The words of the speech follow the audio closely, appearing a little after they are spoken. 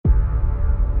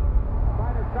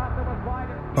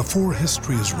Before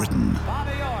history is written,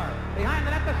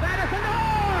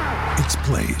 it's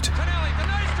played.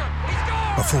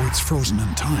 Before it's frozen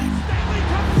in time,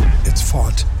 it's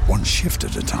fought one shift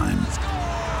at a time.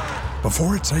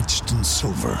 Before it's etched in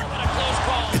silver,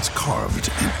 it's carved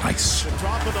in ice.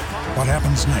 What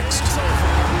happens next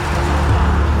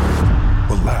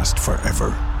will last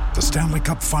forever. The Stanley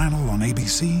Cup Final on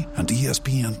ABC and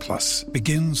ESPN Plus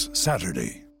begins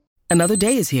Saturday. Another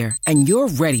day is here, and you're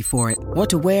ready for it. What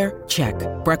to wear? Check.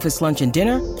 Breakfast, lunch, and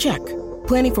dinner? Check.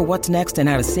 Planning for what's next and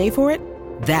how to save for it?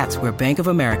 That's where Bank of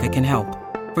America can help.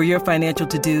 For your financial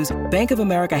to-dos, Bank of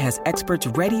America has experts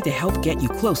ready to help get you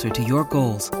closer to your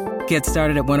goals. Get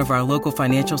started at one of our local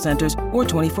financial centers or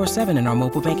 24/7 in our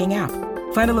mobile banking app.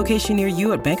 Find a location near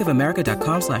you at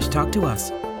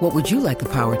bankofamerica.com/talktous. What would you like the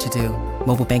power to do?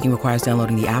 Mobile banking requires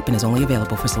downloading the app and is only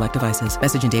available for select devices.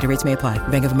 Message and data rates may apply.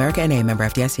 Bank of America N.A., member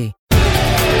FDIC.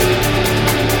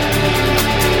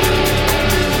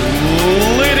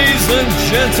 Ladies and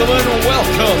gentlemen,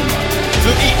 welcome to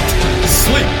Eat,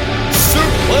 Sleep,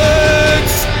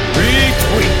 Suplex,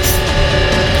 Retweet.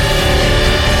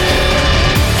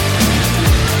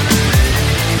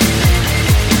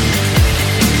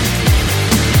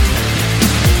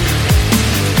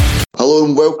 Hello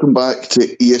and welcome back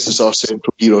to ESSR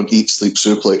Central here on Eat, Sleep,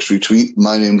 Suplex, Retweet.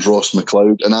 My name's Ross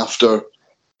McLeod, and after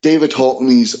David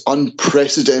Hockney's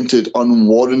unprecedented,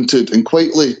 unwarranted, and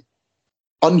quietly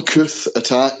uncouth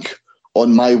attack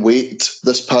on my weight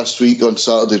this past week on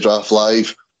Saturday Draft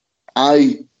Live,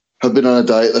 I have been on a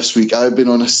diet this week. I've been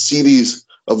on a series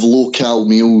of low-cal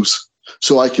meals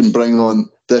so I can bring on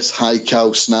this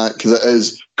high-cal snack that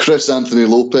is Chris Anthony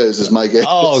Lopez is my guest.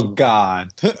 Oh, God.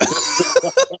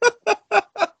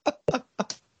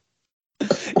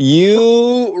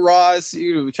 You, Ross,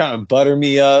 you trying to butter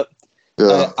me up.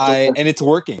 Yeah. And it's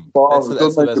working. That's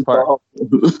the best part.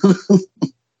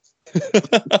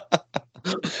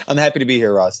 I'm happy to be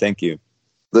here, Ross. Thank you.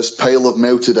 This pile of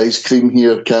melted ice cream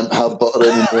here can't have butter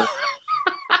anymore.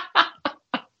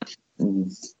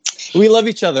 We love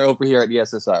each other over here at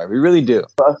ESSR. We really do.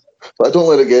 But I don't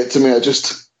let it get to me. I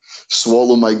just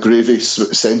swallow my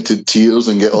gravy-scented tears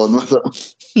and get on with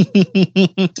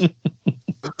it.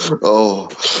 Oh,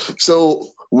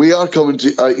 so we are coming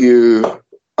at you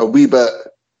a wee bit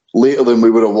later than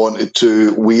we would have wanted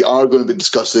to. We are going to be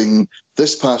discussing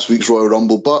this past week's Royal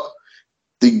Rumble, but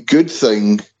the good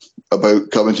thing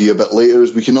about coming to you a bit later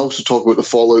is we can also talk about the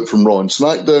fallout from Raw and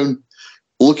SmackDown,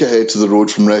 look ahead to the road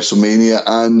from WrestleMania,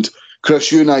 and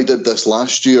Chris, you and I did this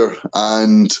last year,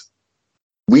 and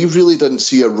we really didn't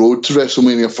see a road to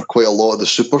WrestleMania for quite a lot of the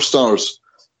superstars.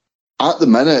 At the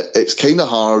minute, it's kind of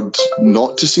hard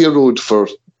not to see a road for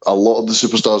a lot of the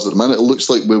superstars at the minute. It looks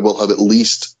like we will have at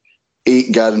least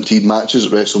 8 guaranteed matches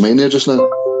at WrestleMania just now.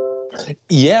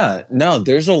 Yeah, no,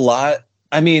 there's a lot.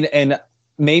 I mean, and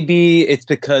maybe it's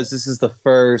because this is the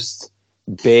first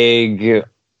big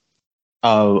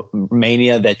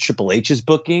Mania that Triple H is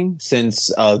booking since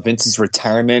Vince's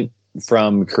retirement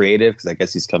from creative, because I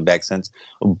guess he's come back since.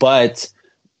 But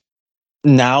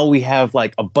now we have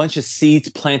like a bunch of seeds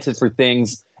planted for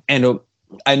things, and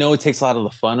I know it takes a lot of the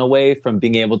fun away from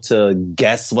being able to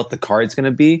guess what the card's going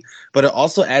to be, but it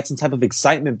also adds some type of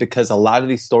excitement because a lot of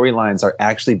these storylines are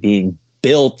actually being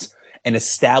built and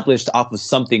established off of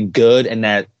something good, and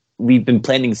that we've been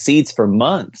planting seeds for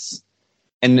months.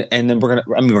 And then we're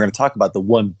gonna talk about the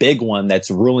one big one that's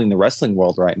ruling the wrestling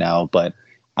world right now. But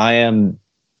I'm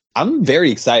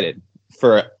very excited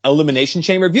for Elimination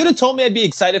Chamber. If you'd have told me I'd be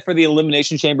excited for the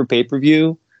Elimination Chamber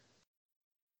pay-per-view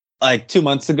like 2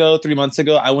 months ago, 3 months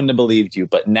ago, I wouldn't have believed you.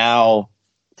 But now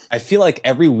I feel like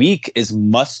every week is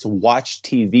must-watch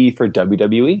TV for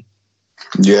WWE.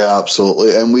 Yeah,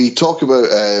 absolutely. And we talk about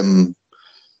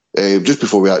just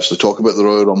before we actually talk about the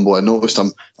Royal Rumble, I noticed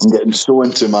I'm getting so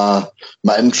into my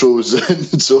intros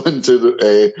and so into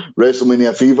the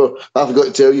WrestleMania fever. I forgot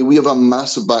to tell you, we have a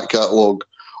massive back catalogue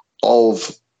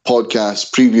of podcasts,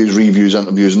 previews, reviews,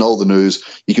 interviews, and all the news.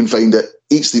 You can find it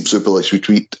Eat, Sleep, Suplex,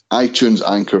 Retweet, iTunes,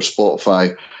 Anchor,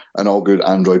 Spotify, and all good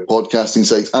Android podcasting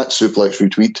sites at Suplex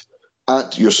Retweet,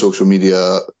 at your social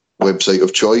media website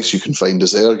of choice. You can find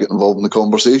us there, get involved in the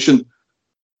conversation.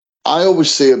 I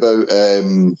always say about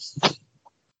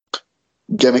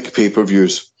gimmick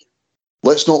pay-per-views,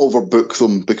 let's not overbook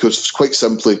them, because quite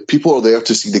simply, people are there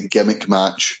to see the gimmick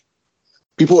match.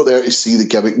 People are there to see the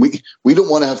gimmick. We don't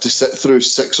want to have to sit through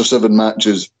 6 or 7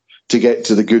 matches to get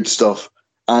to the good stuff.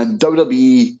 And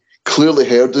WWE clearly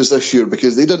heard us this year,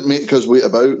 because they didn't make us wait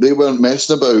about. They weren't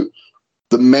messing about.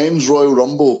 The men's Royal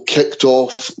Rumble kicked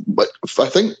off, I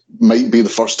think might be the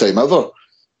first time ever,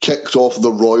 kicked off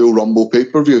the Royal Rumble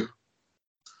pay-per-view.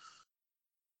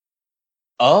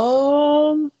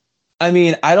 I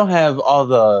mean, I don't have all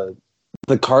the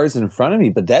cards in front of me,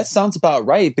 but that sounds about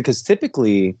right because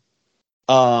typically,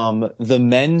 the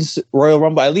men's Royal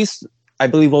Rumble, at least I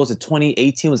believe, what was it,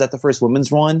 2018? Was that the first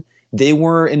women's one? They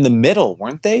were in the middle,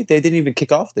 weren't they? They didn't even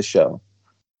kick off the show.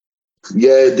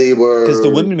 Yeah, they were. Because the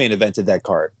women main evented that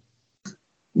card.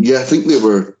 Yeah, I think they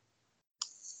were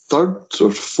third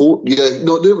or fourth. Yeah,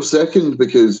 no, they were second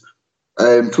because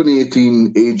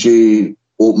 2018 AJ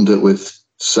opened it with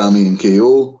Sammy and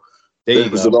KO. Then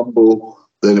it was the Rumble.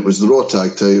 Then it was the Raw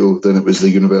Tag Title. Then it was the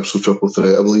Universal Triple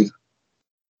Threat, I believe.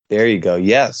 There you go.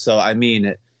 Yeah. So I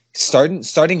mean,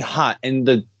 starting hot, and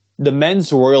the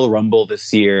men's Royal Rumble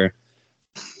this year,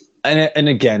 and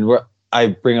again, I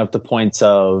bring up the points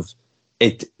of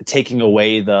it taking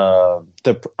away the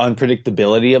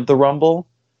unpredictability of the Rumble,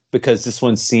 because this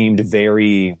one seemed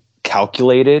very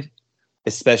calculated,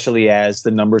 especially as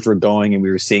the numbers were going and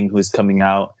we were seeing who was coming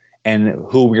out and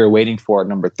who we were waiting for at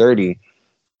number 30.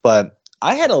 But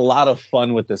I had a lot of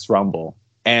fun with this Rumble,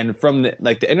 and from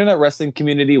the internet wrestling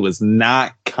community was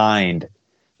not kind.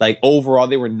 Like, overall,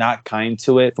 they were not kind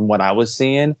to it from what I was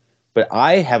seeing. But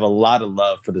I have a lot of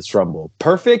love for this Rumble.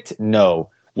 Perfect? No.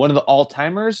 One of the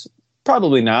all-timers?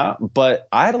 Probably not. But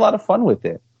I had a lot of fun with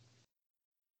it.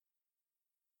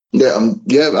 Yeah,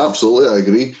 absolutely, I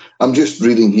agree. I'm just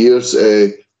reading here.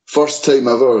 First time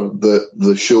ever that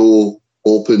the show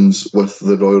opens with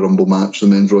the Royal Rumble match, the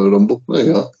men's Royal Rumble. There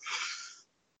you go.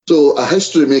 So, a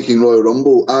history-making Royal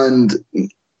Rumble. And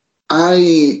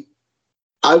I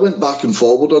went back and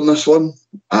forward on this one.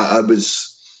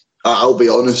 I'll be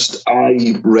honest,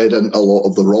 I read into a lot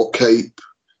of the Rock hype.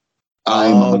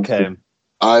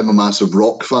 I'm a massive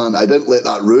Rock fan. I didn't let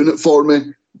that ruin it for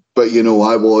me, but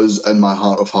I was in my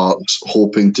heart of hearts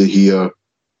hoping to hear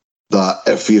that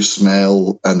If You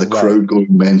Smell and the crowd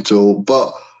going mental.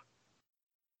 But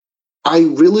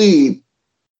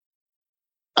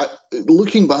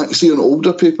looking back, see on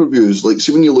older pay-per-views, like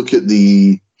see when you look at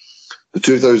the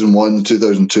 2001, the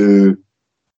 2002,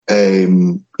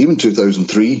 even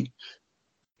 2003,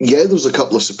 yeah, there's a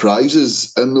couple of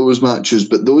surprises in those matches,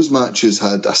 but those matches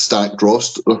had a stacked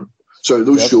roster. Sorry,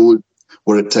 those shows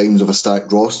were at times of a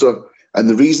stacked roster. And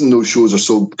the reason those shows are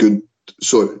so good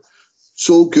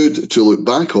to look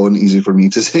back on, easy for me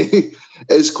to say,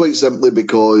 is quite simply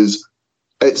because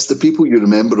it's the people you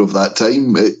remember of that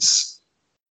time. It's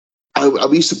a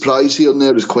wee surprise here and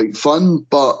there is quite fun,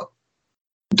 but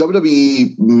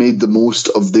WWE made the most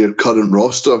of their current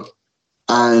roster,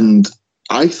 and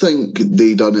I think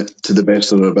they done it to the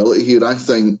best of their ability here. I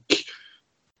think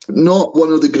not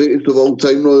one of the greatest of all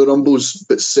time Royal Rumbles,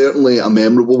 but certainly a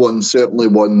memorable one. Certainly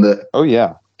one that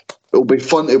it'll be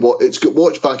fun to watch. It's got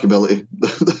watch back ability.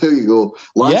 There you go.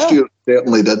 Last year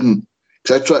certainly didn't,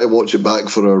 because I tried to watch it back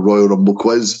for a Royal Rumble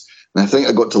quiz, and I think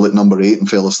I got to like number 8 and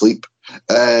fell asleep.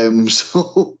 Because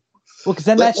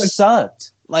that match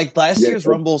sucked. Like, last year's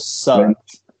Rumble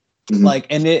sucked. Mm-hmm. Like,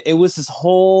 and it was this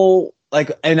whole,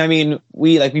 like, and I mean,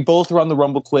 we both were on the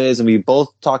Rumble quiz, and we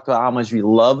both talked about how much we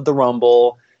love the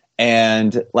Rumble,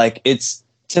 and like, it's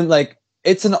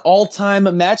an all-time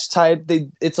match type.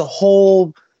 It's a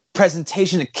whole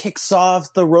presentation. It kicks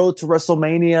off the road to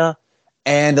WrestleMania,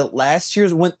 and last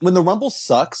year's, when the Rumble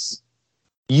sucks,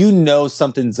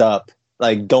 something's up,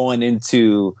 like, going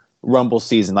into Rumble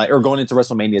season, like, or going into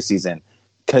WrestleMania season,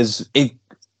 because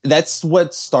that's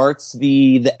what starts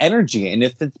the energy. And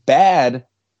if it's bad,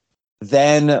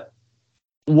 then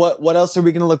what else are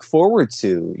we going to look forward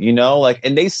to? Like,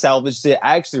 and they salvaged it.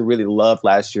 I actually really loved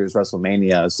last year's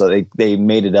WrestleMania, so they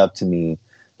made it up to me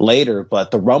later.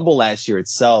 But the Rumble last year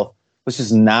itself was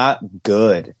just not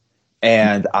good,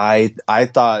 and I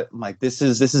thought, like, this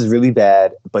is really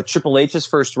bad. But Triple H's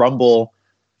first Rumble,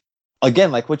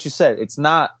 again, like what you said, it's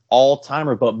not all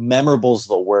timer, but memorable's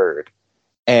the word.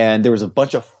 And there was a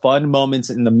bunch of fun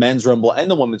moments in the men's Rumble and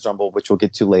the women's Rumble, which we'll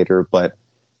get to later. But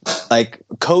like,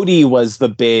 Cody was the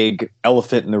big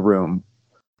elephant in the room,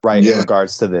 right? Yeah. In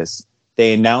regards to this,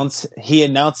 he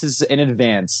announces in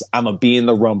advance, I'm gonna be in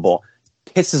the Rumble.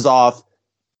 Pisses off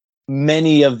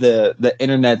many of the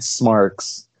internet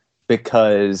smarks,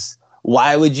 because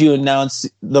why would you announce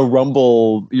the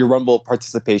Rumble, your Rumble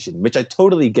participation? Which I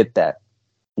totally get that.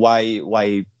 Why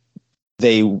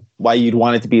you'd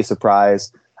want it to be a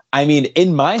surprise. I mean,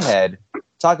 in my head,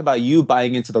 talk about you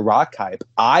buying into the Rock hype.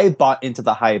 I bought into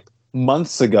the hype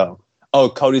months ago. Oh,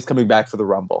 Cody's coming back for the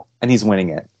Rumble, and he's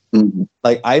winning it. Mm-hmm.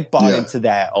 Like, I bought into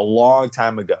that a long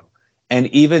time ago. And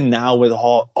even now with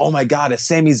oh my God, is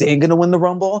Sami Zayn going to win the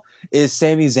Rumble? Is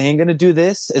Sami Zayn going to do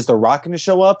this? Is The Rock going to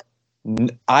show up?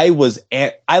 I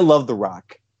love The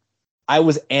Rock. I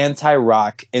was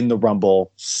anti-Rock in the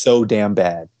Rumble so damn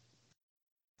bad.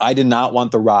 I did not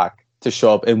want The Rock to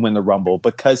show up and win the Rumble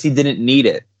because he didn't need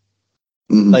it.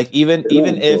 Mhm. Like even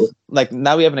if like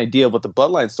now we have an idea of what the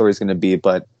Bloodline story is going to be,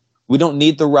 but we don't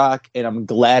need The Rock, and I'm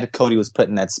glad Cody was put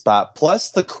in that spot.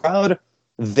 Plus, the crowd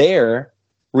there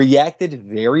reacted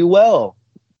very well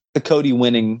to Cody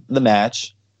winning the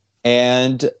match,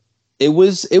 and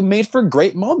it made for a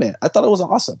great moment. I thought it was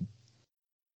awesome.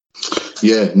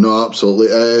 Yeah, no,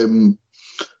 absolutely.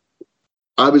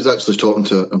 I was actually talking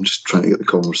to, I'm just trying to get the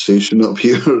conversation up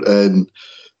here, and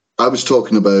I was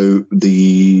talking about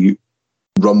the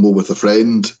Rumble with a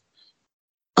friend,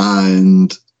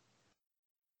 and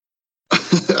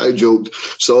I joked,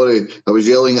 sorry, I was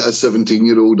yelling at a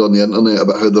 17-year-old on the internet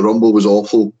about how the Rumble was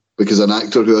awful because an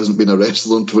actor who hasn't been a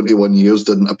wrestler in 21 years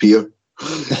didn't appear.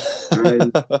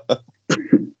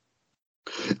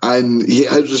 And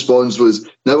his response was,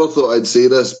 never thought I'd say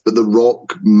this, but The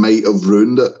Rock might have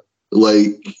ruined it.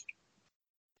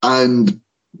 And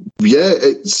yeah,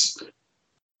 it's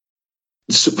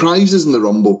surprises in the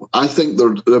Rumble. I think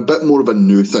they're a bit more of a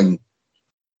new thing.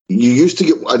 You used to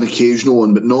get an occasional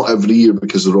one, but not every year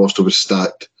because the roster was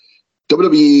stacked.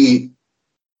 WWE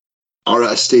are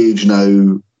at a stage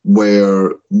now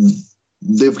where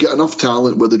they've got enough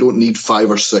talent where they don't need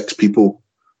 5 or 6 people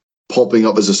popping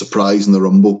up as a surprise in the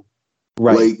Rumble.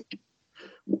 Right.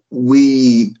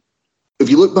 If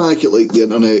you look back at the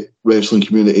internet wrestling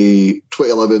community,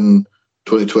 2011,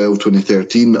 2012,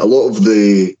 2013, a lot of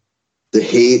the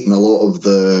hate and a lot of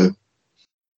the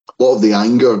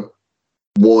anger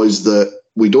was that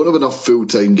we don't have enough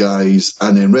full-time guys,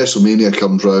 and then WrestleMania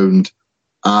comes round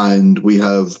and we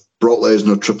have Brock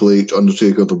Lesnar, Triple H,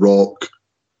 Undertaker, The Rock,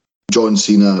 John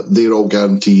Cena. They're all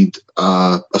guaranteed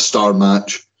a star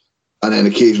match. And then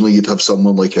occasionally you'd have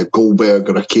someone like a Goldberg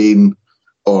or a Kane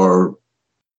or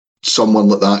someone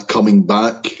like that coming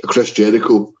back, a Chris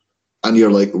Jericho. And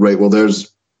you're like, right, well,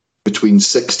 there's between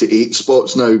 6 to 8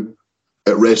 spots now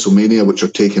at WrestleMania which are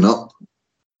taken up.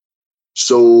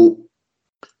 So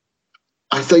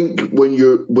I think when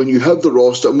you have the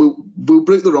roster, and we'll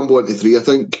break the Rumble into 3. I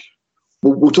think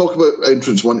we'll talk about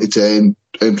entrance 1 to 10,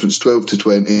 entrance 12 to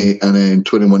 20, and then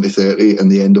 21 to 30,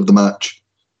 and the end of the match.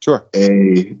 Sure.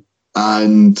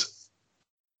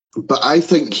 But I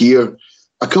think here,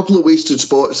 a couple of wasted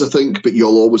spots, I think, but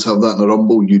you'll always have that in a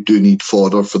Rumble. You do need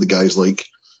fodder for the guys like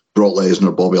Brock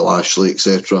Lesnar, Bobby Lashley,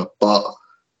 etc. But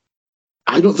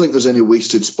I don't think there's any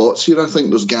wasted spots here. I think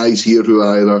there's guys here who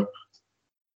either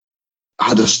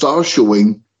had a star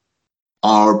showing,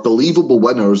 are believable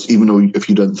winners, even though if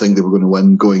you didn't think they were going to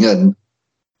win going in,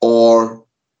 or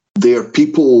they're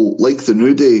people like the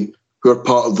New Day who are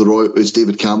part of the Royal, as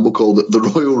David Campbell called it, the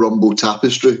Royal Rumble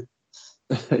tapestry.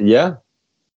 Yeah.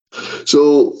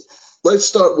 So let's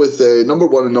start with number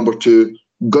 1 and number 2,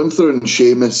 Gunther and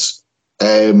Sheamus.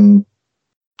 Gunther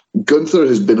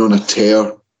has been on a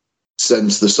tear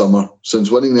since the summer, since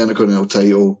winning the Intercontinental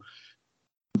title,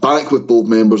 back with both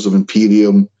members of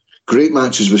Imperium, great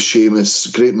matches with Sheamus,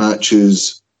 great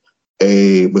matches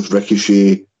with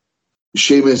Ricochet.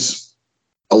 Sheamus,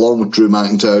 along with Drew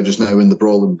McIntyre just now in the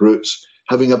Brawling Brutes,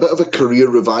 having a bit of a career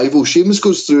revival. Sheamus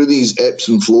goes through these ebbs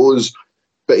and flows,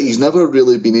 but he's never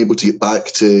really been able to get back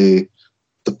to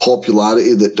the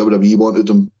popularity that WWE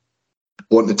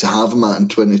wanted to have him at in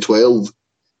 2012.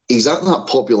 He's at that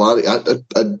popularity.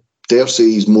 I dare say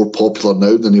he's more popular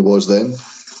now than he was then.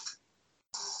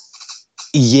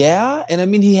 Yeah, and I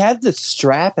mean he had the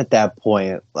strap at that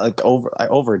point, like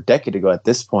over a decade ago at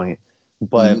this point.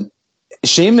 But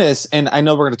Sheamus, and I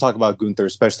know we're going to talk about Gunther,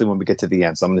 especially when we get to the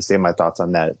end, so I'm going to save my thoughts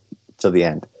on that till the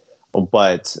end.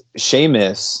 But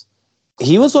Sheamus,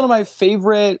 he was one of my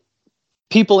favorite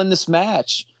people in this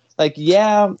match. Like,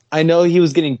 yeah, I know he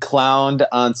was getting clowned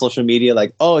on social media,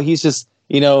 like, oh, he's just,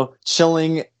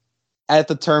 chilling at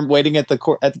the waiting at the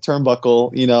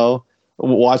turnbuckle,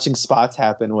 watching spots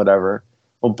happen, whatever.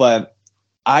 But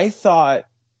I thought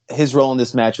his role in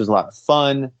this match was a lot of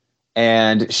fun,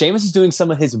 and Sheamus is doing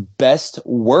some of his best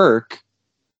work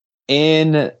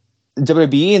in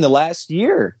WWE in the last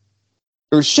year,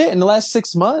 or in the last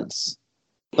 6 months.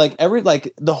 Like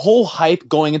the whole hype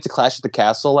going into Clash at the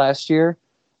Castle last year,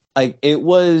 like it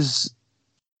was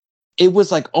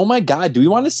like, oh my God, do we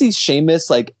want to see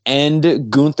Sheamus end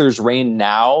Gunther's reign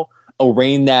now? A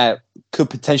reign that could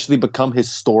potentially become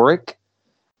historic.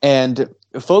 And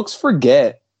folks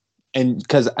forget, and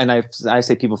I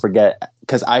say people forget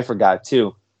because I forgot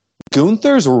too.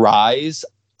 Gunther's rise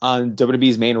on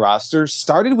WWE's main roster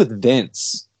started with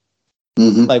Vince.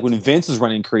 Mm-hmm. Like when Vince was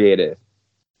running creative.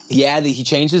 Yeah, he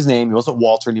changed his name. He wasn't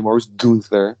Walter anymore. It was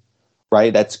Gunther,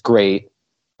 right? That's great.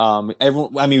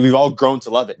 Everyone, I mean, we've all grown to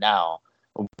love it now,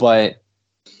 but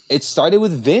it started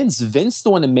with Vince. Vince, the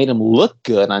one that made him look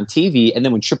good on TV, and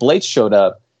then when Triple H showed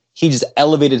up, he just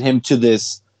elevated him to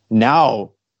this now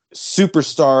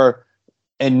superstar,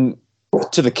 and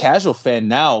to the casual fan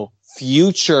now,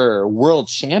 future world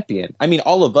champion. I mean,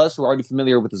 all of us who are already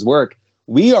familiar with his work,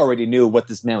 we already knew what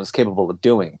this man was capable of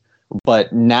doing.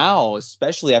 But now,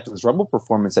 especially after this Rumble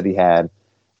performance that he had,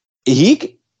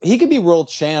 he could be world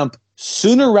champ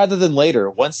sooner rather than later.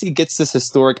 Once he gets this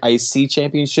historic IC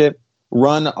championship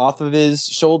run off of his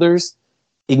shoulders,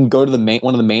 he can go to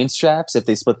one of the main straps if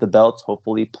they split the belts,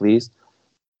 hopefully, please.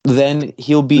 Then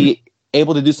he'll be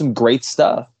able to do some great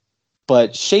stuff.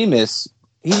 But Sheamus,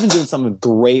 he's been doing some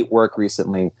great work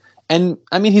recently. And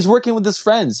I mean, he's working with his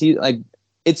friends.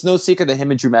 It's no secret that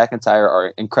him and Drew McIntyre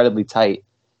are incredibly tight.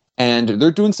 And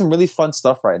they're doing some really fun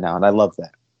stuff right now, and I love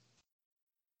that.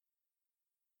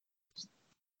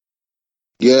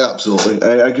 Yeah, absolutely.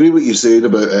 I agree with what you said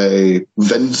about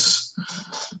Vince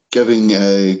giving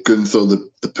Gunther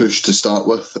the push to start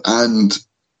with. And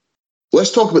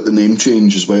let's talk about the name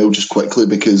change as well, just quickly,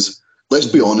 because let's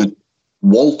be honest,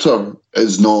 Walter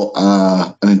is not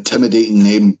an intimidating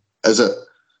name, is it?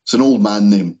 It's an old man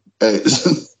name.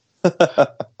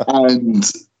 And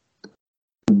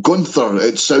Gunther,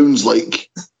 it sounds like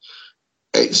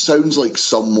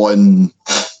someone,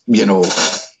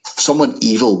 someone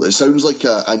evil. It sounds like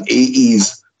an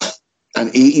 80s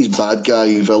bad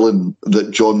guy villain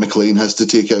that John McClane has to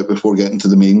take out before getting to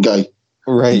the main guy.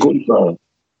 Right. Gunther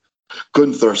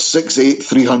 6'8",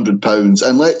 300 pounds.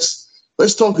 And let's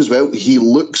talk as well. He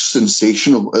looks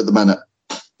sensational at the minute.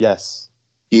 Yes.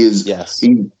 He is. Yes.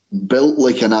 He's built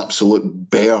like an absolute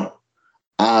bear.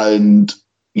 And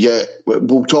yeah,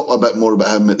 we'll talk a bit more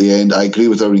about him at the end. I agree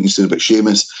with everything you said about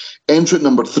Sheamus. Entrant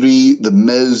number 3, The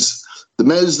Miz. The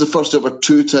Miz, the first ever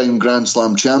 2-time Grand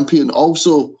Slam champion.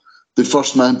 Also the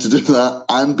first man to do that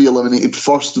and be eliminated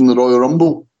first in the Royal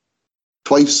Rumble.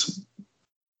 Twice.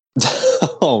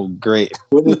 Oh, great.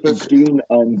 2015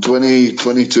 and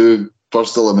 2022,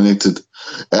 first eliminated.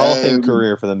 Hall of Fame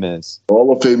career for The Miz.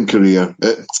 Hall of Fame career.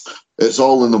 It's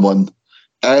all in the one.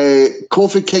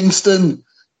 Kofi Kingston.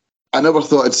 I never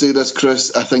thought I'd say this,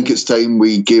 Chris. I think it's time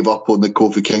we gave up on the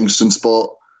Kofi Kingston spot.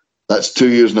 That's 2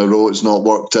 years in a row. It's not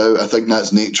worked out. I think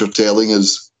that's nature telling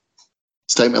us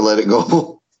it's time to let it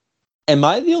go. Am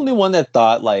I the only one that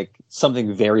thought like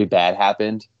something very bad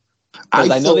happened?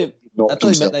 I know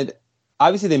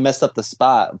obviously they messed up the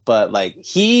spot, but like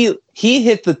he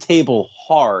hit the table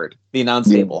hard, the announce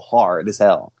table hard as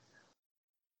hell.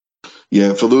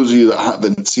 Yeah, for those of you that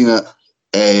haven't seen it,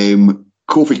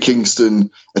 Kofi Kingston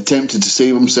attempted to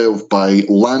save himself by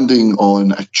landing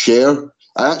on a chair.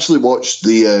 I actually watched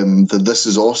the This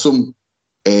Is Awesome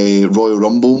Royal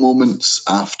Rumble moments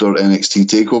after NXT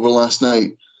TakeOver last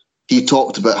night. He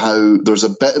talked about how there's a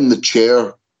bit in the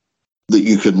chair that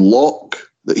you can lock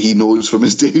that he knows from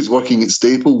his days working at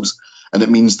Staples, and it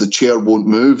means the chair won't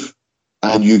move,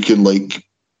 and you can like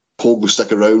pogo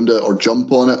stick around it or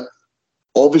jump on it.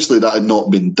 Obviously, that had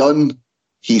not been done.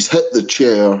 He's hit the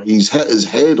chair. He's hit his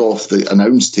head off the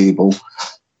announce table.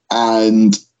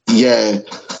 And yeah,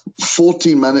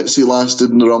 14 minutes he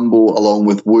lasted in the Rumble, along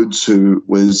with Woods, who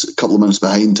was a couple of minutes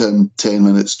behind him, 10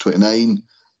 minutes 29.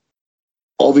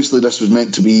 Obviously, this was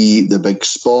meant to be the big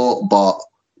spot, but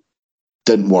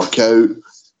didn't work out.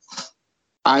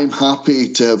 I'm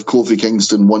happy to have Kofi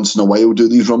Kingston once in a while do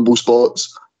these Rumble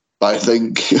spots, but I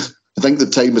think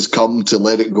the time has come to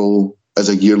let it go as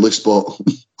a yearly spot.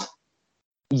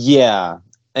 Yeah,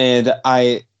 and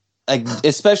I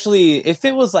especially if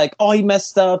it was like, oh, he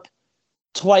messed up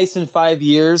twice in 5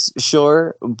 years,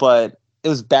 sure, but it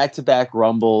was back-to-back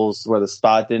Rumbles where the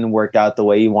spot didn't work out the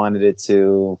way he wanted it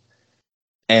to,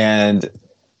 and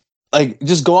like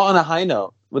just go on a high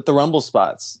note with the Rumble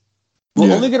spots.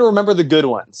 We're only going to remember the good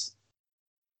ones,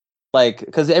 like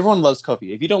because everyone loves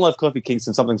Kofi. If you don't love Kofi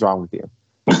Kingston, something's wrong with you.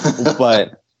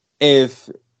 But if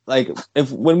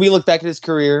when we look back at his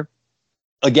career,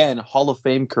 again, Hall of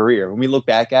Fame career, when we look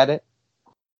back at it,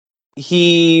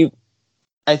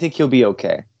 I think he'll be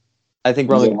okay. I think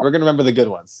we're going to remember the good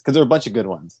ones because there are a bunch of good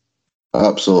ones.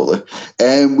 Absolutely.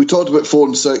 We talked about 4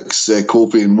 and 6,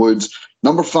 Kofi and Woods.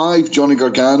 Number 5, Johnny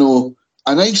Gargano.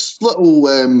 A nice little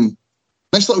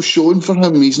showing for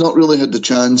him. He's not really had the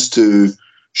chance to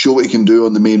show what he can do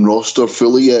on the main roster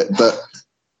fully yet, but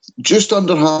just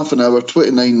under half an hour,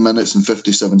 29 minutes and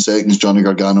 57 seconds, Johnny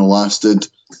Gargano lasted.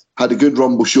 Had a good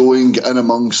Rumble showing in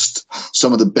amongst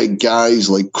some of the big guys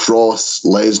like Cross,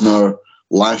 Lesnar,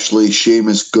 Lashley,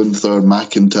 Sheamus, Gunther,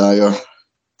 McIntyre.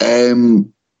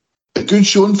 A good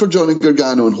showing for Johnny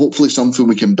Gargano, and hopefully something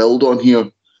we can build on here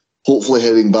hopefully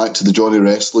heading back to the Johnny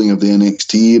Wrestling of the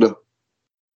NXT era.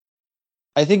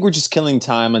 I think we're just killing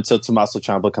time until Tommaso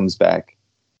Ciampa comes back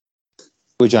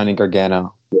with Johnny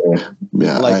Gargano.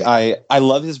 Yeah. Like I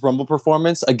love his Rumble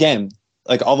performance. Again,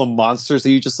 like all the monsters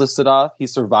that you just listed off, he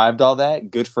survived all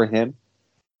that. Good for him.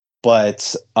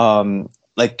 But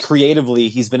like creatively,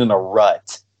 he's been in a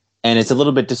rut, and it's a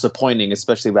little bit disappointing,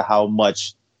 especially with how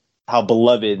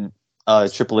beloved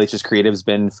Triple H's creative has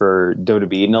been for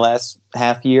WWE in the last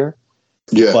half year.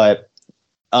 Yeah. But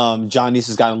Johnny's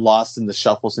has gotten lost in the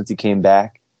shuffle since he came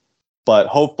back. But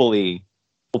hopefully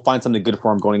we'll find something good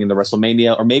for him going into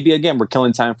WrestleMania. Or maybe, again, we're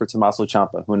killing time for Tommaso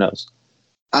Ciampa. Who knows?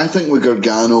 I think with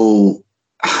Gargano,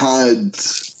 had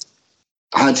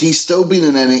he still been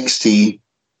in NXT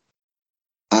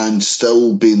and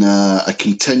still been a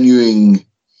continuing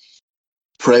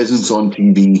presence on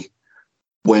TV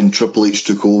when Triple H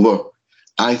took over,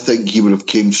 I think he would have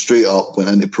came straight up, went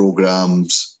into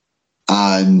programs,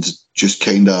 and just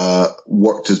kind of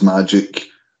worked his magic.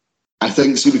 I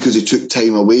think, because he took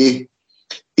time away,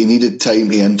 he needed time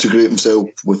to integrate himself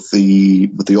with the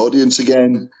audience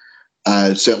again,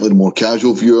 certainly the more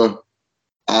casual viewer.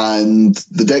 And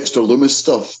the Dexter Lumis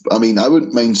stuff, I mean, I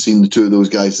wouldn't mind seeing the two of those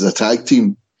guys as a tag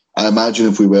team. I imagine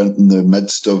if we weren't in the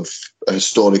midst of a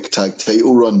historic tag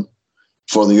title run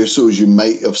for the Usos, you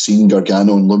might have seen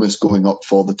Gargano and Lumis going up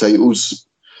for the titles.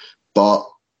 But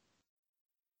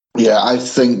yeah, I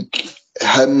think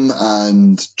him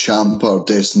and Ciampa are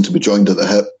destined to be joined at the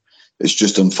hip. It's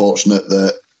just unfortunate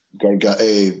that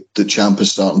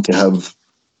Ciampa's starting to have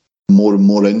more and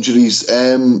more injuries.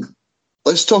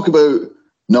 Let's talk about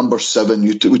number 7.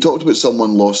 We talked about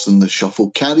someone lost in the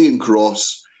shuffle. Karrion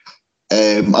Kross.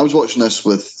 I was watching this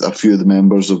with a few of the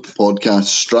members of the podcast.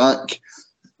 Strack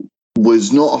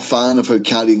was not a fan of how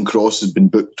Karrion Kross has been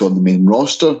booked on the main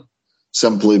roster,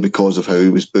 simply because of how he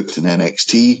was booked in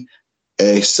NXT.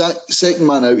 Second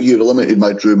man out here, eliminated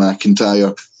by Drew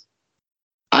McIntyre.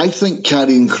 I think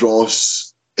Karrion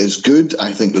Kross is good.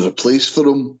 I think there's a place for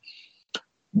him.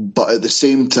 But at the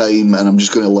same time, and I'm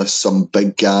just going to list some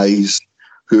big guys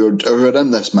who are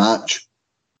in this match: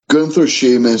 Gunther,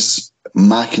 Sheamus,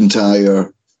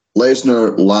 McIntyre,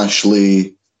 Lesnar,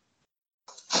 Lashley.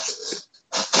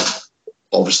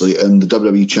 Obviously, in the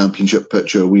WWE Championship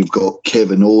picture, we've got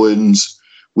Kevin Owens,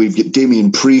 we've got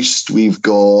Damian Priest, we've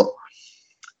got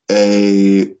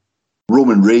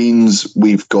Roman Reigns,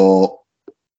 we've got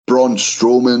Braun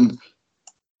Strowman.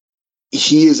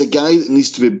 He is a guy that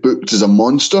needs to be booked as a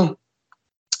monster,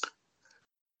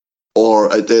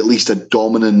 or at least a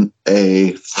dominant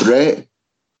threat.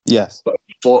 Yes. But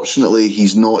fortunately,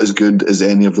 he's not as good as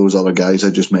any of those other guys I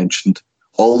just mentioned.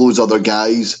 All those other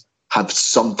guys have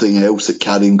something else that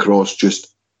Karrion Kross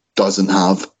just doesn't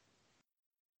have.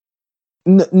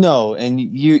 No, and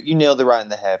you nailed it right in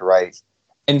the head, right?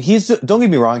 And don't get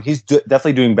me wrong, he's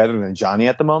definitely doing better than Johnny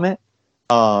at the moment.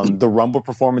 The Rumble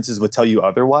performances would tell you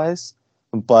otherwise.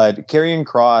 But Karrion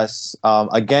Kross,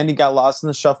 again, he got lost in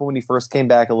the shuffle when he first came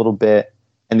back a little bit,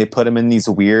 and they put him in these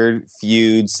weird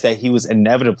feuds that he was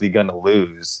inevitably going to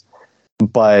lose.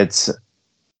 But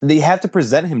they have to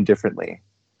present him differently.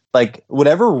 Like,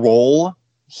 whatever role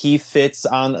he fits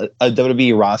on a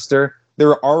WWE roster, there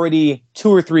are already 2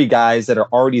 or 3 guys that are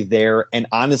already there and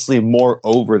honestly more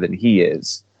over than he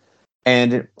is.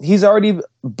 And he's already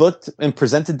booked and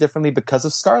presented differently because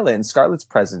of Scarlett and Scarlett's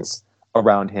presence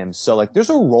around him. So, like, there's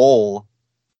a role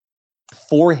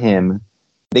for him.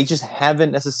 They just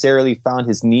haven't necessarily found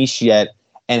his niche yet.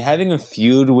 And having a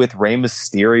feud with Rey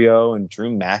Mysterio and Drew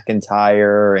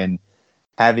McIntyre and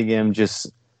having him just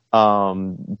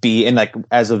be in, like,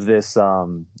 as of this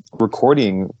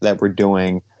recording that we're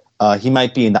doing, he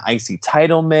might be in the IC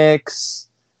title mix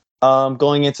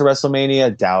going into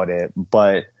WrestleMania. Doubt it.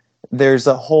 But there's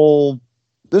a whole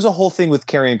thing with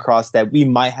Karrion Kross that we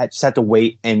might just have to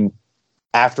wait, and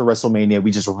after WrestleMania,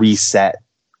 we just reset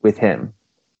with him.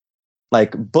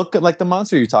 Like, book like the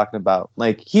monster you're talking about.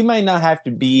 Like, he might not have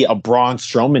to be a Braun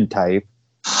Strowman type,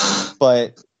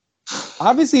 but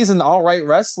obviously he's an all right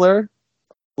wrestler.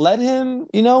 Let him,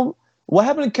 what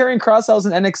happened to Karrion Kross that was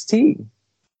in NXT?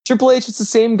 Triple H is the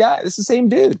same guy. It's the same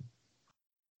dude.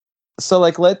 So,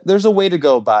 like, there's a way to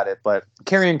go about it, but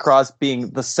Karrion Kross being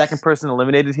the second person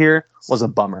eliminated here was a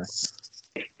bummer.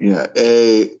 Yeah.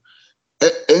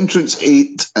 Entrance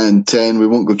 8 and 10, we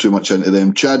won't go too much into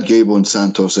them. Chad Gable and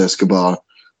Santos Escobar,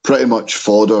 pretty much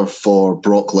fodder for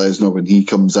Brock Lesnar when he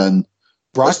comes in.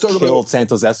 Brock killed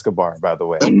Santos Escobar, by the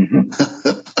way.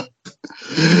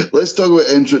 Let's talk about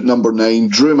entrant number 9,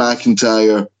 Drew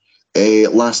McIntyre,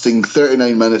 lasting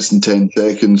 39 minutes and 10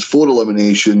 seconds, 4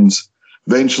 eliminations,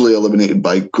 eventually eliminated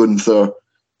by Gunther.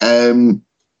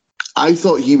 I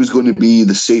thought he was going to be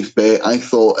the safe bet. I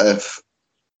thought if,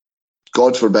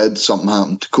 God forbid, something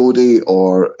happened to Cody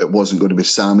or it wasn't going to be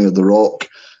Sammy or The Rock,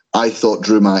 I thought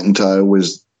Drew McIntyre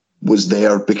was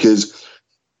there, because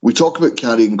we talk about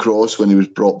Karrion Kross when he was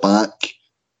brought back.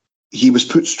 He was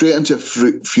put straight into a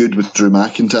feud with Drew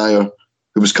McIntyre,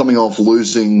 who was coming off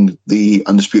losing the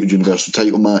Undisputed Universal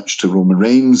title match to Roman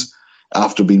Reigns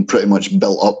after being pretty much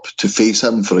built up to face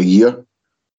him for a year.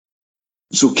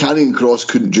 So Karrion Kross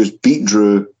couldn't just beat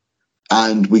Drew,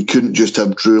 and we couldn't just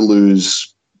have Drew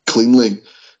lose cleanly.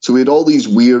 So we had all these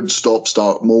weird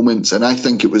stop-start moments, and I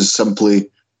think it was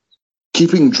simply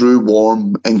keeping Drew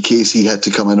warm in case he had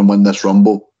to come in and win this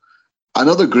Rumble.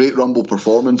 Another great Rumble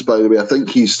performance, by the way. I think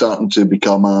he's starting to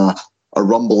become a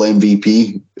Rumble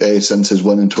MVP since his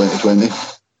win in 2020.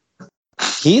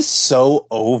 He's so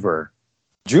over.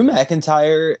 Drew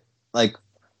McIntyre, like,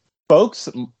 folks,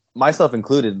 myself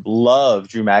included, love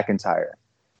Drew McIntyre.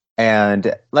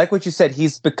 And like what you said,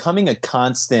 he's becoming a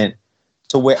constant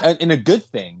to where, in a good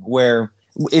thing, where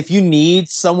if you need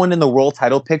someone in the world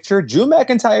title picture, Drew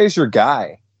McIntyre is your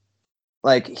guy.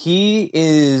 Like, he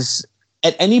is,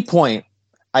 at any point,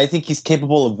 I think he's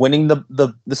capable of winning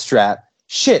the strap.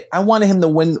 Shit, I wanted him to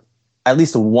win at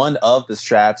least one of the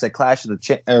straps at Clash of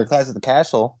the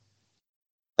Castle.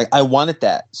 Like, I wanted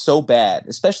that so bad,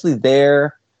 especially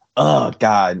there. Oh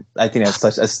God, I think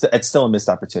it's still a missed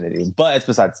opportunity, but it's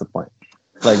besides the point.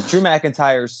 Like, Drew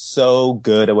McIntyre's so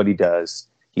good at what he does.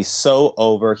 He's so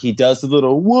over. He does the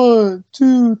little 1,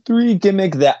 2, 3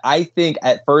 gimmick that I thought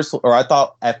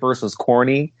at first was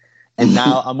corny, and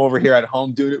now I'm over here at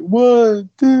home doing it 1,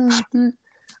 2, 3.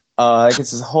 I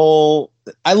guess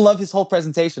I love his whole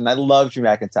presentation. I love Drew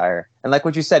McIntyre, and like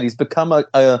what you said, he's become a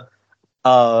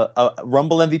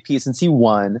Rumble MVP since he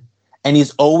won. And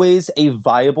he's always a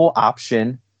viable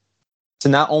option to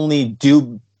not only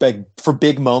do for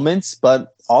big moments,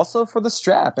 but also for the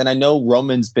strap. And I know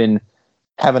Roman's been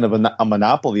having a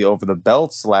monopoly over the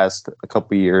belts the last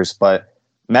couple of years, but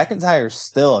McIntyre's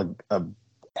still a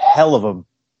hell of a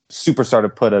superstar to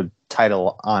put a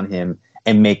title on him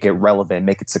and make it relevant,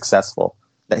 make it successful.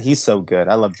 That he's so good.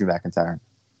 I love Drew McIntyre.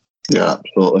 Yeah,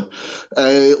 absolutely.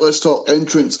 Let's talk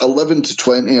entrants 11 to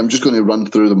 20. I'm just going to run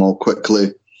through them all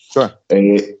quickly. Sure.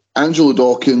 Angelo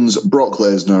Dawkins, Brock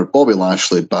Lesnar, Bobby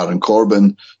Lashley, Baron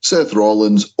Corbin, Seth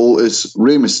Rollins, Otis,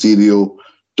 Rey Mysterio,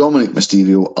 Dominic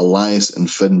Mysterio, Elias,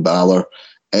 and Finn Balor.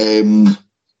 Pardon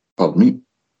me.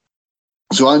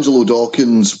 So Angelo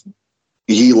Dawkins,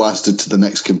 he lasted to the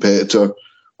next competitor,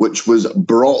 which was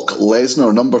Brock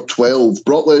Lesnar, number 12.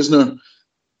 Brock Lesnar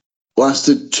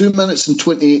lasted 2 minutes and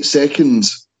 28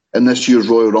 seconds in this year's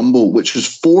Royal Rumble, which is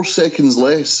 4 seconds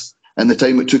less and the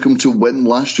time it took him to win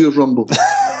last year's Rumble.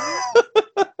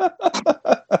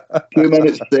 2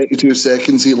 minutes, 32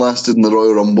 seconds he lasted in the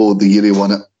Royal Rumble the year he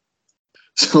won it.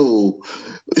 So,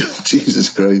 Jesus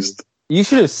Christ. You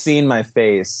should have seen my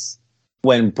face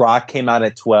when Brock came out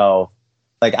at 12.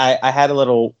 Like, I had a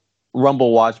little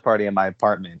Rumble watch party in my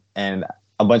apartment, and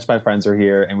a bunch of my friends were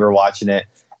here, and we were watching it,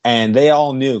 and they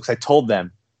all knew, because I told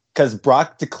them, because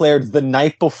Brock declared the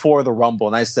night before the Rumble,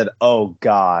 and I said, oh,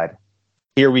 God.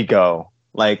 Here we go.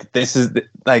 Like, this is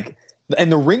like, and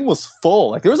the ring was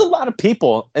full. Like, there was a lot of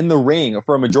people in the ring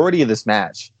for a majority of this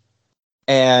match.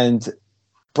 And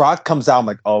Brock comes out. I'm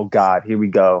like, oh God, here we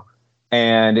go.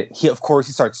 And he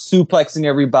starts suplexing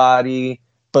everybody.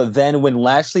 But then when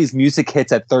Lashley's music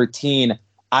hits at 13,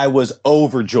 I was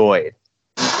overjoyed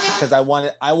because I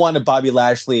wanted Bobby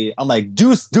Lashley. I'm like,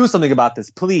 do something about this,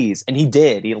 please. And he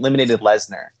did. He eliminated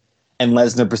Lesnar, and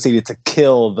Lesnar proceeded to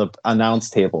kill the announce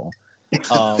table.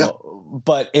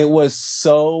 But it was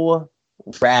so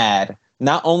rad,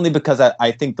 not only because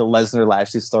I think the Lesnar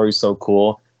Lashley story is so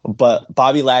cool, but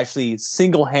Bobby Lashley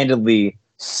single-handedly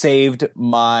saved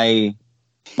my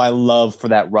love for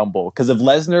that Rumble. Because if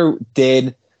Lesnar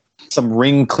did some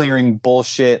ring clearing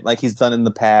bullshit like he's done in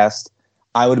the past,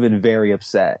 I would have been very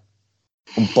upset.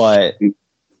 But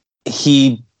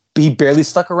he barely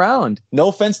stuck around. No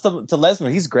offense to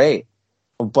Lesnar, he's great,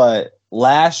 but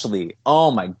Lashley,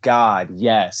 oh my God,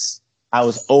 yes. I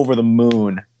was over the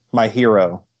moon. My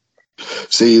hero.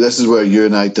 See, this is where you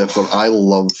and I differ. I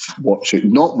love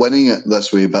watching, not winning it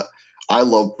this way, but I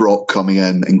love Brock coming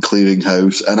in and clearing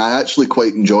house. And I actually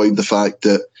quite enjoyed the fact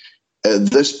that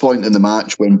at this point in the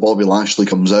match, when Bobby Lashley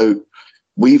comes out,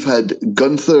 we've had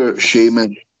Gunther,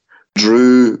 Sheamus,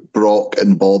 Drew, Brock,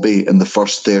 and Bobby in the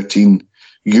first 13.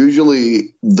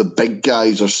 Usually the big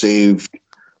guys are saved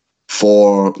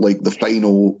for like the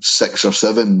final 6 or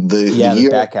 7. The year,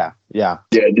 back half. Yeah,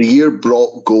 the year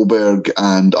Brock, Goldberg,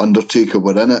 and Undertaker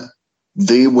were in it,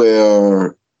 they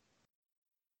were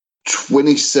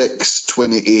 26,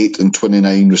 28, and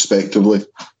 29, respectively.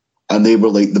 And they were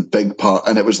like the big part.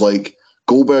 And it was like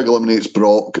Goldberg eliminates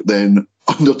Brock, then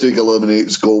Undertaker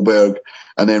eliminates Goldberg,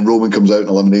 and then Roman comes out and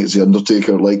eliminates The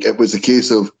Undertaker. Like, it was a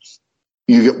case of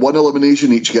you get one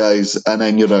elimination each, guys, and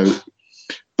then you're out.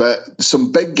 But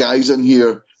some big guys in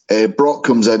here. Brock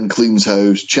comes in, cleans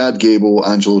house. Chad Gable,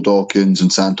 Angelo Dawkins,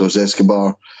 and Santos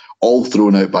Escobar, all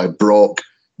thrown out by Brock.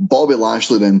 Bobby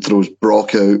Lashley then throws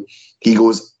Brock out. He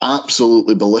goes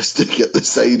absolutely ballistic at the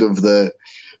side of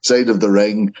the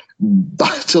ring,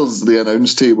 batters the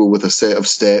announce table with a set of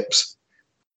steps.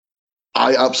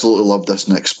 I absolutely love this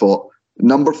next spot.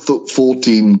 Number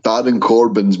 14, Baron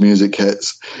Corbin's music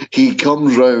hits. He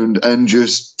comes round and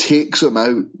just takes him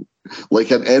out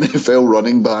like an NFL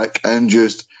running back and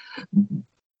just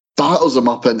battles him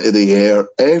up into the air,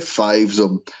 F5s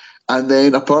him, and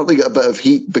then apparently get a bit of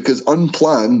heat because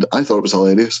unplanned, I thought it was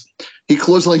hilarious, he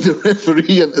clotheslined the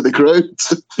referee into the crowd.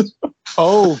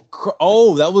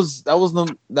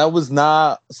 That was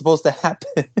not supposed to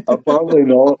happen. Apparently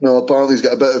not. No, apparently he's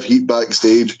got a bit of heat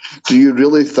backstage. Do you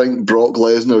really think Brock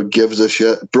Lesnar gives a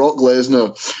shit? Brock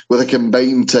Lesnar, with a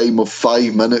combined time of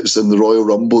 5 minutes in the Royal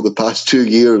Rumble the past 2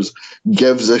 years,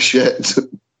 gives a shit.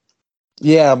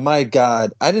 Yeah, my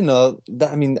God. I didn't know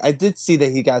that. I mean, I did see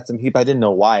that he got some heat, but I didn't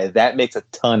know why. That makes a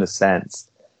ton of sense.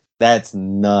 That's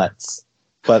nuts.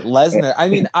 But Lesnar, I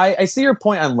mean, I see your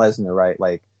point on Lesnar, right?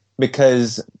 Like,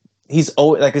 because he's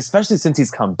always, like, especially since he's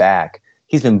come back,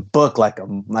 he's been booked like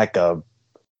a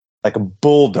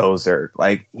bulldozer.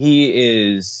 Like, he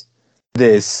is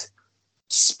this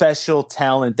special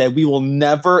talent that we will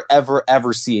never, ever,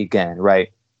 ever see again,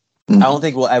 right? Mm-hmm. I don't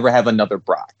think we'll ever have another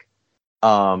Brock.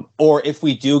 Or if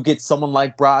we do get someone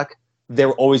like Brock, there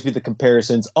will always be the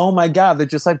comparisons. Oh my God, they're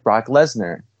just like Brock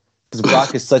Lesnar. Because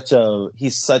Brock is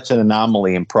such an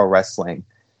anomaly in pro wrestling.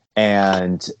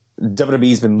 And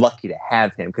WWE's been lucky to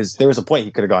have him because there was a point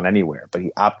he could have gone anywhere, but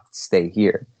he opted to stay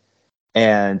here.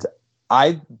 And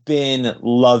I've been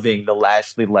loving the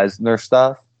Lashley Lesnar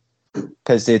stuff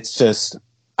because it's just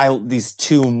these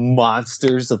two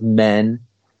monsters of men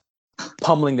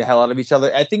pummeling the hell out of each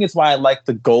other. I think it's why I liked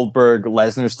the Goldberg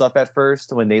Lesnar stuff at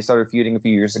first when they started feuding a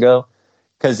few years ago,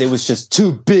 because it was just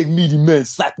two big meaty men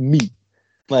slapping meat.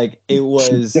 Like, it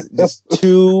was just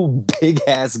two big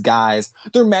ass guys.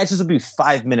 Their matches would be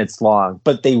 5 minutes long,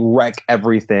 but they wreck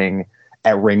everything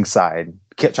at ringside,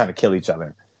 trying to kill each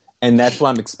other. And that's what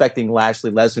I'm expecting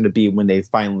Lashley Lesnar to be when they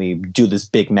finally do this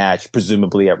big match,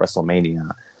 presumably at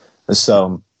WrestleMania.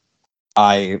 So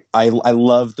I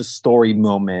love the story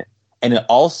moment. And it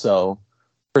also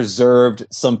preserved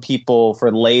some people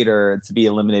for later to be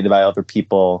eliminated by other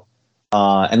people.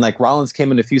 And like Rollins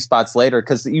came in a few spots later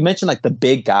because you mentioned like the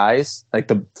big guys, like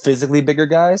the physically bigger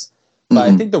guys. But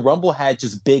I think the Rumble had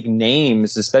just big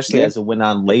names, especially as it went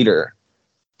on later.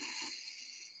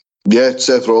 Yeah,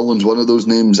 Seth Rollins, one of those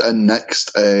names. And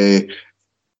next,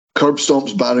 curb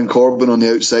stomps Baron Corbin on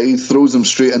the outside, throws him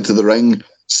straight into the ring.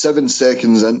 7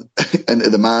 seconds into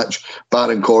the match,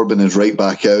 Baron Corbin is right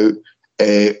back out.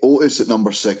 Otis at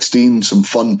number 16, some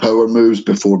fun power moves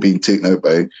before being taken out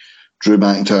by Drew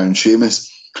McIntyre and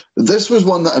Sheamus. This was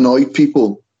one that annoyed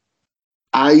people.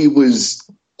 I was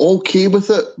okay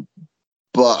with it,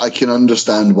 but I can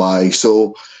understand why.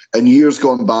 So in years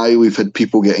gone by, we've had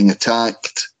people getting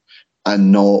attacked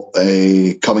and not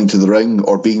coming to the ring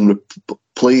or being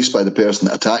replaced by the person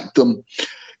that attacked them.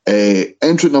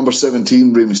 Entrant number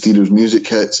 17, Rey Mysterio's music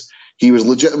hits. He was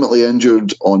legitimately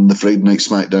injured on the Friday Night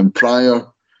SmackDown prior,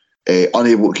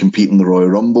 unable to compete in the Royal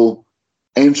Rumble.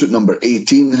 Entrant number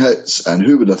 18 hits, and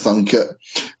who would have thunk it?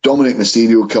 Dominic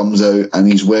Mysterio comes out and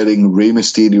he's wearing Rey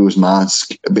Mysterio's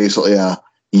mask. Basically,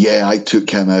 I took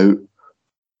him out.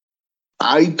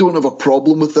 I don't have a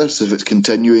problem with this if it's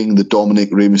continuing the Dominic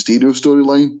Rey Mysterio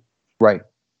storyline. Right.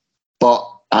 But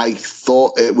I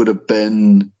thought it would have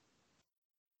been...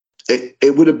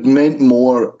 It would have meant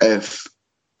more if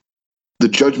the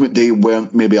Judgment Day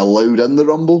weren't maybe allowed in the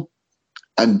Rumble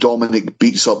and Dominic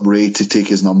beats up Rey to take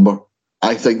his number.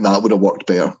 I think that would have worked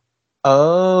better.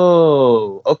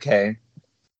 Oh, okay.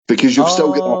 Because you've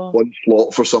still got that one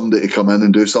slot for somebody to come in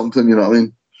and do something, you know what I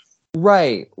mean?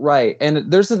 Right.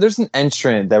 And there's an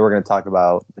entrant that we're going to talk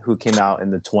about who came out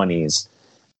in the 20s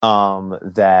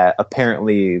that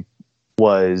apparently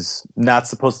was not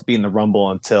supposed to be in the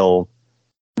Rumble until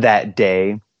that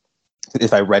day,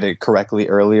 if I read it correctly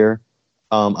earlier,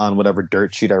 on whatever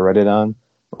dirt sheet I read it on.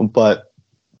 But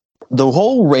the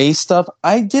whole Rey stuff,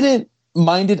 I didn't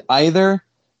mind it either.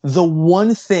 The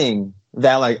one thing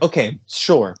that, like, okay,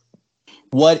 sure,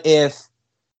 what if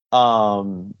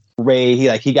Rey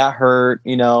he got hurt,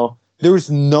 there was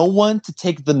no one to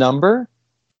take the number.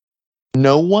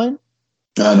 No one.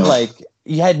 I know. Like,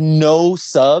 you had no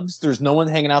subs. There's no one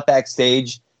hanging out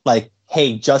backstage. Like,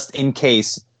 hey, just in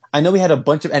case. I know we had a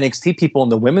bunch of NXT people in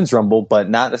the women's rumble, but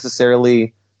not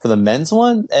necessarily for the men's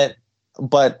one.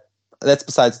 But that's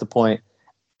besides the point.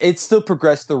 It still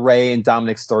progressed the Rey and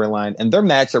Dominic storyline, and their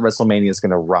match at WrestleMania is going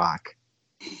to rock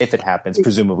if it happens,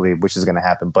 presumably, which is going to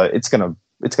happen. But it's gonna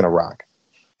rock.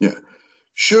 Yeah,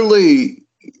 surely,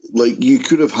 like you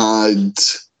could have had,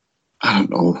 I don't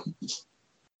know,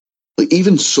 like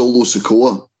even Solo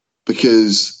Sikoa,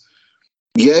 because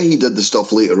yeah, he did the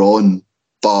stuff later on,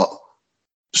 but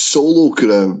Solo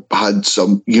could have had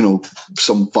some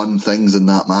fun things in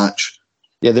that match.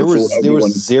 Yeah, there was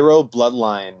zero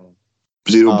bloodline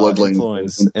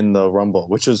influence in the Rumble,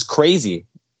 which was crazy,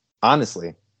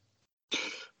 honestly.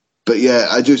 But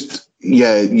yeah,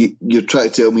 you're trying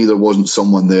to tell me there wasn't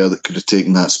someone there that could have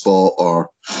taken that spot,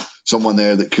 or someone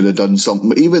there that could have done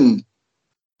something. Even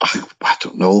I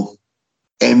don't know,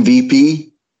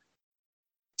 MVP,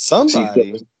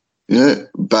 somebody. Yeah,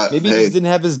 but maybe he just didn't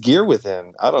have his gear with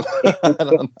him. I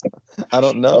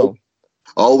don't know.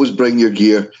 Always bring your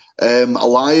gear.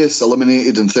 Elias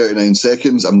eliminated in 39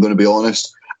 seconds. I'm going to be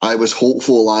honest. I was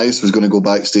hopeful Elias was going to go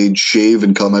backstage, shave,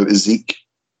 and come out as Zeke.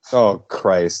 Oh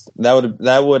Christ! That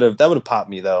would have popped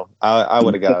me though. I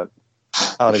would have got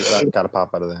a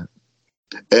pop out of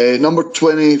that. Number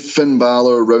 20, Finn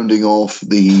Balor, rounding off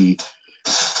the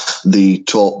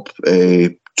top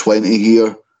 20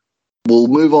 here. We'll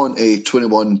move on to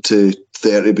 21 to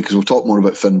 30 because we'll talk more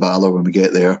about Finn Balor when we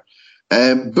get there.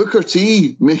 Booker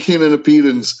T making an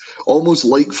appearance, almost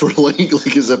like for like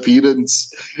his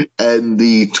appearance in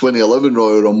the 2011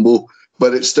 Royal Rumble,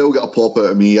 but it still got a pop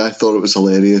out of me. I thought it was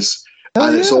hilarious.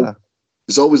 And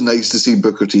it's always nice to see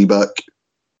Booker T back.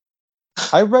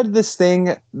 I read this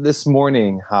thing this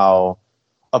morning how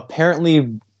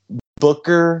apparently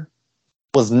Booker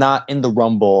was not in the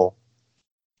Rumble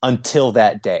until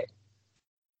that day.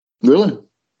 Really?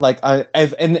 Like I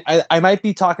might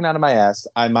be talking out of my ass.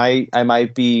 I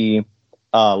might be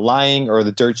lying, or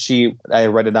the dirt sheet I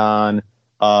read it on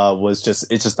it's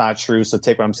just not true. So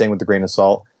take what I'm saying with a grain of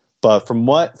salt. But from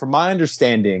my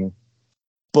understanding,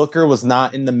 Booker was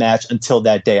not in the match until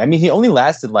that day. I mean, he only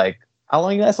lasted how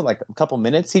long he lasted? Like a couple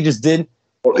minutes. He just did.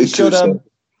 He showed up,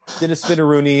 did a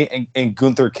spinneroonie, and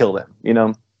Gunther killed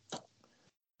him.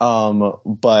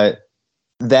 But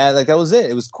that was it.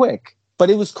 It was quick. But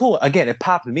it was cool. Again, it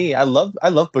popped me. I love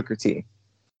Booker T.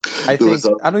 I don't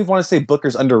even want to say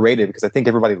Booker's underrated because I think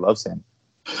everybody loves him.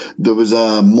 There was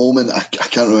a moment, I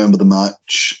can't remember the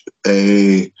match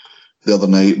the other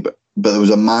night, but there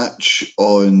was a match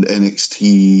on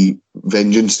NXT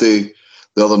Vengeance Day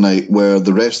the other night where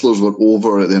the wrestlers were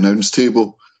over at the announce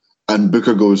table, and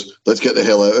Booker goes, "Let's get the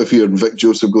hell out of here." And Vic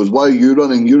Joseph goes, "Why are you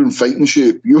running? You're in fighting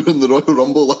shape. You were in the Royal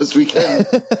Rumble last weekend."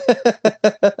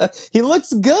 He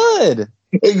looks good.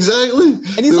 Exactly.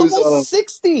 And he's almost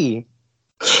 60.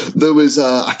 There was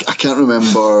I can't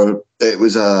remember. It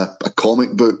was a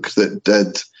comic book that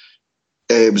did.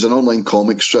 It was an online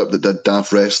comic strip that did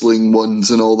Daft Wrestling ones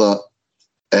and all that.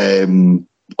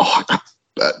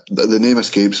 The name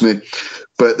escapes me,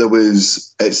 but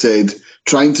it said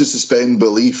trying to suspend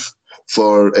belief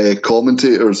for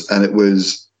commentators, and it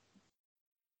was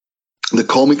the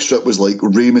comic strip was like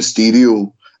Rey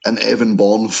Mysterio and Evan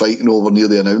Bourne fighting over near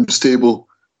the announce table.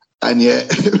 And yet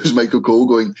it was Michael Cole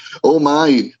going, "Oh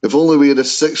my, if only we had a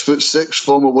 6'6"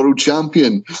 former world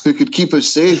champion who could keep us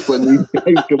safe when these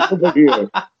guys come over here."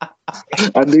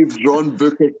 And they've drawn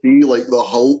Booker T like the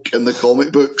Hulk in the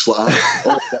comic books. Like,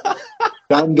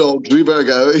 damn dogs, we better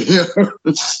get out of here.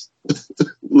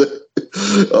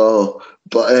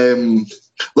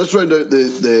 Let's round out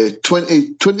the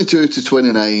 22 to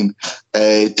 29.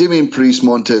 Damian Priest,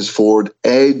 Montez Ford,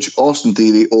 Edge, Austin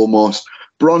Theory, Omos,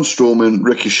 Braun Strowman,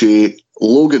 Ricochet,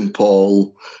 Logan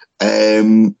Paul,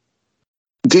 Damian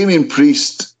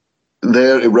Priest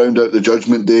there to round out the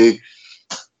Judgment Day.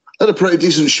 Had a pretty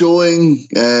decent showing.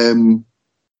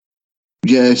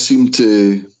 Seemed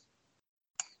to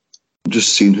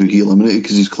just seeing who he eliminated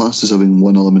because he's classed as having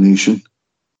one elimination.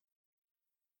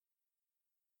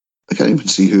 I can't even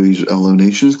see who his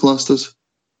elimination is classed as.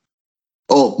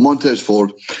 Oh, Montez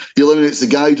Ford. He eliminates the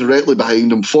guy directly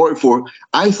behind him, 44.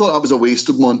 I thought that was a waste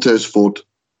of Montez Ford.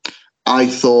 I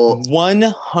thought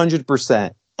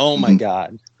 100%. Oh my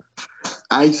God.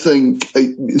 I think,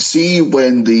 see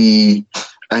when the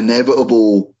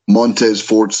inevitable Montez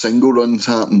Ford single runs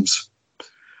happens,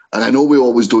 and I know we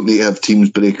always don't need to have teams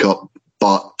break up,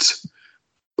 but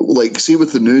like, see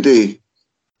with the New Day,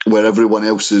 where everyone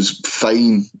else is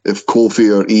fine if Kofi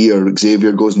or E or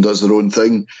Xavier goes and does their own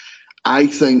thing. I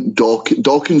think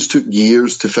Dawkins took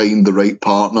years to find the right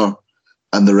partner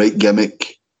and the right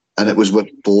gimmick, and it was with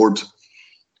Ford.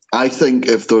 I think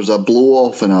if there's a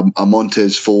blow-off in a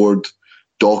Montez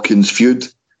Ford-Dawkins feud,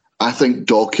 I think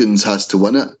Dawkins has to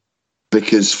win it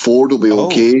because Ford will be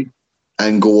okay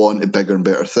and go on to bigger and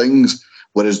better things,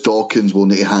 whereas Dawkins will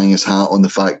need to hang his hat on the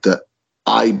fact that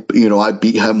I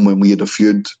beat him when we had a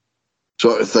feud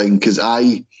sort of thing, because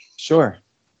I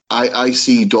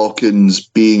see Dawkins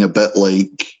being a bit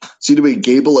like, see the way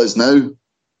Gable is now,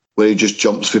 where he just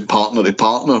jumps from partner to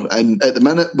partner. And at the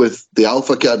minute with the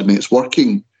Alpha Academy, it's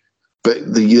working.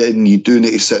 But then you do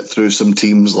need to sit through some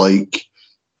teams like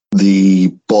the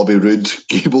Bobby Roode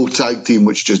Gable tag team,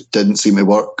 which just didn't seem to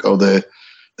work, or the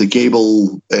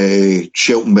Gable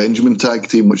Shelton Benjamin tag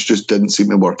team, which just didn't seem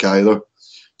to work either.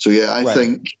 So yeah,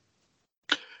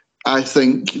 I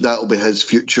think that'll be his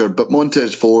future. But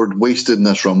Montez Ford wasted in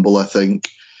this Rumble, I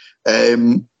think.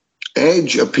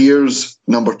 Edge appears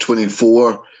number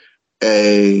 24,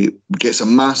 gets a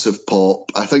massive pop.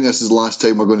 I think this is the last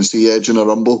time we're going to see Edge in a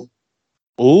Rumble.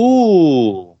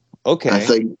 Ooh, okay. I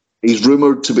think he's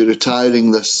rumoured to be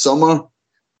retiring this summer.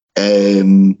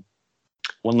 One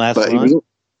last run?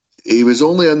 He was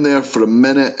only in there for a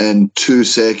minute and 2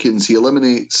 seconds. He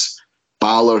eliminates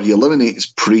Balor. He eliminates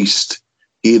Priest.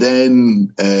 He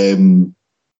then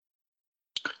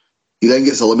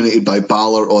gets eliminated by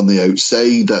Balor on the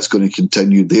outside. That's going to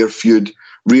continue their feud.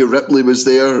 Rhea Ripley was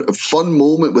there. A fun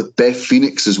moment with Beth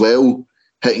Phoenix as well,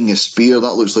 hitting a spear.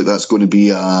 That looks like that's going to be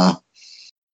a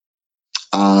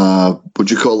what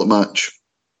do you call it match?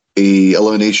 A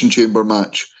Elimination Chamber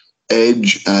match.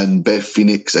 Edge and Beth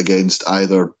Phoenix against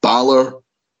either Balor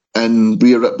and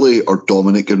Rhea Ripley or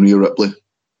Dominic and Rhea Ripley.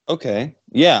 Okay.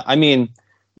 Yeah, I mean,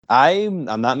 I'm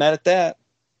not mad at that.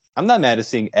 I'm not mad at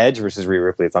seeing Edge versus Rhea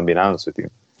Ripley, if I'm being honest with you.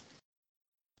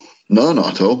 No,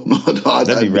 not at all.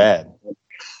 That'd be rad.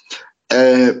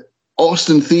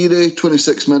 Austin Theory,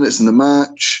 26 minutes in the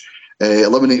match,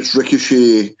 eliminates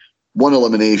Ricochet, one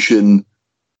elimination.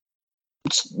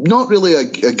 It's not really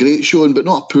a great showing, but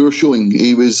not a poor showing.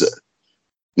 He was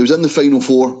in the final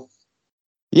 4.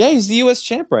 Yeah, he's the U.S.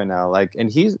 champ right now.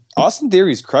 And Austin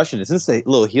Theory's crushing it. Since the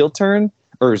little heel turn,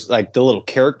 or like the little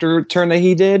character turn that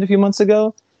he did a few months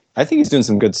ago, I think he's doing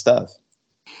some good stuff.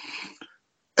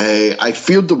 I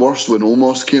feared the worst when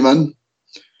Omos came in.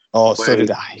 Oh, so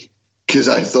did I. Because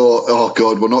I thought, oh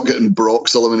God, we're not getting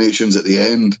Brock's eliminations at the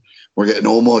end. We're getting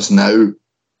Omos now.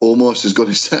 Omos is going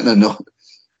to sit and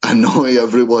annoy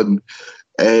everyone.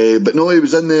 But no, he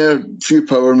was in there, a few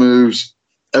power moves.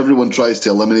 Everyone tries to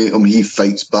eliminate him. He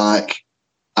fights back.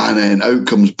 And then out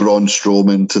comes Braun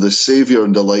Strowman to the saviour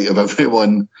and delight of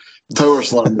everyone. Power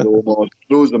slams Omos,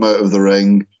 throws him out of the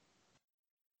ring.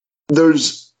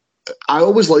 I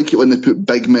always like it when they put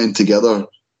big men together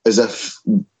as if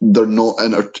they're not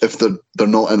they're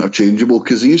not interchangeable,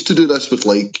 because they used to do this with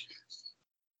like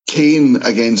Kane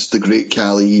against the Great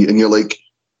Khali, and you're like,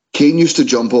 Kane used to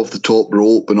jump off the top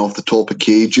rope and off the top of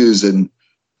cages and,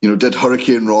 did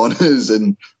Hurricane Ranas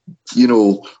and,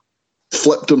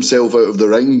 flipped himself out of the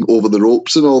ring over the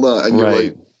ropes and all that. And you're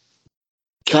like,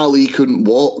 Khali couldn't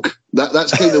walk.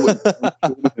 That's kind of what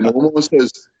Strowman almost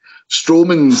is.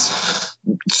 Strowman's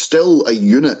still a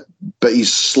unit, but he's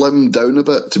slimmed down a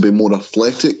bit to be more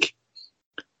athletic.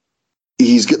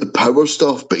 He's got the power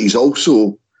stuff, but he's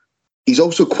also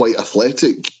quite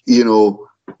athletic,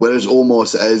 whereas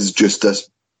Omos is just this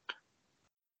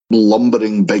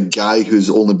lumbering big guy who's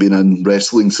only been in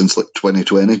wrestling since like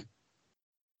 2020.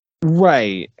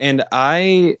 Right. And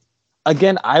I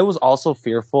was also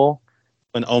fearful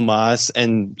when Omos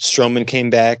and Strowman came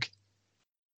back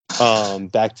to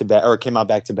back, or came out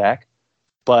back to back.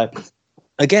 But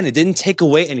again, it didn't take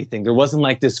away anything. There wasn't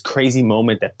like this crazy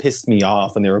moment that pissed me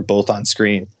off when they were both on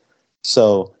screen.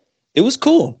 So it was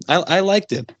cool. I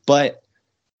liked it. But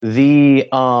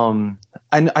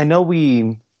I know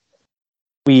we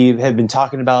had been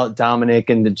talking about Dominic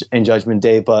and Judgment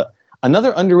Day, but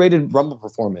another underrated Rumble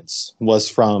performance was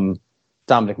from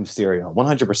Dominic Mysterio.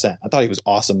 100%. I thought he was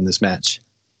awesome in this match.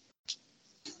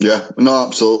 Yeah, no,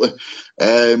 absolutely.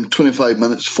 25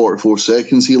 minutes, 44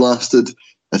 seconds he lasted.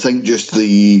 I think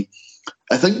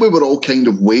we were all kind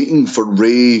of waiting for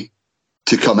Ray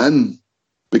to come in,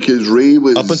 because Ray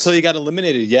was... Up until he got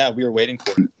eliminated, yeah, we were waiting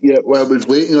for it. Yeah, well, I was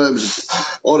waiting. I was,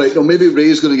 all right, no, maybe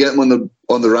Ray's going to get him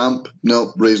on the ramp.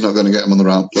 No, Ray's not going to get him on the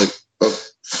ramp. Like, oh,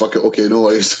 fuck it, okay, no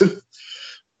worries.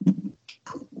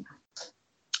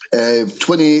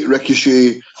 28,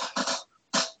 Ricochet.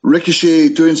 Ricochet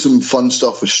doing some fun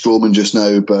stuff with Strowman just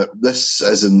now, but this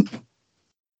isn't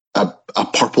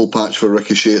purple patch for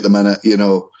Ricochet at the minute.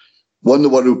 Won the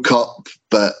World Cup,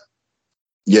 but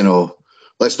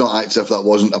let's not act as if that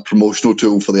wasn't a promotional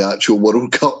tool for the actual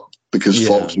World Cup because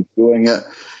Fox was doing it.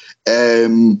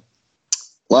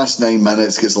 Last 9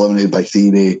 minutes gets eliminated by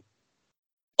Theory.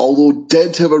 Although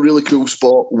did have a really cool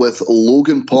spot with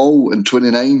Logan Paul in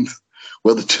 29th,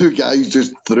 where the two guys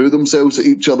just threw themselves at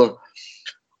each other.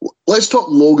 Let's talk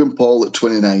Logan Paul at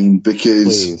 29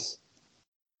 because Please.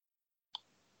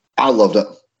 I loved it.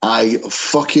 I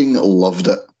fucking loved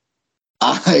it.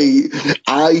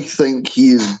 I think he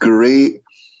is great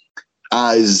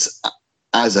as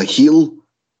a heel,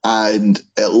 and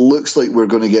it looks like we're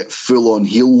going to get full-on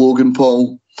heel Logan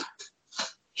Paul.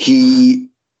 He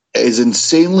is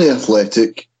insanely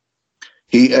athletic.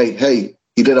 He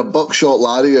did a buckshot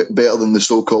lariat better than the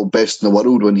so-called best in the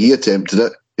world when he attempted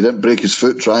it. He didn't break his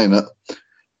foot trying it.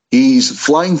 He's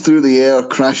flying through the air,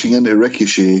 crashing into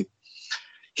Ricochet.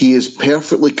 He is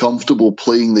perfectly comfortable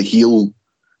playing the heel.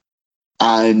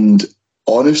 And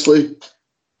honestly,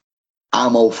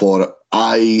 I'm all for it.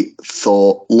 I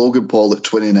thought Logan Paul at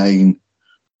 29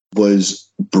 was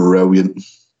brilliant.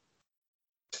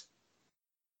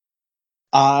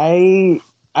 I've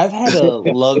had a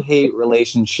love-hate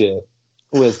relationship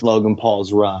with Logan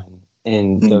Paul's run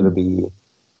in WWE.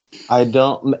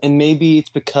 And maybe it's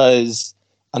because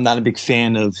I'm not a big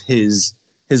fan of his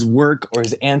work or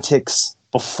his antics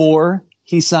before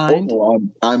he signed.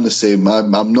 I'm the same.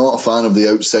 I'm not a fan of the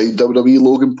outside WWE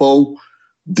Logan Paul.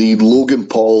 The Logan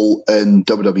Paul in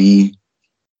WWE,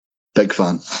 big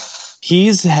fan.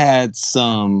 He's had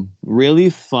some really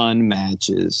fun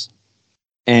matches,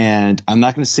 and I'm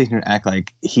not going to sit here and act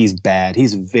like he's bad.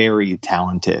 He's very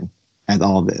talented at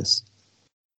all this.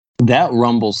 That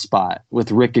Rumble spot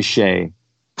with Ricochet,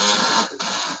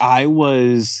 I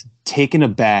was taken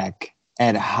aback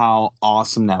at how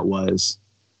awesome that was.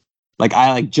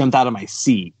 I jumped out of my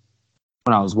seat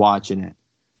when I was watching it.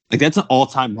 That's an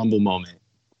all-time Rumble moment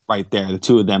right there. The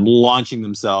two of them launching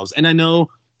themselves. And I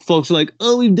know folks are like,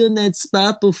 oh, we've done that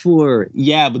spot before.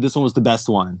 Yeah, but this one was the best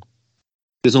one.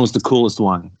 This one was the coolest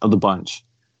one of the bunch.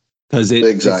 Because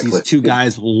it's these two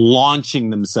guys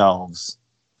launching themselves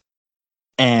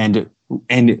and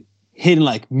hitting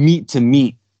meat to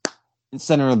meat in the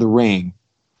center of the ring.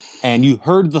 And you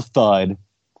heard the thud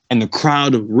and the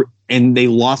crowd, and they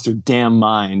lost their damn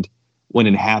mind when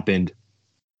it happened.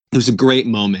 It was a great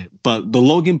moment. But the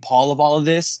Logan Paul of all of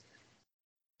this,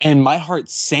 and my heart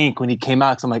sank when he came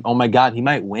out because I'm like, oh my God, he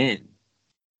might win.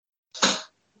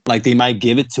 They might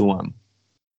give it to him.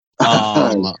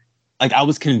 I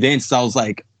was convinced. I was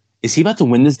like, is he about to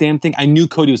win this damn thing? I knew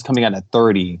Cody was coming out at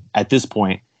 30 at this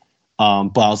point.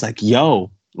 But I was like, yo,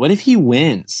 what if he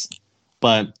wins?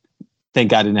 But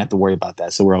thank God I didn't have to worry about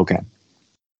that. So we're okay.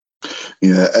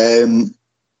 Yeah.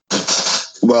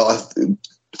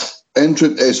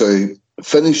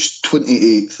 Finished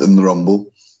 28th in the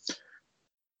Rumble,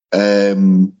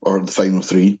 or the final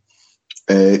three.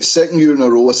 Second year in a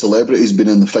row, a celebrity's been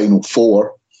in the final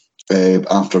four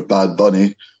after Bad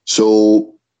Bunny.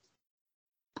 So,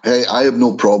 hey, I have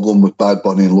no problem with Bad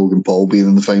Bunny and Logan Paul being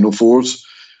in the final fours.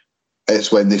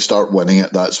 It's when they start winning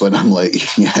it, that's when I'm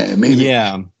like, yeah, maybe.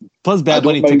 Yeah. Plus, Bad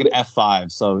Bunny took an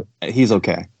F5, so he's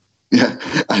okay. Yeah,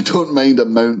 I don't mind a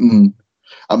Mountain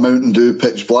Dew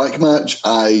Pitch Black match.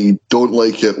 I don't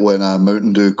like it when a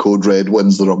Mountain Dew Code Red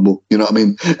wins the Rumble. You know what I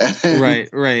mean?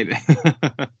 Right.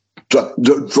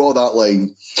 Draw that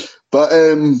line. But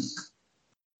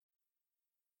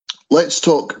let's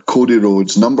talk Cody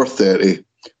Rhodes, number 30.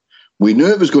 We knew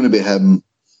it was going to be him.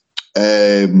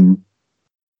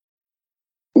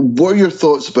 What are your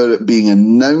thoughts about it being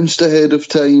announced ahead of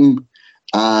time?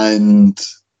 And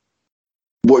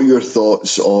what are your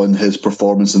thoughts on his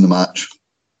performance in the match?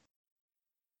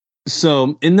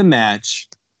 So in the match,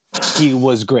 he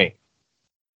was great.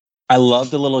 I loved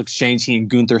the little exchange he and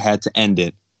Gunther had to end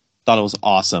it. Thought it was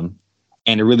awesome.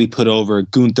 And it really put over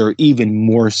Gunther even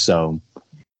more so,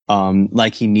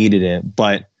 like he needed it.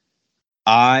 But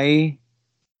I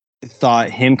thought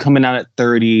him coming out at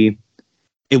 30,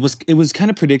 it was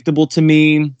kind of predictable to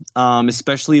me,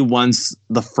 especially once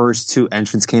the first two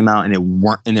entrants came out and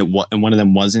one of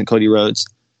them wasn't Cody Rhodes.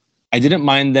 I didn't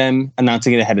mind them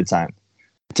announcing it ahead of time.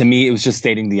 To me, it was just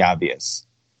stating the obvious,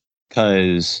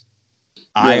 because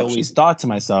I always thought to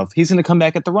myself, he's going to come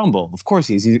back at the Rumble. Of course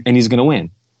he's going to win.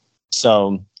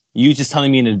 So you just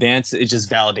telling me in advance, it just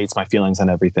validates my feelings on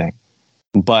everything.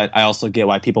 But I also get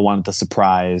why people wanted the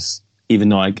surprise, even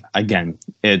though, again,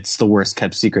 it's the worst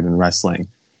kept secret in wrestling.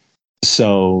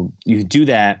 So you do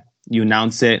that, you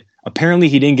announce it. Apparently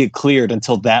he didn't get cleared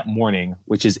until that morning,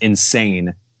 which is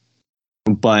insane.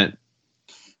 But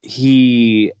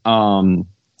he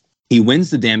wins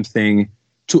the damn thing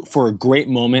for a great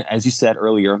moment, as you said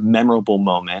earlier, a memorable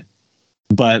moment.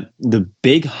 But the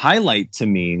big highlight to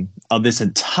me of this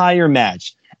entire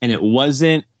match, and it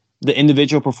wasn't the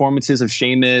individual performances of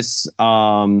Sheamus,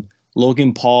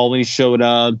 Logan Paul when he showed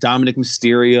up, Dominic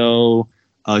Mysterio,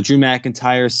 Drew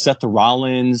McIntyre, Seth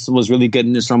Rollins was really good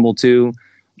in this Rumble too.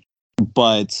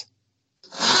 But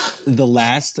the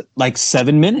last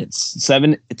 7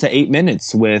 to 8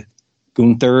 minutes with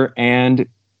Gunther and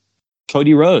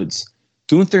Cody Rhodes.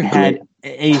 Gunther had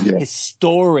a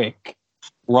historic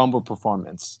Rumble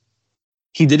performance.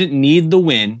 He didn't need the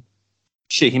win.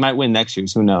 Shit, he might win next year.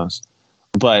 Who knows?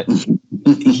 But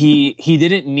he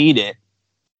didn't need it.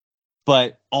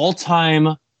 But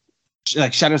all-time,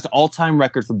 shout out to all-time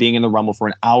record for being in the Rumble for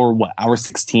an hour. What, hour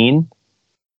 16?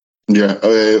 Yeah,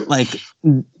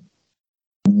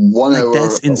 1 hour.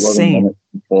 That's insane.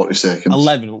 40 seconds.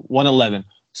 1:11.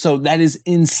 So that is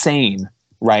insane,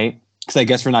 right? Because I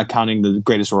guess we're not counting the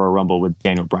Greatest Royal Rumble with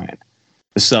Daniel Bryan.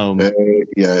 So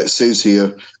it says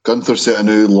here Gunther set a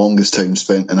new longest time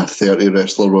spent in a 30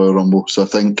 wrestler Royal Rumble. So I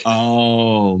think.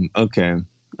 Oh, okay,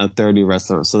 a 30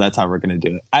 wrestler. So that's how we're gonna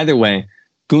do it. Either way,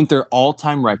 Gunther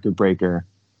all-time record breaker,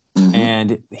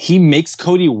 and he makes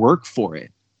Cody work for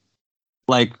it.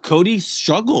 Cody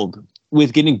struggled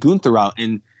with getting Gunther out,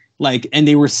 and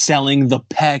they were selling the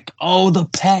pec. Oh, the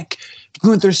pec.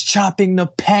 Gunther's chopping the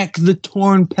pec, the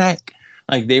torn pec.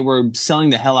 They were selling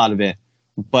the hell out of it.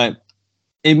 But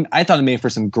I thought it made for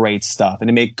some great stuff. And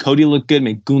it made Cody look good,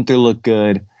 made Gunther look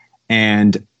good.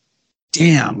 And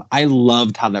damn, I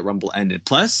loved how that Rumble ended.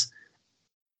 Plus,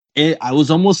 I was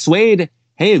almost swayed.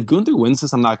 Hey, if Gunther wins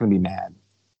this, I'm not going to be mad.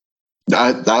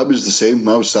 That was the same.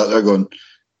 I was sat there going,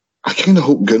 I kind of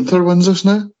hope Gunther wins this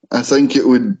now. I think it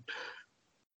would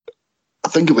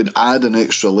add an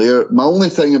extra layer. My only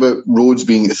thing about Rhodes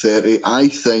being at 30, I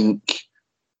think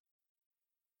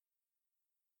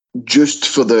just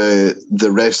for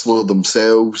the wrestler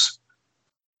themselves,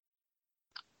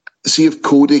 see if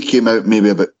Cody came out maybe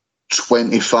about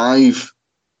 25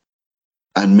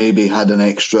 and maybe had an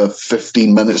extra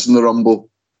 15 minutes in the Rumble,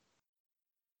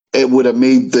 it would have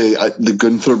made the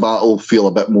Gunther battle feel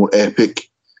a bit more epic,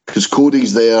 because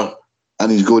Cody's there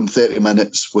and he's going 30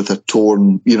 minutes with a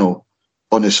torn,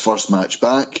 on his first match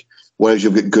back, whereas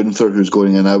you've got Gunther who's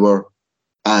going an hour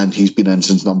and he's been in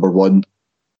since number 1.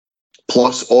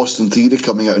 Plus Austin Theory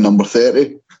coming out of number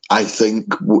 30. I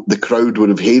think the crowd would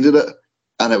have hated it,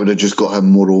 and it would have just got him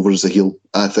more over as a heel.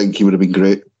 I think he would have been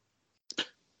great.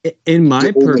 In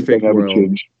my perfect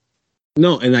world.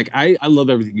 No, and I love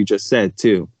everything you just said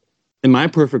too. In my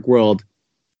perfect world,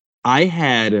 I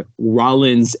had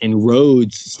Rollins and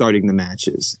Rhodes starting the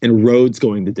matches and Rhodes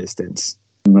going the distance.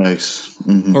 Nice.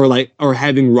 Mm-hmm. Or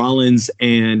having Rollins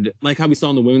and, how we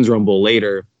saw in the Women's Rumble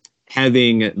later,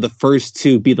 having the first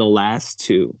two be the last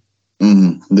two.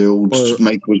 Mm-hmm. The old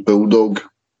Michael's Bulldog.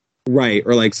 Right.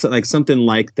 Or something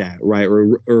like that. Right.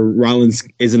 Or Rollins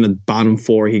is in the bottom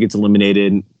 4. He gets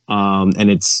eliminated.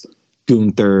 And it's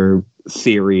Gunther,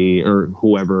 Theory, or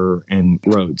whoever, and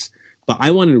Rhodes. But I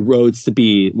wanted Rhodes to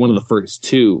be one of the first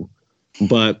two.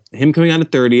 But him coming out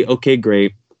at 30, okay,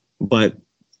 great. But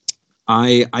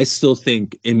I still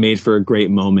think it made for a great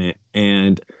moment.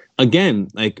 And again,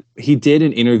 he did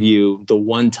an interview the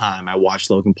one time I watched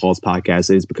Logan Paul's podcast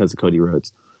is because of Cody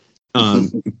Rhodes.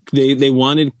 They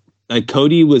wanted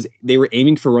Cody they were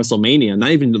aiming for WrestleMania,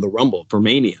 not even to the Rumble, for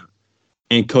Mania.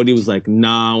 And Cody was like,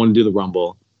 nah, I want to do the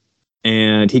Rumble.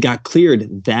 And he got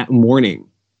cleared that morning.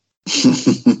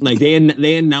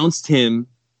 They announced him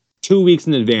 2 weeks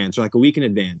in advance, or a week in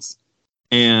advance.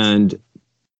 And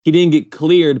he didn't get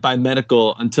cleared by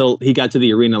medical until he got to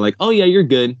the arena. Oh yeah, you're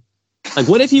good.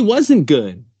 What if he wasn't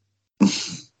good?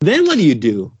 Then what do you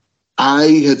do? I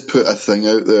had put a thing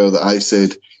out there that I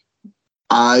said,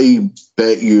 I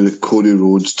bet you that Cody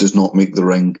Rhodes does not make the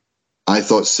ring. I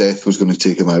thought Seth was going to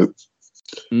take him out.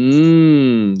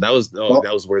 That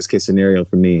was worst case scenario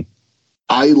for me.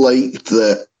 I liked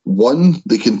that, 1,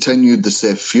 they continued the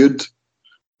Seth feud,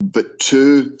 but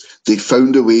 2, they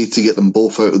found a way to get them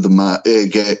both out of the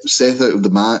get Seth out of the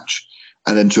match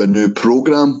and into a new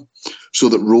program, so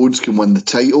that Rhodes can win the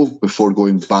title before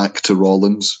going back to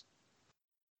Rollins.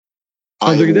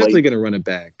 They're definitely going to run it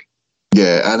back.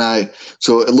 Yeah,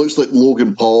 so it looks like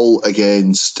Logan Paul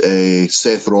against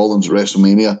Seth Rollins at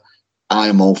WrestleMania. I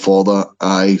am all for that.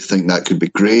 I think that could be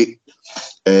great.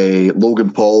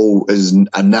 Logan Paul is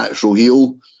a natural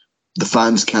heel. The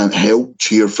fans can't help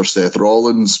cheer for Seth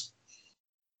Rollins.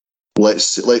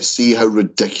 Let's see how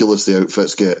ridiculous the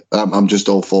outfits get. I'm just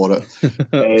all for it.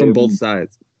 From both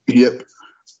sides. Yep.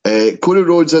 Cody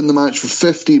Rhodes in the match for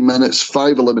 15 minutes,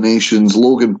 5 eliminations.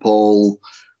 Logan Paul,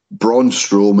 Braun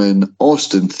Strowman,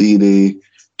 Austin Theory,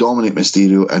 Dominic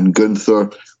Mysterio, and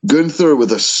Gunther. Gunther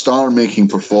with a star-making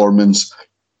performance.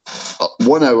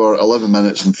 1 hour, 11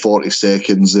 minutes, and 40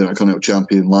 seconds. The Intercontinental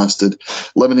Champion lasted.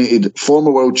 Eliminated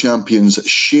former world champions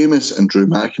Sheamus and Drew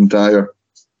McIntyre,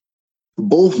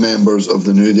 both members of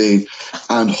the New Day,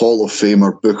 and Hall of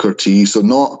Famer Booker T. So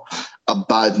not a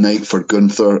bad night for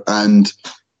Gunther. And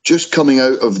just coming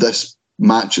out of this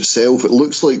match itself, it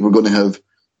looks like we're going to have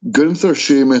Gunther,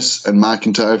 Sheamus, and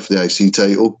McIntyre for the IC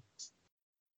title.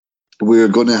 We're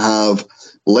going to have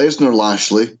Lesnar,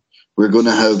 Lashley. We're going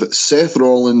to have Seth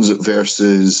Rollins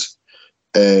versus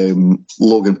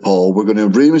Logan Paul. We're going to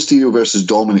have Rey Mysterio versus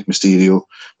Dominic Mysterio.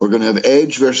 We're going to have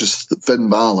Edge versus Finn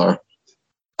Balor.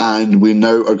 And we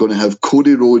now are going to have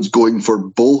Cody Rhodes going for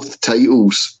both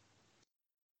titles.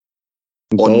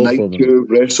 On night 2,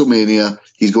 WrestleMania,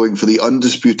 he's going for the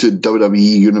undisputed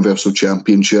WWE Universal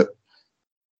Championship.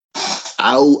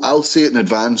 I'll say it in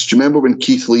advance. Do you remember when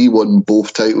Keith Lee won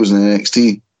both titles in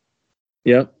NXT?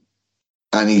 Yep.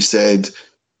 And he said,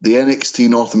 the NXT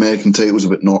North American title was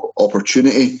about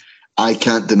opportunity. I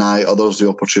can't deny others the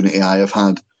opportunity I have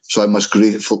had. So I must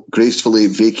gracefully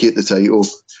vacate the title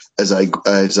as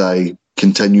I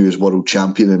continue as world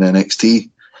champion in NXT.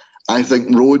 I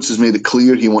think Rhodes has made it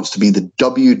clear he wants to be the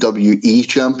WWE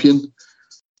champion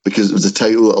because it was a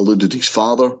title that eluded his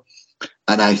father.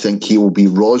 And I think he will be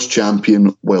Raw's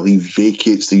champion while he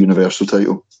vacates the Universal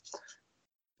title.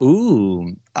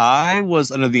 Ooh, I was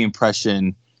under the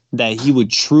impression that he would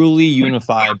truly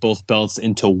unify both belts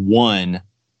into one,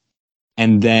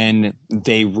 and then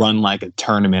they run like a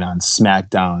tournament on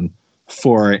SmackDown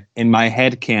for, in my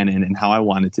head canon and how I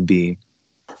want it to be,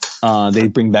 they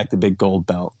bring back the big gold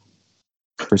belt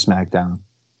for SmackDown.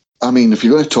 I mean, if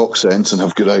you're going to talk sense and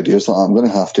have good ideas like that, I'm going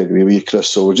to have to agree with you, Chris.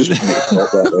 So we're just going to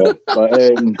talk that way.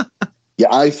 But yeah,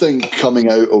 I think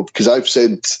coming out of, because I've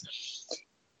said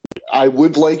I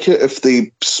would like it if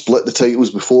they split the titles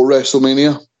before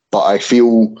WrestleMania, but I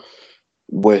feel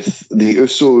with the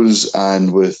Usos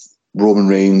and with Roman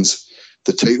Reigns,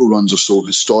 the title runs are so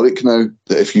historic now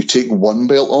that if you take one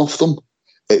belt off them,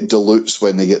 it dilutes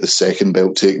when they get the second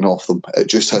belt taken off them. It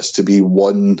just has to be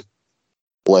one,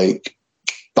 like,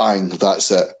 bang,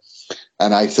 that's it.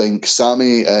 And I think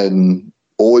Sami and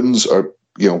Owens are,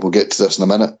 we'll get to this in a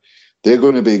minute, they're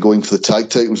going to be going for the tag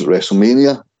titles at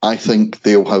WrestleMania. I think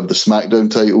they'll have the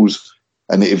SmackDown titles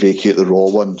and they vacate the Raw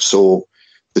one. So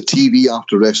the TV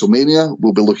after WrestleMania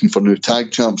will be looking for new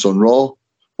tag champs on Raw.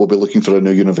 We'll be looking for a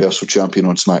new Universal Champion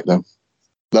on SmackDown.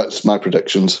 That's my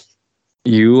predictions.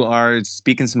 You are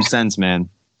speaking some sense, man.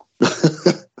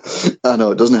 I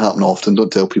know, it doesn't happen often.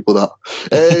 Don't tell people that.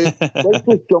 Let's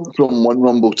just jump from one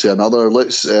Rumble to another.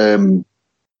 Let's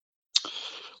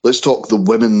talk the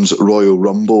Women's Royal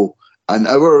Rumble. An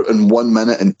hour and 1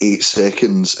 minute and 8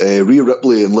 seconds. Rhea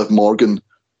Ripley and Liv Morgan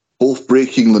both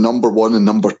breaking the number 1 and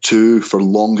number 2 for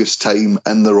longest time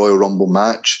in the Royal Rumble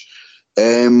match.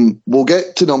 We'll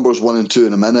get to numbers 1 and 2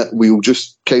 in a minute. We'll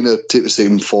just kind of take the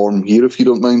same form here, if you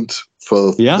don't mind.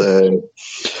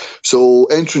 So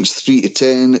entrance 3 to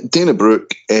 10, Dana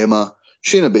Brooke, Emma,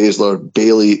 Shayna Baszler,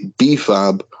 Bayley,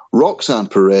 B-Fab, Roxanne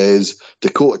Perez,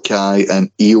 Dakota Kai, and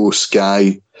Io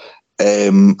Sky.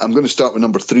 I'm going to start with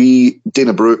number 3,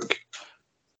 Dana Brooke.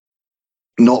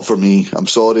 Not for me. I'm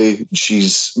sorry.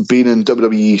 She's been in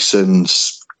WWE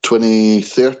since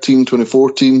 2013,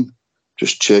 2014.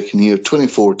 Just checking here.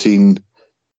 2014.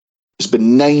 It's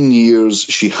been 9 years.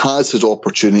 She has had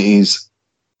opportunities.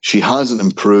 She hasn't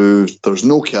improved. There's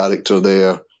no character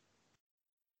there.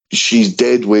 She's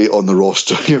dead weight on the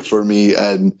roster here for me.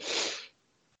 And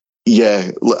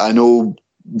yeah, I know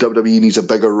WWE needs a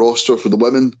bigger roster for the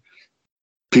women.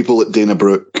 People at Dana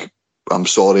Brooke, I'm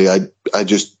sorry. I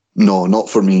just, no, not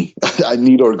for me. I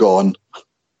need her gone.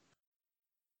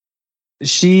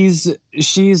 She's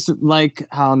like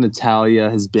how Natalya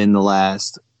has been the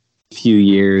last few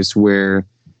years, where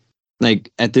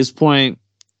like at this point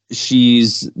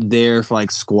she's there for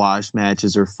like squash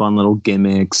matches or fun little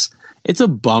gimmicks. It's a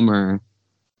bummer,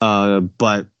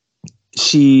 but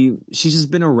she's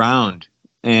just been around,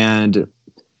 and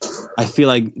I feel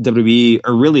like WWE,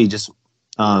 or really just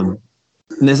and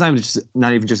it's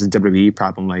not even just a WWE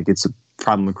problem. Like, it's a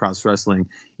problem across wrestling.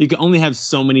 You can only have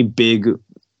so many big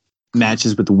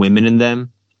matches with women in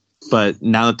them, but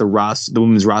now that the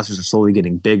women's rosters are slowly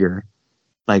getting bigger,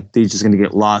 like, they're just going to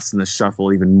get lost in the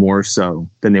shuffle even more so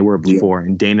than they were before. Yeah.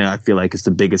 And Dana, I feel like, is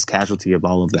the biggest casualty of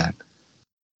all of that.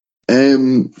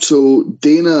 So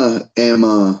Dana,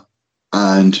 Emma,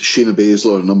 and Shayna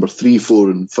Baszler are number 3,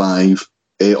 4, and 5.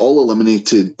 all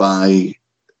eliminated by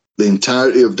the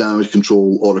entirety of Damage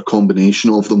Control or a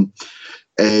combination of them.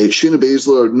 Shayna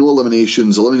Baszler, no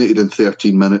eliminations, eliminated in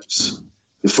 13 minutes.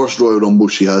 The first Royal Rumble,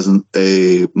 she hasn't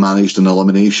managed an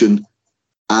elimination.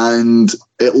 And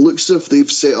it looks as if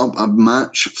they've set up a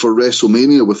match for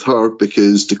WrestleMania with her,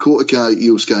 because Dakota Kai,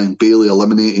 Io Sky, and Bayley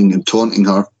eliminating and taunting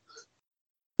her.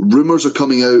 Rumours are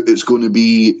coming out it's going to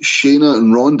be Shayna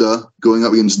and Ronda going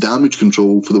up against Damage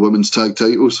Control for the women's tag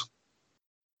titles.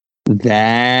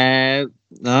 We'll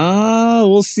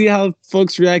see how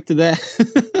folks react to that.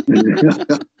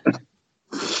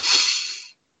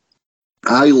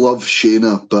 I love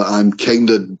Shayna, but I'm kind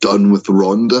of done with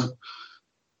Ronda.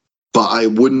 But I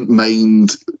wouldn't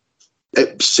mind.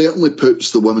 It certainly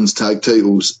puts the women's tag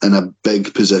titles in a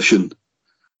big position.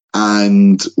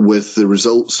 And with the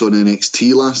results on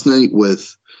NXT last night,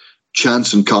 with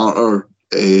Chance and Carter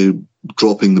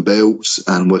dropping the belts,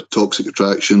 and with Toxic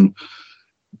Attraction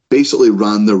basically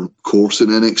ran their course in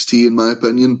NXT, in my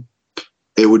opinion,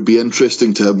 it would be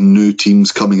interesting to have new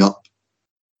teams coming up,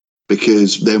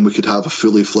 because then we could have a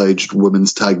fully fledged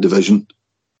women's tag division.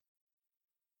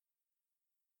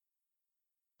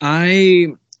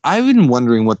 I've been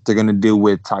wondering what they're going to do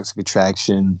with Toxic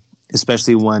Attraction,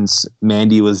 especially once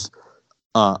Mandy was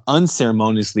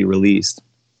unceremoniously released.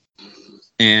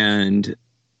 And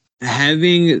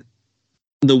having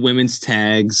the women's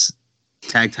tag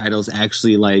titles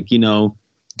actually,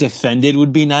 defended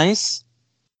would be nice.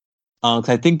 'Cause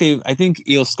I think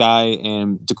Io Sky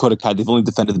and Dakota Kai, they've only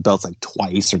defended the belts like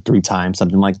twice or 3 times,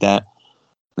 something like that.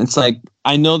 It's like,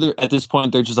 I know they're at this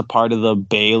point they're just a part of the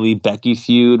Bayley Becky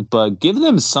feud, but give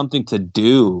them something to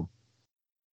do.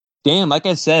 Damn, like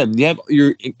I said,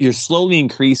 you're slowly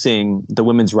increasing the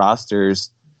women's rosters.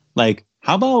 Like,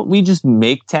 how about we just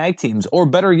make tag teams, or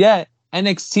better yet,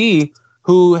 NXT,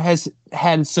 who has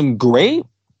had some great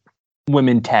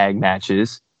women tag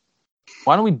matches.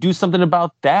 Why don't we do something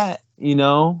about that?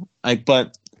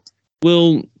 But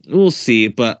we'll see.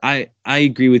 But I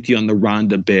agree with you on the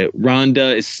Ronda bit.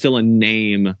 Ronda is still a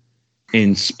name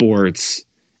in sports,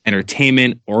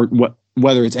 entertainment, or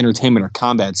whether it's entertainment or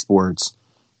combat sports.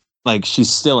 Like, she's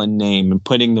still a name, and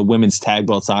putting the women's tag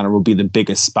belts on her will be the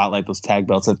biggest spotlight those tag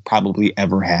belts have probably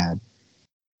ever had.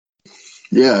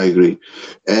 Yeah, I agree.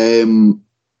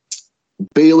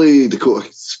 Bayley, Dakota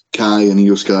Kai, and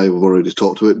Io Sky, we've already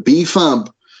talked about.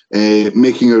 B-Fab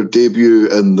making her debut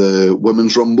in the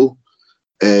Women's Rumble.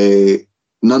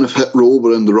 None of Hit Row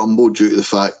were in the Rumble due to the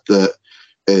fact that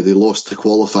they lost the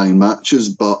qualifying matches,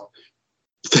 but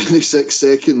 26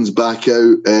 seconds back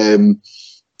out,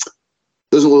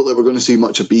 doesn't look like we're going to see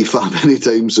much of B-Fab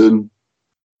anytime soon.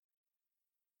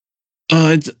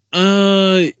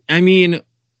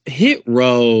 Hit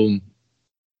Row,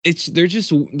 it's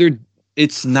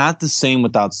not the same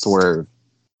without Swerve,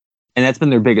 and that's been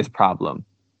their biggest problem.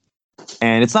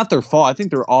 And it's not their fault. I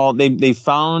think they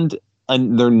found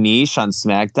their niche on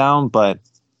SmackDown, but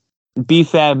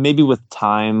B-Fab, maybe with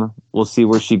time, we'll see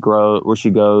where she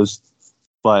goes.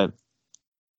 But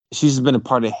she's been a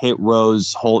part of Hit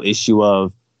Row's whole issue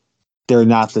of they're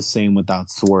not the same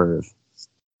without Swerve.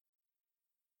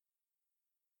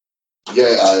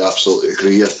 Yeah, I absolutely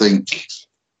agree. I think,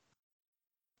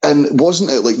 and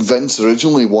wasn't it like Vince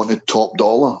originally wanted Top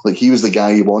Dollar? Like, he was the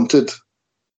guy he wanted.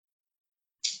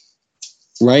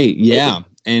 Right. Yeah.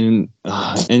 And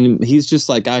he's just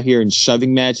like out here in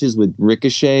shoving matches with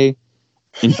Ricochet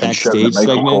in backstage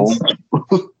segments.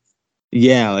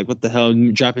 Yeah, like what the hell,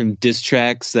 dropping diss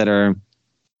tracks that are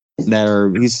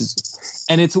he's just,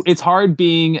 and it's hard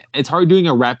doing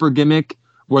a rapper gimmick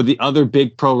where the other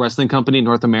big pro wrestling company in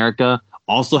North America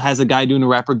also has a guy doing a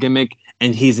rapper gimmick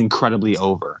and he's incredibly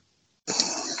over.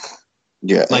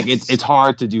 Yeah. Like it's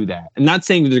hard to do that. I'm not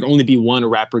saying that there can only be one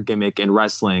rapper gimmick in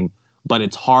wrestling, but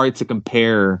it's hard to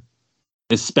compare,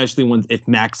 especially if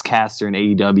Max Caster in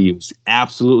AEW is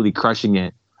absolutely crushing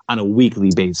it on a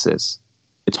weekly basis.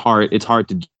 It's hard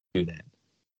to do that.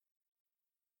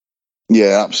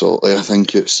 Yeah, absolutely. I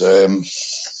think it's you're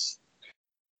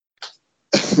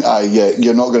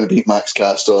not going to beat Max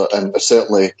Caster, and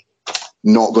certainly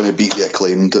not going to beat the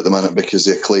Acclaimed at the minute, because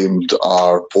the Acclaimed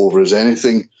are over as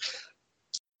anything.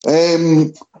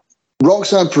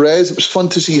 Roxanne Perez, it was fun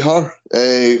to see her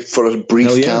for a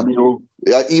brief cameo.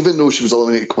 Even though she was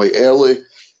eliminated quite early,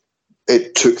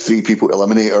 it took 3 people to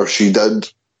eliminate her. She did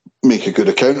make a good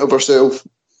account of herself,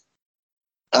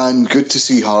 and good to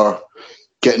see her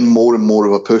getting more and more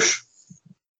of a push.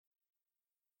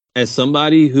 As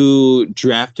somebody who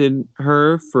drafted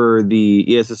her for the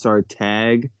ESSR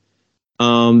tag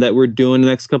that we're doing the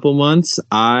next couple months,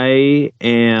 I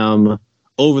am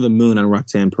over the moon on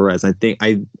Roxanne Perez. I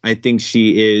think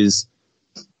she is.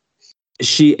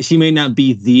 She may not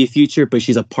be the future, but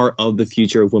she's a part of the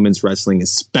future of women's wrestling,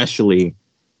 especially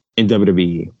in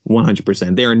WWE.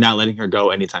 100%. They are not letting her go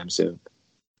anytime soon.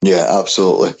 Yeah,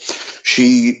 absolutely.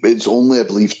 She is only, I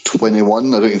believe, 21.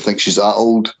 I don't even think she's that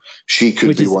old. She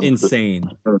could be one. Which is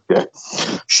insane. Yeah.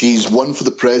 She's one for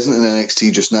the president in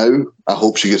NXT just now. I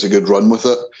hope she gets a good run with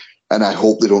it, and I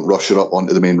hope they don't rush her up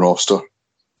onto the main roster.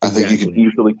 I think you could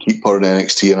easily keep her in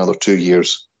NXT another 2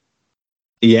 years.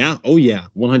 Yeah. Oh, yeah.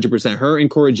 100%. Her and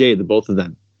Cora Jade, the both of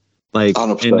them. Like,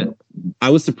 100%. And I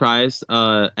was surprised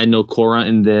at no Cora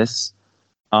in this.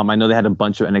 I know they had a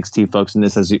bunch of NXT folks in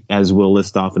this, as we'll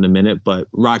list off in a minute, but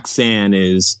Roxanne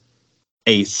is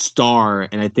a star,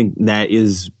 and I think that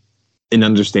is an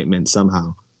understatement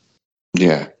somehow.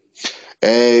 Yeah.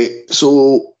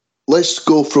 So let's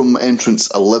go from entrance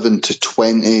 11 to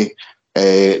 20.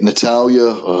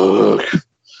 Natalya.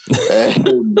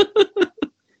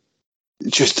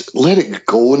 Just let it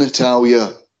go,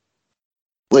 Natalya.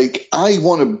 Like, I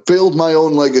want to build my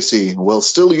own legacy while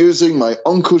still using my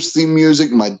uncle's theme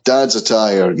music, my dad's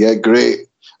attire. Yeah, great.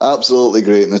 Absolutely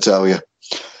great, Natalya.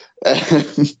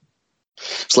 It's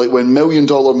like when $1 Million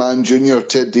Man Jr.,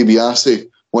 Ted DiBiase,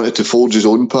 wanted to forge his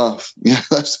own path. Yeah,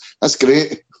 that's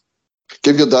great.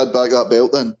 Give your dad back that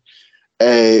belt then.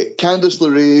 Candice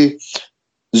LeRae,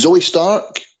 Zoe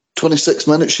Stark, 26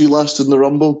 minutes she lasted in the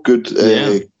Rumble. Good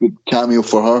cameo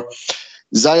for her.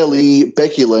 Xia Li,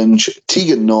 Becky Lynch,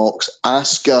 Tegan Knox,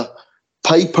 Asuka,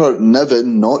 Piper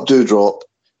Niven, not Doudrop,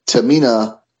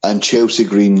 Tamina, and Chelsea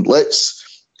Green. Let's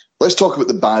talk about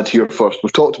the bad here first.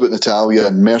 We've talked about Natalya,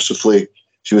 and mercifully,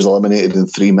 she was eliminated in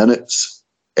 3 minutes.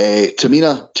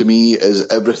 Tamina, to me, is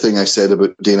everything I said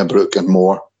about Dana Brooke and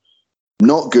more.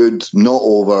 Not good, not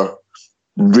over,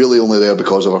 really only there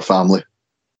because of her family.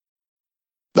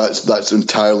 That's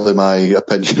entirely my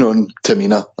opinion on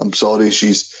Tamina. I'm sorry,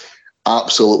 she's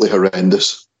absolutely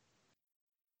horrendous.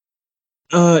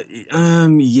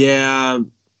 Yeah.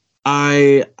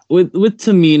 With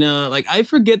Tamina, like, I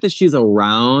forget that she's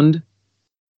around,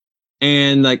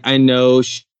 and like I know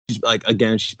she's like,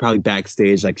 again, she's probably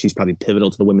backstage, like she's probably pivotal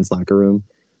to the women's locker room.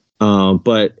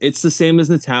 But it's the same as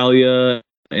Natalya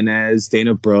and as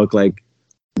Dana Brooke. Like,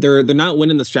 they're not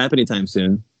winning the strap anytime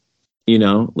soon. You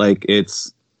know, like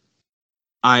it's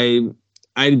I'm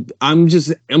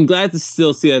glad to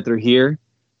still see that they're here,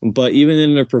 but even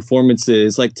in their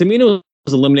performances, like Tamina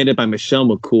was eliminated by Michelle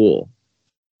McCool.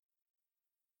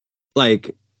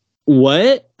 Like,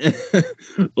 what?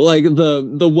 Like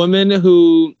the woman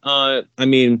who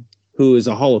who is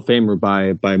a Hall of Famer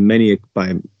by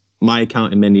my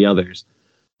account and many others.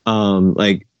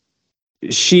 Like,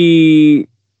 she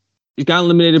got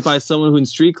eliminated by someone who in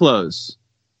street clothes,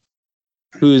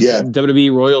 who's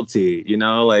WWE royalty, you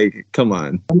know, like, come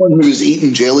on. Someone who was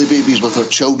eating jelly babies with her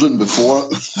children before.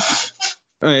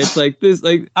 Right, it's like this,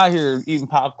 like, out here eating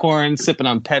popcorn, sipping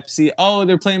on Pepsi. Oh,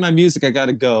 they're playing my music. I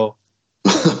gotta go.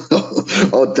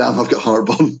 Oh, damn, I've got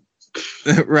heartburn.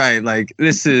 Right, like,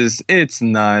 it's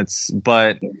nuts.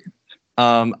 But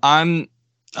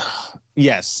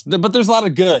yes, but there's a lot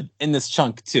of good in this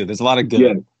chunk too. There's a lot of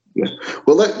good. Yeah.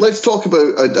 Well, let's talk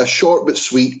about a short but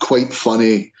sweet, quite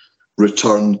funny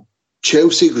return.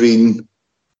 Chelsea Green,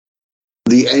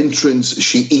 the entrance,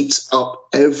 she eats up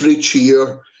every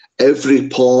cheer, every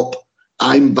pop.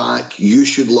 I'm back, you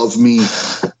should love me,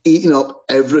 eating up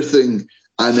everything,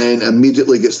 and then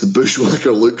immediately gets the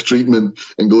Bushwhacker Luke treatment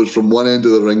and goes from one end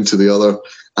of the ring to the other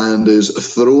and is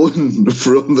thrown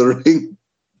from the ring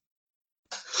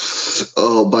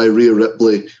by Rhea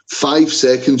Ripley. 5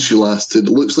 seconds she lasted.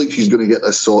 Looks like she's going to get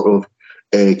this sort of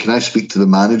can I speak to the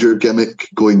manager gimmick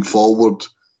going forward.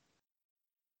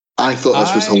 I thought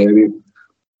this was hilarious.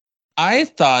 I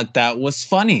thought that was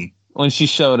funny when she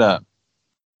showed up.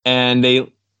 And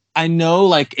I know,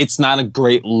 like, it's not a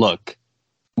great look,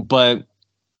 but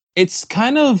it's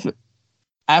kind of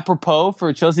apropos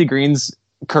for Chelsea Green's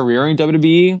career in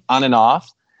WWE on and off.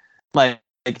 Like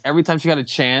every time she got a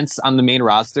chance on the main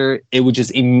roster, it would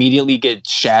just immediately get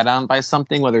shat on by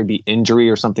something, whether it be injury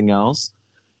or something else.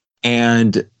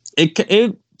 And it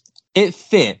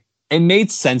fit. It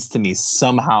made sense to me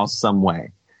somehow, some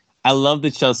way. I love the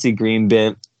Chelsea Green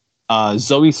bit.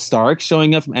 Zoe Stark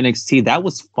showing up from NXT, that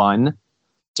was fun.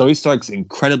 Zoe Stark's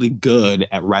incredibly good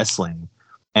at wrestling,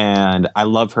 and I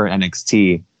love her in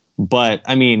NXT. But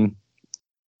I mean,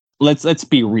 let's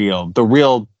be real. The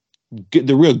real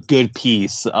good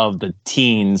piece of the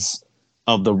teens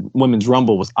of the Women's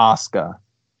Rumble was Asuka.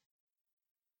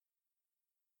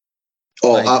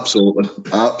 Oh, like, absolutely.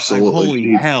 Like,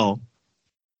 holy hell.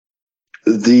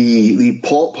 the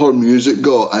pop her music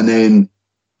got, and then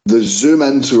the zoom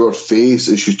into her face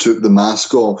as she took the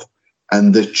mask off,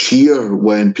 and the cheer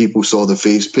when people saw the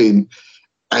face paint.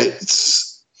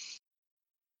 It's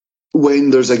when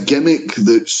there's a gimmick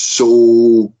that's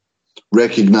so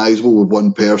recognizable with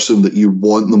one person that you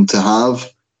want them to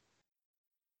have.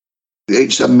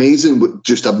 It's amazing what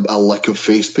just a lick of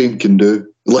face paint can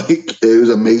do. Like, it was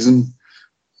amazing.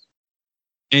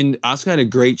 And Asuka had a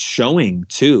great showing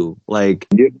too. Like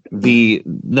the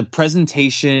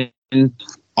presentation,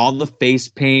 all the face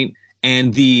paint,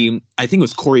 and I think it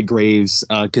was Corey Graves,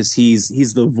 because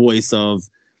he's the voice of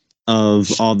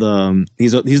all the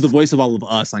he's the voice of all of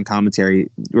us on commentary,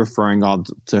 referring all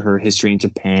to her history in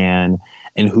Japan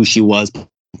and who she was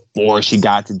before she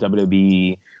got to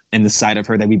WWE, and the side of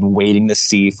her that we've been waiting to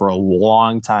see for a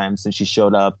long time since she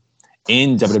showed up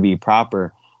in WWE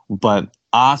proper. But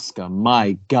Asuka,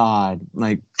 my God,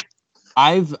 like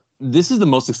this is the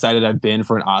most excited I've been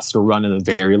for an Asuka run in a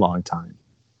very long time.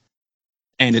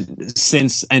 And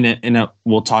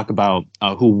we'll talk about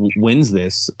who wins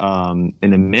this in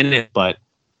a minute, but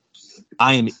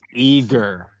I am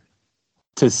eager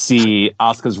to see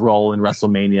Asuka's role in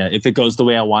WrestleMania. If it goes the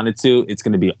way I want it to, it's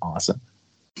going to be awesome.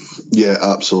 Yeah,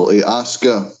 absolutely.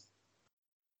 Asuka,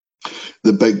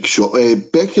 the big shot.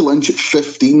 Becky Lynch at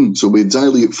 15, so we had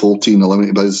Xylee at 14,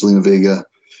 eliminated by Zelina Vega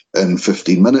in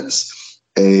 15 minutes.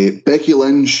 Becky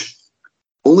Lynch,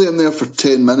 only in there for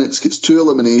 10 minutes, gets 2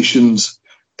 eliminations,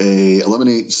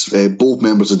 eliminates both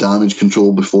members of Damage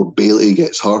Control before Bayley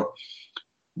gets her.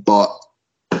 But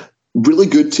really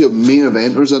good to have main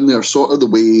eventers in there, sort of the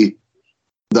way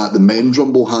that the Men's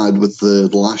Rumble had with the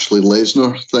Lashley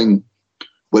Lesnar thing,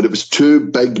 where it was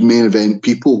 2 big main event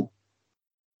people,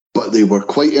 but they were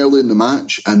quite early in the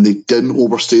match and they didn't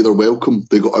overstay their welcome.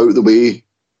 They got out of the way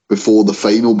before the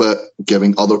final bit,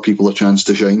 giving other people a chance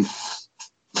to shine.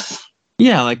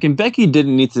 Yeah, like, and Becky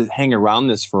didn't need to hang around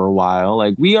this for a while.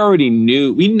 Like, we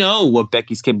know what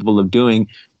Becky's capable of doing.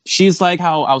 She's like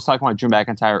how I was talking about Drew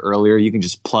McIntyre earlier. You can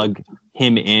just plug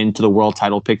him into the world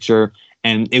title picture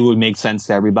and it would make sense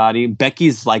to everybody.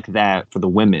 Becky's like that for the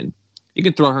women. You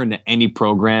can throw her into any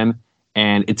program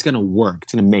and it's going to work.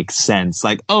 It's going to make sense.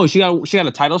 Like, oh, she got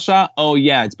a title shot. Oh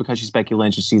yeah, it's because she's Becky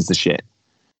Lynch and she's the shit.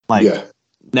 Like, yeah.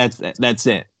 That's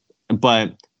it.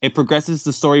 But it progresses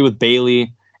the story with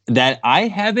Bayley that I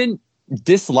haven't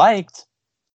disliked.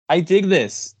 I dig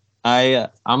this. I'm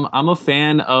a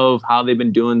fan of how they've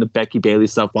been doing the Becky Bayley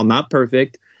stuff. While not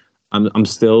perfect, I'm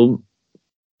still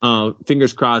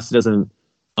fingers crossed it doesn't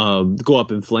go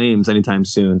up in flames anytime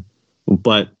soon.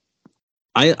 But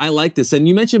I like this. And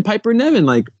you mentioned Piper Niven.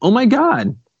 Like, oh my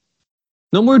God,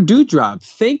 no more Dewdrop.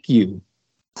 Thank you.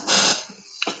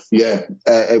 Yeah,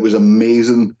 it was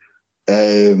amazing.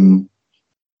 And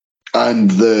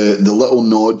the little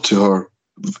nod to her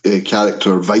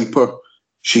character Viper.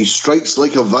 She strikes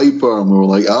like a viper, and we were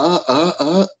like,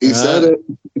 he said it.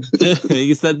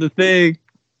 He said the thing.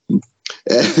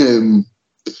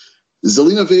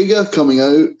 Zelina Vega coming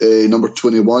out, number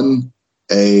 21,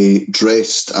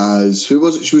 dressed as, who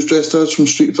was it she was dressed as from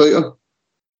Street Fighter?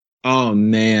 Oh,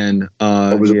 man.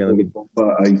 I do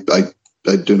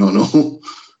not know.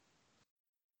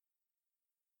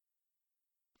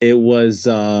 It was,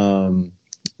 oh,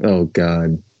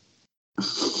 God.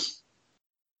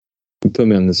 You put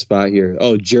me on the spot here.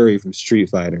 Oh, Jury from Street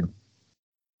Fighter.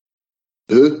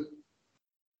 Who?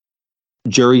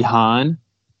 Jury Han.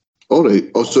 All right.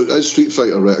 Oh, so it's Street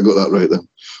Fighter, right? I got that right then.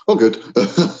 Oh, good.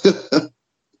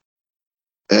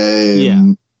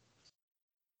 Yeah,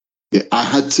 I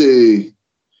had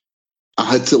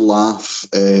to laugh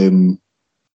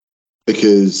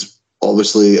because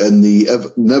obviously in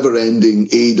the never-ending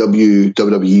AEW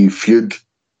WWE feud,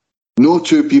 no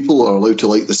 2 people are allowed to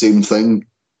like the same thing.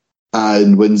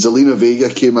 And when Zelina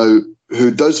Vega came out,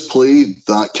 who does play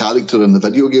that character in the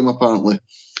video game apparently,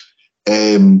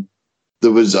 there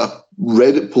was a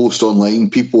Reddit post online,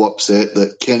 people upset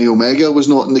that Kenny Omega was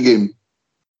not in the game.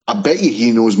 I bet you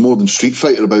he knows more than Street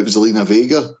Fighter about Zelina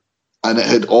Vega. And it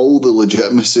had all the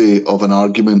legitimacy of an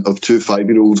argument of 2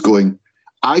 5-year-olds going,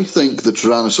 I think the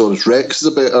Tyrannosaurus Rex is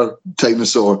a better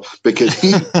dinosaur because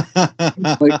he,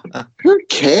 like, who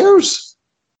cares?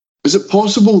 Is it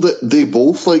possible that they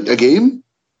both like a game?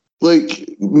 Like,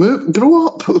 grow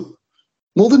up.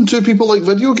 More than 2 people like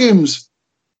video games.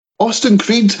 Austin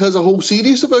Creed has a whole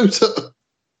series about it.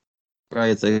 Right,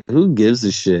 it's like, who gives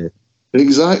a shit?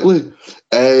 Exactly.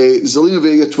 Zelina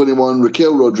Vega, 21,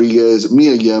 Raquel Rodriguez,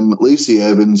 Mia Yim, Lacey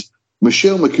Evans,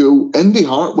 Michelle McCool, Indy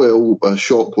Hartwell, a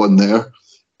shock one there.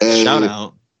 Shout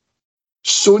out.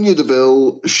 Sonya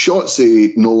Deville,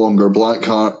 Shotzi, no longer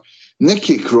Blackheart,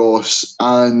 Nikki Cross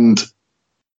and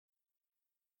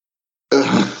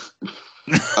I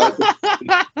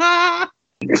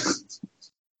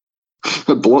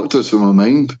blocked this from my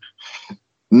mind.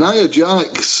 Nia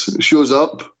Jax shows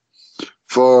up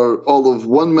for all of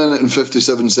 1 minute and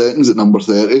 57 seconds at number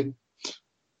 30.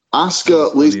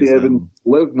 Asuka, Lacey Evans,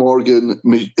 Liv Morgan,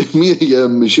 Mia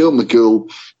Yim, Michelle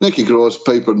McCool, Nikki Cross,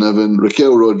 Piper Niven,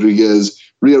 Raquel Rodriguez,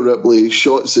 Rhea Ripley,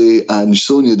 Shotzi, and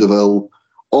Sonya Deville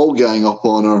all gang up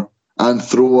on her and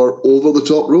throw her over the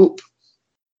top rope.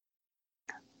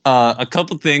 A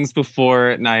couple things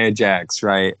before Nia Jax,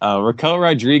 right? Raquel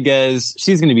Rodriguez,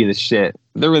 she's gonna be the shit.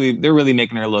 They're really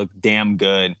making her look damn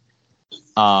good.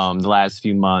 The last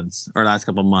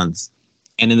couple months,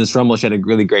 and in this Rumble, she had a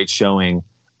really great showing.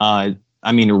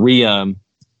 Rhea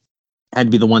had to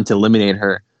be the one to eliminate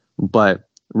her, but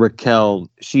Raquel,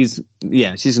 she's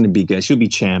gonna be good. She'll be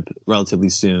champ relatively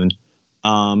soon.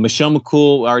 Michelle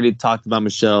McCool, I already talked about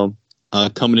Michelle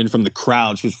coming in from the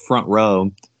crowd. She was front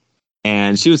row.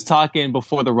 And she was talking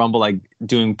before the Rumble, like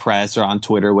doing press or on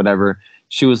Twitter or whatever.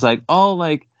 She was like, "Oh,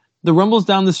 like the Rumble's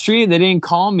down the street. They didn't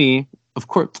call me." Of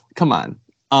course, come on.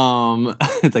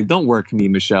 It's like, don't work me,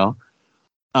 Michelle.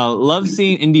 Love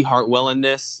seeing Indy Hartwell in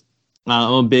this.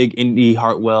 I'm a big Indy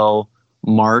Hartwell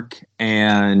mark,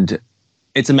 and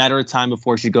it's a matter of time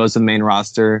before she goes to the main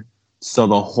roster. So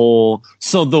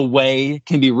the way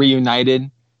can be reunited,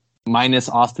 minus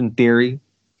Austin Theory.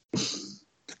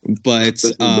 But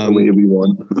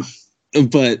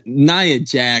but Nia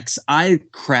Jax, I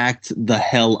cracked the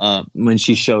hell up when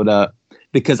she showed up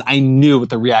because I knew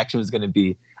what the reaction was going to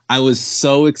be. I was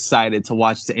so excited to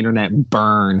watch the internet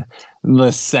burn the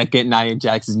second Nia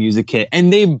Jax's music hit,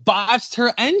 and they botched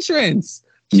her entrance.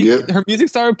 Her music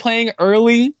started playing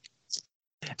early,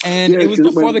 and it was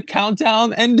before the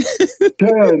countdown. And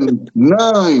 10,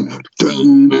 9,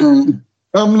 10,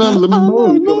 I'm not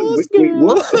Lamont. Wait,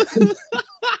 what?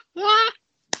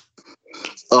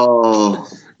 Oh,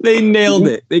 they nailed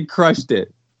it. They crushed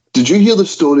it. Did you hear the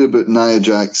story about Nia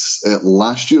Jax at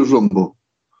last year's Rumble?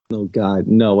 Oh God,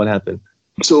 no! What happened?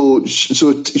 So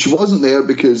she wasn't there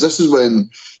because this is when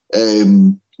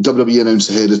WWE announced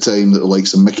ahead of time that the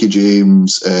likes of Mickie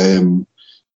James,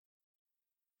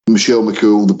 Michelle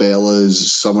McCool, the Bellas,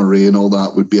 Summer Rae, and all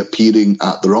that would be appearing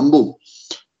at the Rumble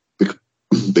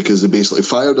because they basically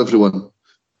fired everyone.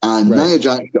 And Nia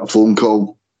Jax got a phone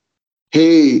call.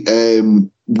 Hey,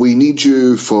 we need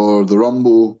you for the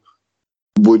Rumble.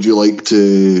 Would you like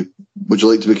to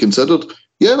be considered?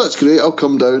 Yeah, that's great. I'll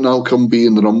come down. I'll come be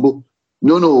in the Rumble.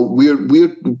 No,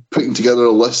 we're putting together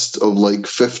a list of like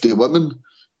 50 women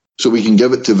so we can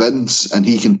give it to Vince and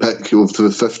he can pick of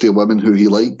the 50 women who he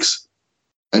likes.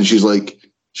 And she's like,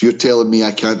 so you're telling me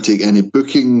I can't take any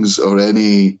bookings or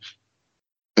any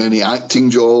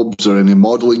acting jobs or any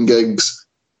modeling gigs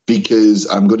because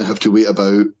I'm going to have to wait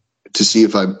about to see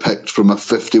if I'm picked from a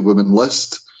 50 women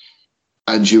list.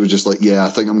 And she was just like, yeah, I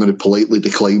think I'm going to politely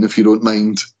decline if you don't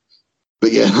mind.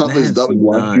 But yeah, that was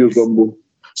last year's Rumble.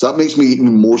 So that makes me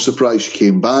even more surprised she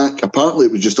came back. Apparently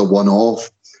it was just a one-off.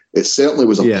 It certainly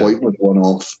was a pointless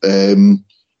one-off.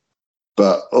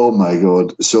 But oh my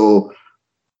God. So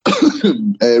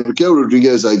Raquel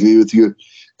Rodriguez, I agree with you,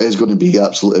 is going to be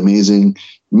absolutely amazing.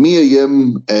 Mia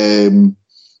Yim,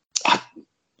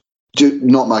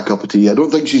 not my cup of tea. I don't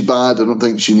think she's bad. I don't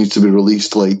think she needs to be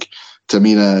released like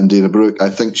Tamina and Dana Brooke. I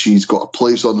think she's got a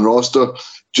place on the roster.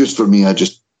 Just for me, I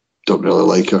just don't really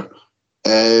like her.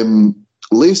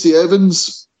 Lacey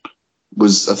Evans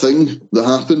was a thing that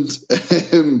happened.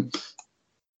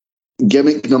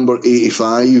 Gimmick number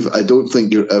 85. I don't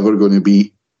think you're ever going to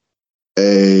beat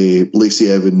Lacey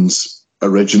Evans'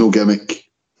 original gimmick,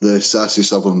 the Sassy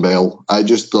Southern Belle. I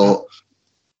just thought,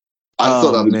 that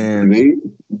was great.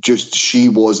 Just she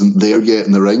wasn't there yet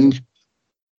in the ring.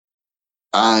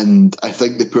 And I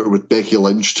think they put her with Becky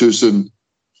Lynch too soon.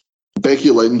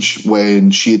 Becky Lynch,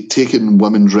 when she had taken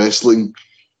women's wrestling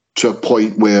to a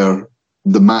point where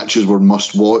the matches were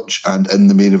must watch and in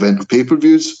the main event of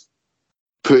pay-per-views,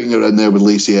 putting her in there with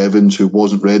Lacey Evans, who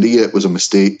wasn't ready yet, was a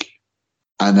mistake.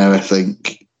 And now I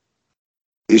think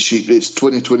it's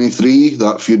 2023,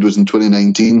 that feud was in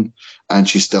 2019, and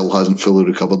she still hasn't fully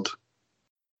recovered.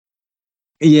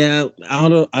 Yeah, I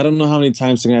don't know how many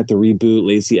times they're gonna have to reboot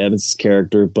Lacey Evans'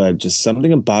 character, but just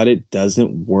something about it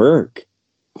doesn't work.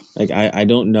 Like I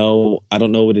don't know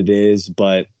what it is,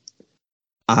 but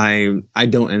I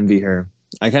don't envy her.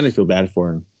 I kind of feel bad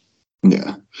for her.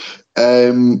 Yeah.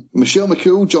 Michelle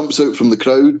McCool jumps out from the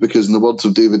crowd because, in the words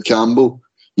of David Campbell,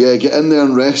 yeah, get in there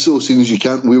and wrestle as soon as you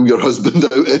can't wheel your husband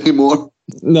out anymore.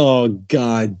 No,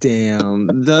 goddamn.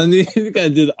 You gotta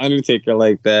do the Undertaker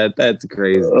like that. That's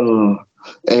crazy.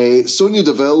 Sonya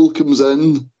Deville comes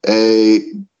in,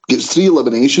 gets 3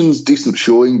 eliminations, decent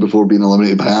showing before being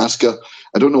eliminated by Asuka.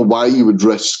 I don't know why you would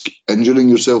risk injuring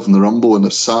yourself in the Rumble on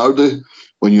a Saturday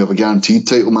when you have a guaranteed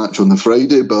title match on the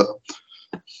Friday, but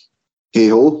hey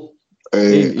ho.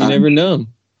 You never know.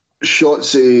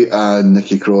 Shotzi and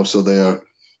Nikki Cross are there.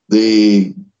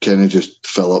 They kind of just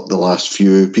fill up the last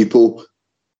few people.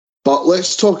 But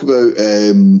let's talk about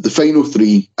the final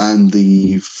 3 and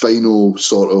the final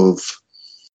sort of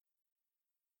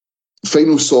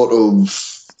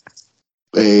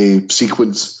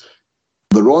sequence.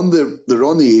 They're on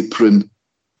the apron.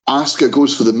 Asuka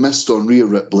goes for the mist on Rhea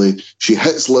Ripley. She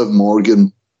hits Liv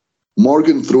Morgan.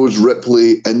 Morgan throws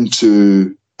Ripley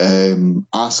into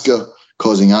Asuka,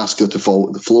 causing Asuka to fall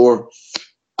to the floor.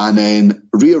 And then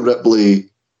Rhea Ripley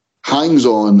hangs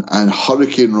on and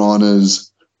Hurricane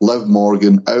Rana's Liv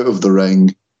Morgan out of the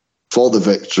ring for the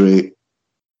victory.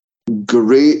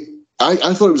 Great.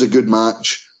 I thought it was a good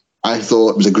match. I thought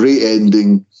it was a great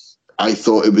ending. I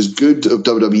thought it was good of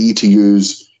WWE to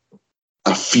use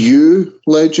a few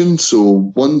legends.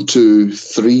 So 1, 2,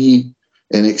 3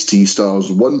 NXT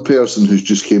stars, 1 person who's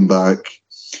just came back,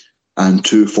 and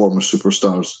 2 former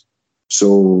superstars.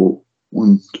 So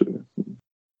 1, 2,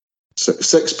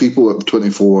 6 people out of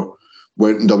 24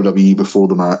 weren't in WWE before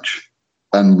the match,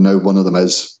 and now one of them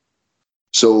is.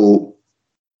 So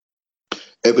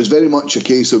it was very much a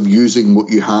case of using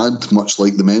what you had, much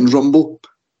like the men's Rumble.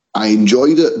 I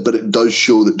enjoyed it, but it does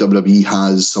show that WWE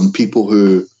has some people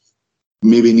who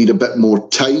maybe need a bit more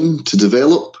time to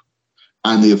develop,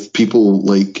 and they have people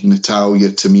like Natalya,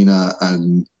 Tamina,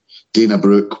 and Dana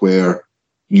Brooke, where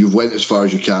you've went as far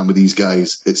as you can with these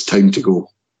guys. It's time to go.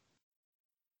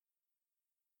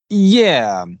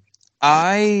 Yeah,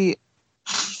 I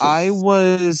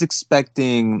was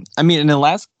expecting. I mean, in the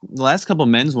last couple of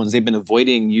men's ones, they've been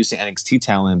avoiding using NXT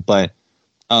talent, but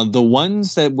the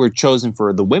ones that were chosen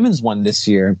for the women's one this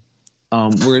year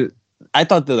were. I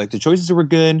thought that the choices were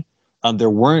good.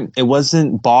 It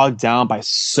wasn't bogged down by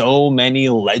so many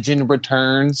legend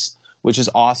returns, which is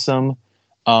awesome.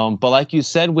 But like you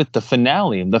said, with the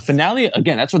finale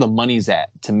again, that's where the money's at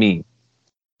to me,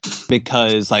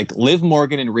 because like Liv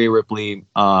Morgan and Rhea Ripley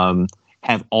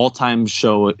have all-time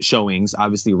showings.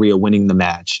 Obviously, Rhea winning the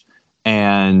match,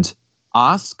 and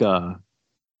Asuka.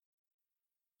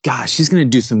 Gosh, she's gonna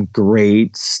do some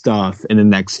great stuff in the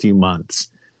next few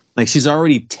months. Like, she's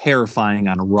already terrifying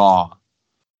on Raw.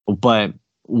 But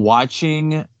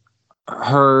watching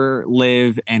her,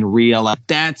 Liv, and Rhea, like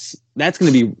that's going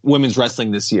to be women's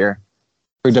wrestling this year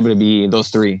for WWE. Those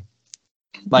 3,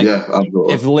 like, yeah,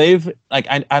 if Liv, like,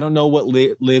 I don't know what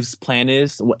Liv's plan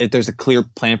is, if there's a clear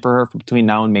plan for her between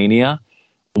now and Mania,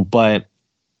 but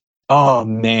oh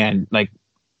man, like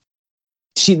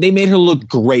they made her look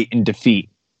great in defeat.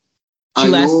 She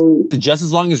lasted just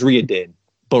as long as Rhea did,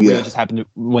 but Rhea just happened to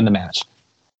win the match.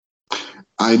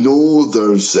 I know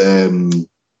there's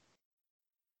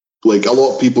like a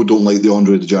lot of people don't like the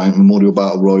Andre the Giant Memorial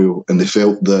Battle Royal, and they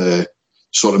felt the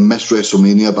sort of Miss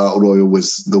WrestleMania Battle Royal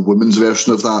was the women's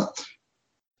version of that.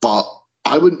 But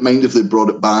I wouldn't mind if they brought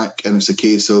it back, and it's a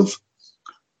case of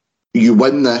you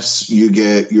win this, you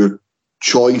get your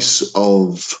choice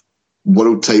of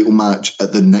world title match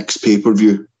at the next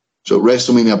pay-per-view. So at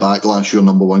WrestleMania Backlash, you're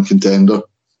number 1 contender,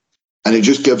 and it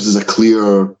just gives us a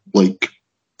clear like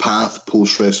path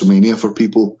post WrestleMania for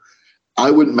people.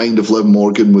 I wouldn't mind if Liv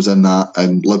Morgan was in that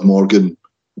and Liv Morgan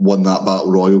won that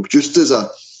Battle Royal, just as a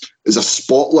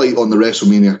spotlight on the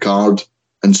WrestleMania card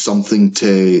and something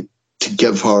to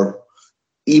give her,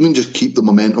 even just keep the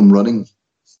momentum running.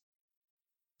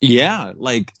 Yeah,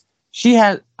 like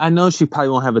I know she probably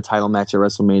won't have a title match at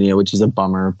WrestleMania, which is a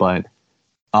bummer, but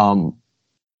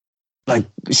like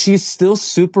she's still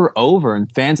super over,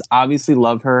 and fans obviously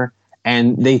love her.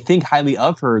 And they think highly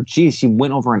of her. Geez, she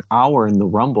went over an hour in the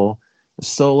Rumble.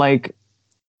 So, like,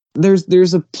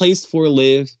 there's a place for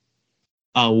Liv.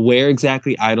 Where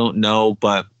exactly, I don't know.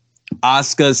 But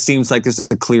Asuka seems like there's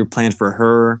a clear plan for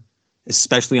her,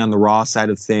 especially on the Raw side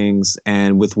of things.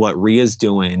 And with what Rhea's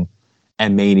doing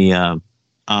at Mania,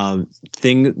 this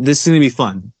is going to be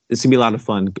fun. It's going to be a lot of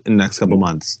fun in the next couple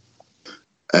months.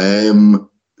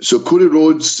 So Cody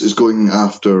Rhodes is going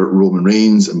after Roman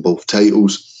Reigns in both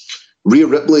titles. Rhea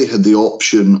Ripley had the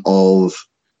option of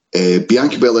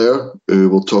Bianca Belair, who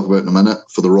we'll talk about in a minute,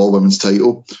 for the Raw Women's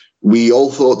title. We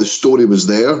all thought the story was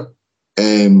there,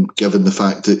 given the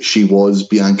fact that she was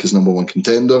Bianca's number 1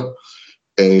 contender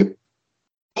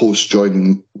post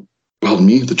joining,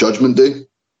 the Judgment Day.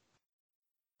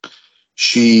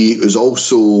 She is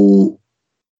also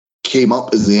came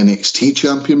up as the NXT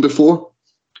champion before.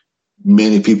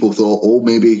 Many people thought, oh,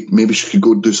 maybe she could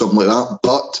go do something like that.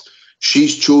 But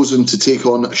she's chosen to take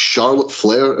on Charlotte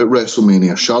Flair at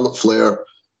WrestleMania. Charlotte Flair,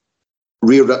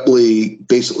 Rhea Ripley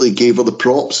basically gave her the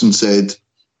props and said,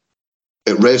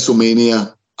 at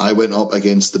WrestleMania, I went up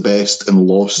against the best and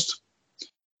lost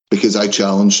because I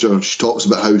challenged her. She talks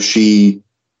about how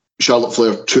Charlotte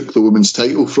Flair took the women's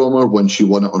title from her when she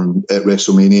won it at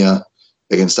WrestleMania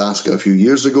against Asuka a few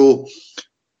years ago.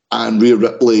 And Rhea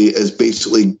Ripley is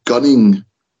basically gunning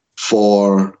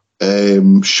for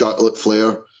Charlotte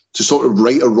Flair to sort of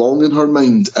right a wrong in her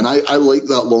mind. And I like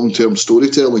that long-term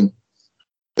storytelling.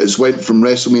 It's went from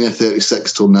WrestleMania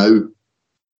 36 till now.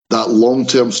 That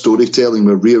long-term storytelling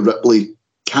where Rhea Ripley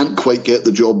can't quite get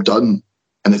the job done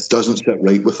and it doesn't sit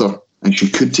right with her. And she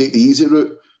could take the easy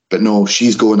route, but no,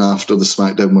 she's going after the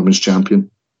SmackDown Women's Champion.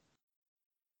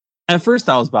 At first,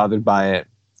 I was bothered by it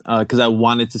because I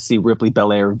wanted to see Ripley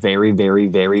Belair very, very,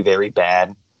 very, very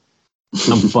bad.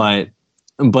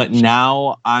 but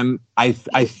now I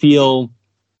feel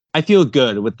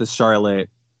good with the Charlotte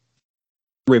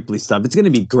Ripley stuff. It's going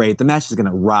to be great. The match is going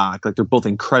to rock. Like, they're both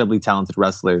incredibly talented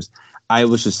wrestlers. I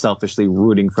was just selfishly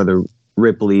rooting for the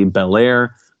Ripley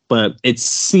Belair, but it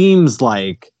seems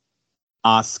like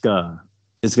Asuka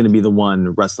is going to be the one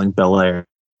wrestling Belair.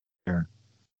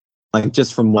 Like,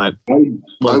 just from what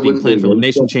was being played for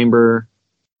Elimination Chamber,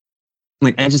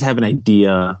 like, I just have an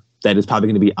idea that it's probably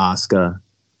going to be Asuka,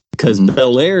 because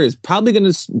Belair is probably going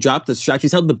to drop the strap.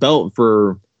 She's held the belt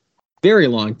for a very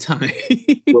long time.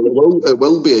 Well, it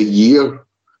will be a year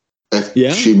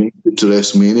if she makes it to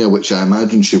WrestleMania, which I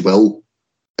imagine she will.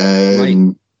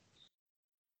 Right.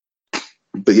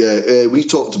 But yeah, we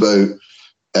talked about.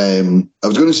 I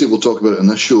was going to say we'll talk about it in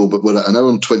this show, but we're at an hour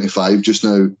and 25 just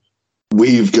now.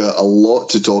 We've got a lot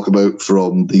to talk about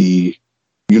from the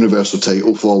Universal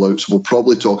title fallout, so we'll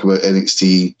probably talk about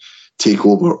NXT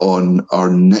TakeOver on our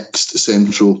next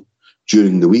Central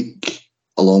during the week,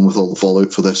 along with all the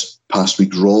fallout for this past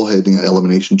week's Raw heading at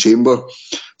Elimination Chamber.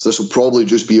 So this will probably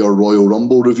just be our Royal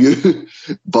Rumble review.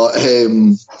 But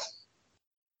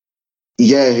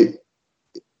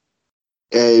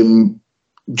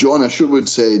John Isherwood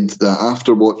said that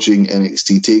after watching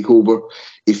NXT TakeOver,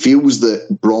 he feels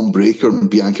that Braun Breaker and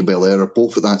Bianca Belair are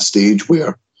both at that stage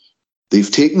where they've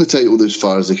taken the title as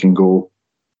far as they can go.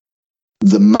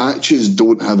 The matches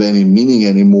don't have any meaning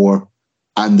anymore,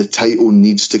 and the title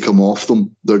needs to come off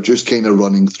them. They're just kind of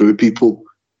running through people.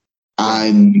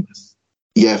 And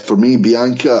yeah, for me,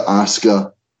 Bianca,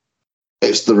 Asuka,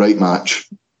 it's the right match.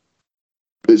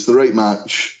 It's the right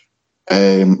match.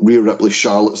 Rhea Ripley,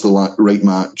 Charlotte's the right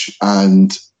match,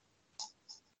 and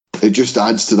it just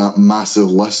adds to that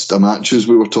massive list of matches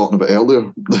we were talking about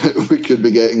earlier that we could be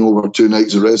getting over 2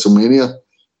 nights of WrestleMania.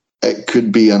 It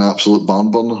could be an absolute barn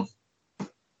burner.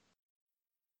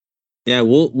 Yeah,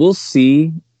 we'll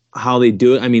see how they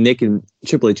do it. I mean,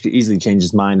 Triple H could easily change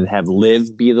his mind and have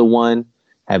Liv be the one,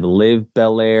 have Liv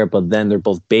Belair, but then they're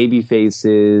both baby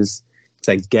faces.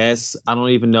 So I guess I don't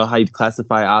even know how you'd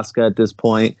classify Asuka at this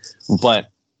point,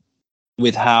 but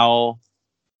with how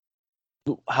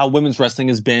women's wrestling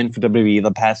has been for WWE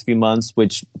the past few months,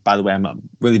 which, by the way, I'm a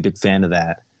really big fan of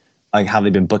that, like how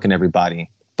they've been booking everybody.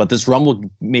 But this Rumble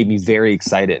made me very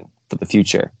excited for the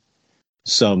future.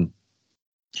 So,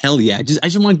 hell yeah, I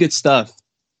just want good stuff.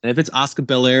 And if it's Asuka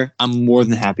Belair, I'm more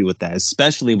than happy with that,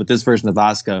 especially with this version of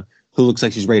Asuka, who looks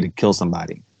like she's ready to kill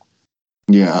somebody.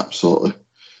 Yeah, absolutely.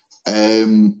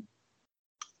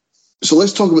 So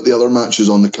let's talk about the other matches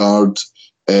on the card.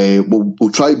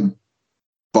 We'll try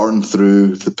burn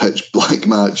through the pitch black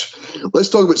match. Let's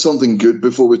talk about something good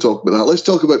before we talk about that. Let's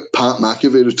talk about Pat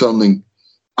McAfee returning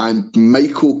and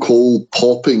Michael Cole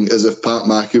popping as if Pat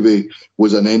McAfee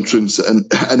was an entrant in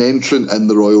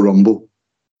the Royal Rumble.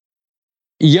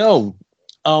 Yo,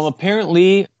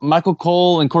 apparently Michael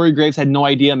Cole and Corey Graves had no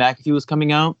idea McAfee was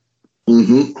coming out.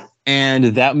 Mm-hmm. And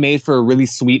that made for a really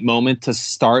sweet moment to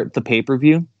start the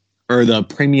pay-per-view or the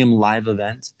premium live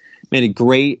event. Made it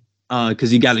great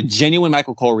because you got a genuine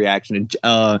Michael Cole reaction,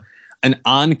 an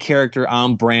on-character,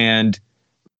 on-brand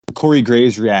Corey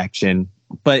Graves reaction.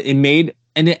 But it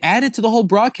added to the whole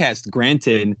broadcast.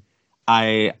 Granted,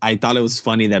 I thought it was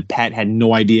funny that Pat had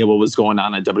no idea what was going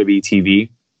on WWE TV.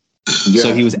 Yeah.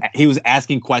 So he was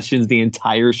asking questions the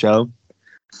entire show.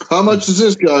 How much does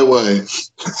this guy weigh?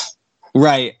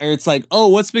 Right. Or it's like, oh,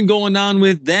 what's been going on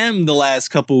with them the last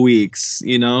couple weeks?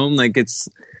 You know, like it's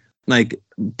like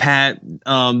Pat,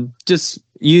 just,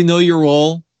 you know, your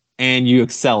role and you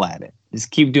excel at it.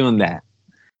 Just keep doing that.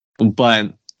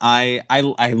 But I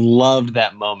loved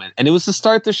that moment. And it was to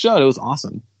start the show. It was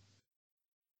awesome.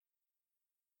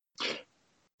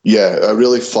 Yeah, a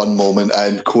really fun moment,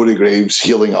 and Corey Graves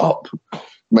healing up.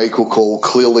 Michael Cole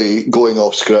clearly going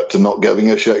off script and not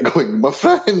giving a shit, going, my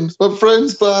friend's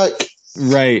back.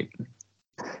 Right.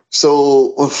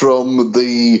 So from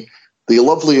the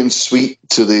lovely and sweet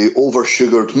to the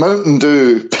over-sugared Mountain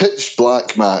Dew pitch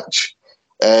black match,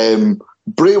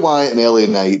 Bray Wyatt and LA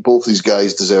Knight, both these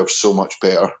guys deserve so much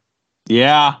better.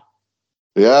 Yeah.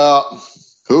 Yeah.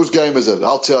 Whose game is it?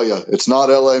 I'll tell you. It's not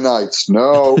LA Knight's.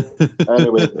 No.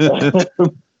 Anyway.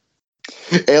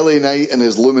 LA Knight in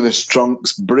his luminous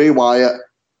trunks, Bray Wyatt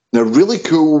in a really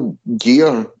cool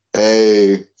gear,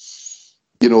 with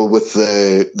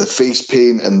the face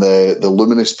paint and the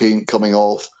luminous paint coming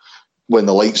off when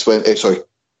the lights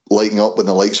lighting up when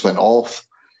the lights went off.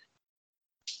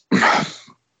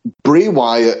 Bray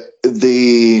Wyatt,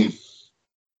 they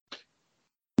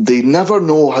never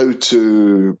know how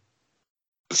to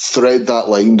thread that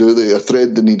line, do they? Or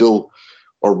thread the needle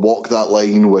or walk that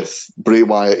line with Bray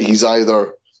Wyatt. He's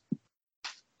either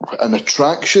an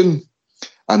attraction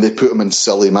and they put him in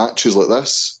silly matches like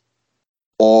this,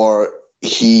 or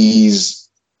he's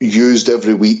used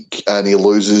every week and he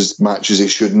loses matches he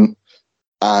shouldn't,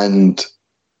 and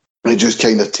it just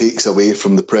kind of takes away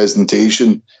from the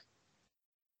presentation.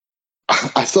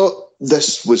 I thought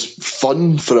this was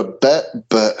fun for a bit,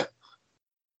 but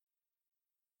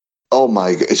oh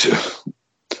my God.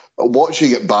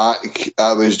 Watching it back,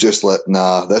 I was just like,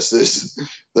 nah, this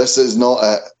is not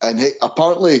it. And hey,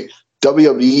 apparently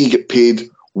WWE get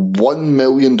paid $1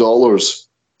 million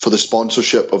for the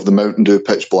sponsorship of the Mountain Dew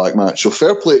Pitch Black match. So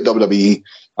fair play to WWE.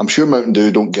 I'm sure Mountain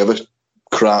Dew don't give a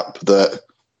crap that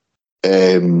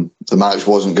the match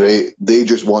wasn't great. They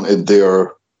just wanted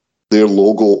their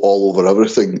logo all over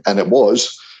everything, and it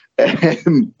was.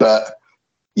 But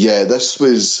yeah, this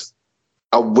was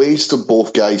a waste of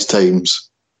both guys' times.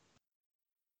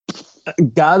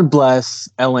 God bless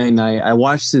LA Knight. I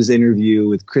watched his interview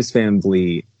with Chris Van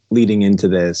Vliet leading into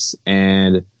this,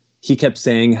 and he kept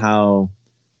saying how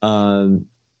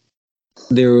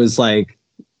there was like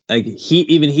he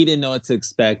didn't know what to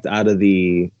expect out of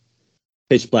the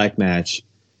Pitch Black match.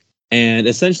 And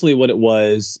essentially what it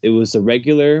was a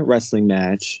regular wrestling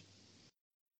match,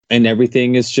 and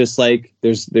everything is just like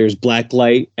there's black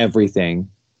light, everything.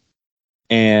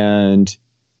 And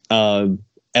LA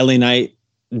Knight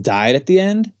died at the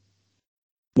end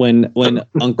when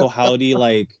Uncle Howdy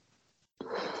like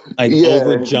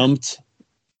over jumped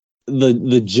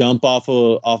the jump off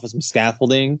of some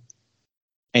scaffolding,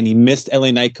 and he missed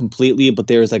LA Knight completely, but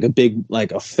there was like a big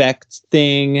like effect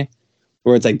thing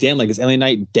where it's like, damn, like is LA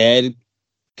Knight dead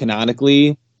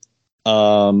canonically?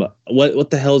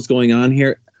 What the hell is going on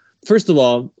here? First of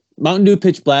all, Mountain Dew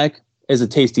Pitch Black is a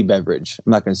tasty beverage.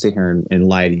 I'm not going to sit here and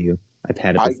lie to you. I've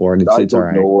had it before, and it's all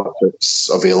right. I don't know if it's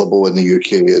available in the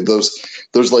UK.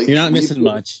 There's like, you're not missing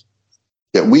much.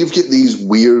 Yeah, we've got these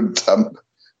weird.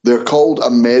 They're called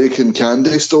American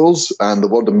candy stores, and the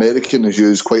word American is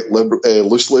used quite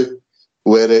loosely,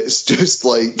 where it's just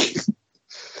like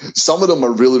some of them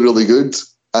are really, really good,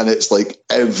 and it's like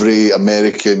every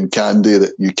American candy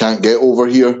that you can't get over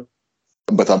here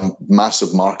with a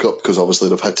massive markup because obviously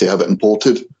they've had to have it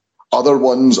imported. Other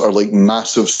ones are like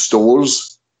massive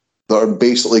stores that are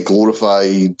basically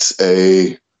glorified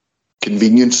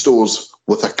convenience stores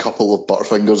with a couple of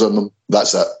Butterfingers in them.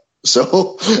 That's it.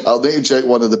 So I'll need to check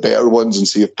one of the better ones and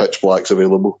see if Pitch Black's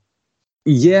available.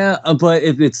 Yeah, but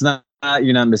if it's not,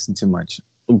 you're not missing too much.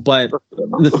 But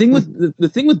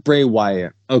the thing with Bray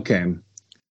Wyatt, okay.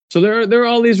 So there are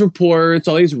all these reports,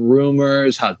 all these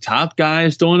rumors, how top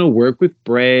guys don't want to work with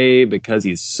Bray because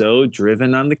he's so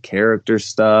driven on the character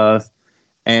stuff.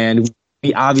 And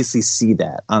we obviously see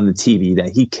that on the TV, that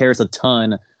he cares a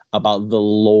ton about the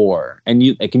lore. And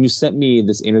you sent me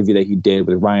this interview that he did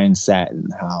with Ryan Satin,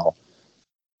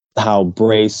 how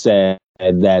Bray said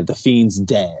that the Fiend's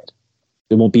dead.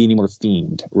 There won't be any more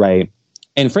Fiend, right?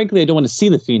 And frankly, I don't want to see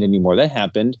the Fiend anymore. That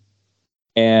happened.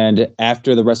 And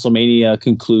after the WrestleMania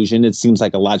conclusion, it seems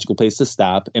like a logical place to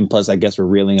stop. And plus, I guess we're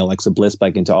reeling Alexa Bliss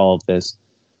back into all of this.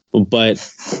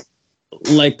 But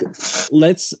like,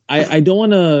 I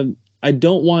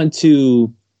don't want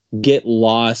to get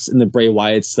lost in the Bray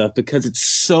Wyatt stuff because it's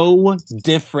so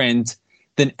different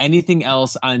than anything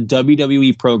else on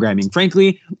WWE programming.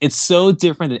 Frankly, it's so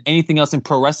different than anything else in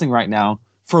pro wrestling right now,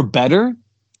 for better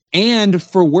and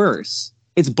for worse.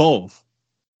 It's both.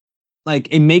 Like,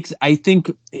 it makes, I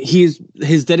think his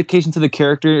dedication to the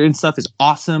character and stuff is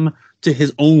awesome, to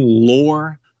his own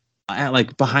lore,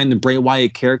 like behind the Bray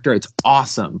Wyatt character. It's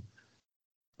awesome.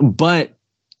 But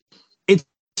it's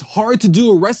hard to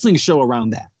do a wrestling show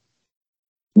around that.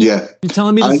 Yeah. You're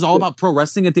telling me this is all about pro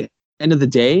wrestling at the end of the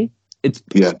day?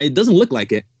 It doesn't look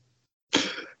like it.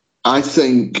 I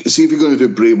think, see, if you're going to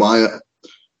do Bray Wyatt,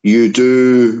 you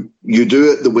do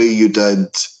it the way you did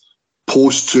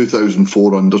post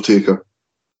 2004 Undertaker,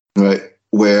 right?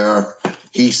 Where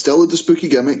he still had the spooky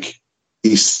gimmick,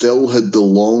 he still had the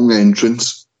long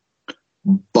entrance,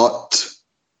 but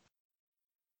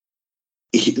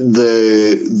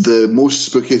the most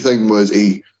spooky thing was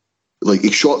he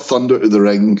shot thunder to the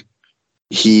ring.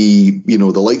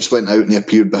 The lights went out and he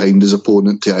appeared behind his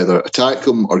opponent to either attack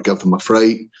him or give him a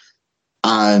fright.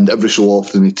 And every so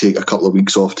often he'd take a couple of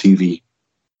weeks off TV.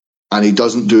 And he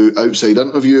doesn't do outside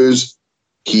interviews.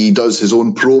 He does his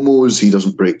own promos. He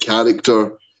doesn't break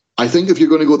character. I think if you're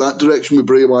going to go that direction with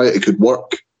Bray Wyatt, it could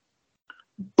work.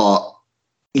 But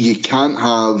you can't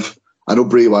have... I know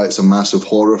Bray Wyatt's a massive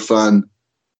horror fan.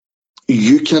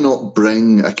 You cannot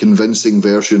bring a convincing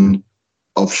version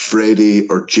of Freddy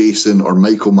or Jason or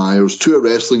Michael Myers to a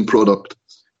wrestling product,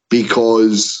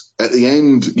 because at the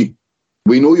end...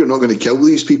 we know you're not going to kill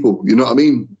these people. You know what I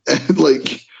mean?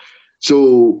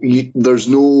 There's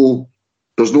no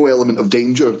element of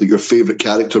danger that your favourite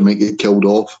character might get killed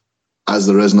off, as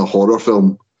there is in a horror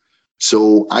film.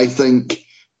 So I think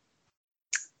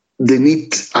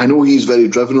I know he's very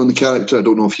driven on the character. I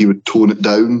don't know if he would tone it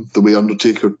down the way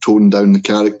Undertaker toned down the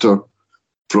character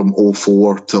from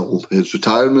 2004 till his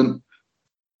retirement.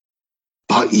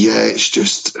 But yeah, it's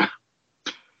just...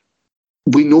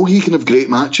 we know he can have great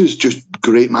matches, just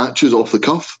great matches off the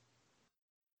cuff.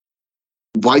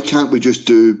 Why can't we just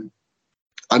do...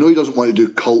 I know he doesn't want to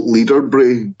do cult leader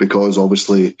Bray, because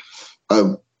obviously,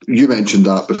 you mentioned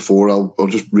that before. I'll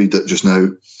just read it just now.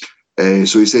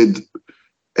 So he said,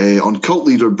 on cult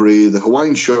leader Bray, the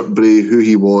Hawaiian shirt Bray, who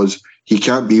he was, he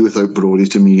can't be without Brody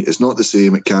to me. It's not the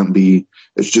same, it can't be.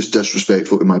 It's just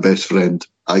disrespectful to my best friend.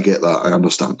 I get that, I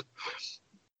understand.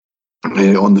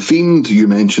 On The Fiend, you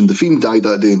mentioned The Fiend died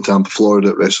that day in Tampa, Florida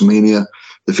at WrestleMania.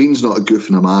 The Fiend's not a goof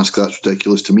in a mask. That's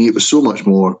ridiculous. To me, it was so much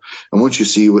more. And once you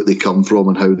see what they come from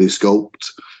and how they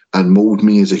sculpt and mold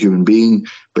me as a human being,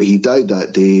 but he died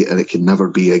that day and it can never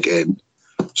be again.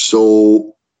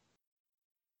 So,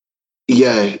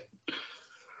 yeah.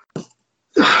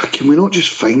 Can we not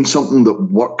just find something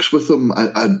that works with them,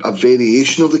 a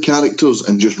variation of the characters,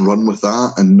 and just run with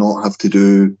that and not have to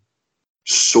do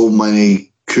so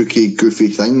many kooky, goofy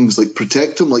things? Like,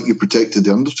 protect him like you protected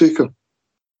The Undertaker.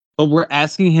 But we're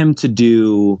asking him to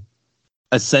do,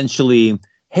 essentially,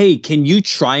 hey, can you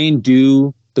try and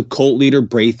do the cult leader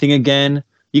Bray thing again?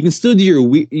 You can still do your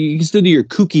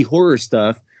kooky horror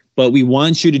stuff, but we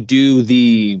want you to do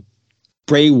the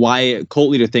Bray Wyatt cult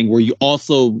leader thing, where you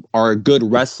also are a good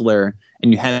wrestler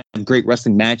and you have great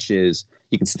wrestling matches.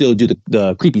 You can still do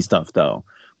the creepy stuff, though.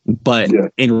 But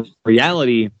in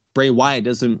reality, Bray Wyatt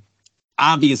doesn't,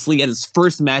 obviously, get his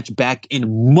first match back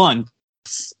in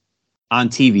months on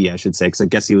TV, I should say, because I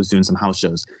guess he was doing some house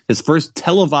shows. His first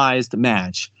televised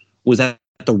match was at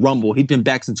the Rumble. He'd been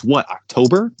back since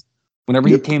October? Whenever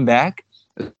he came back.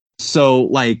 So,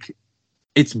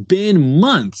 it's been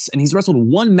months, and he's wrestled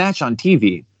one match on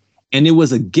TV, and it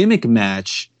was a gimmick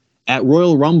match at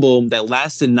Royal Rumble that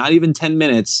lasted not even 10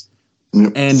 minutes.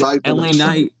 And LA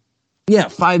Knight,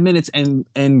 5 minutes,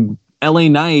 and LA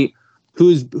Knight,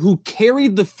 who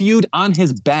carried the feud on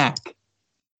his back.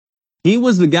 He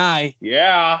was the guy.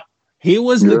 Yeah. He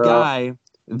was the guy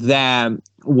that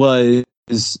was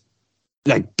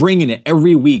bringing it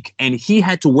every week, and he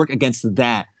had to work against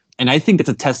that. And I think that's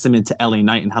a testament to LA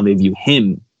Knight and how they view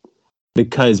him,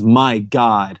 because my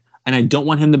God. And I don't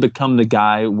want him to become the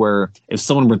guy where if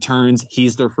someone returns,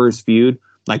 he's their first feud,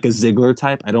 like a Ziggler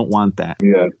type. I don't want that.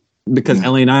 Yeah. Because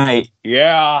LA Knight,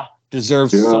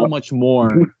 deserves so much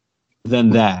more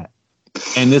than that.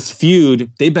 And this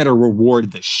feud, they better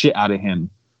reward the shit out of him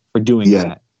for doing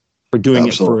that. For doing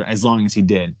it for as long as he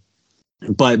did.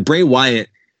 But Bray Wyatt,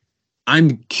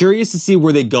 I'm curious to see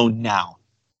where they go now.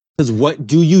 Because what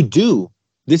do you do?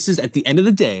 This is, at the end of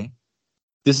the day,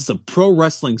 this is a pro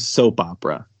wrestling soap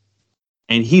opera.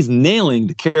 And he's nailing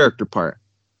the character part.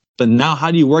 But now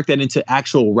how do you work that into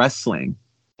actual wrestling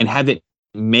and have it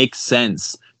make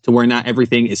sense to where not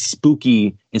everything is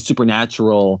spooky and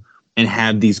supernatural and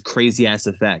have these crazy ass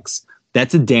effects?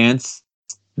 That's a dance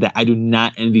that I do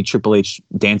not envy Triple H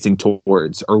dancing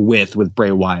towards or with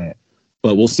Bray Wyatt.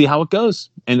 But we'll see how it goes.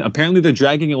 And apparently they're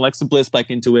dragging Alexa Bliss back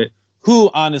into it,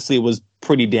 who honestly was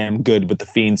pretty damn good with the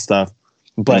Fiend stuff.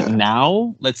 But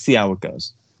now, let's see how it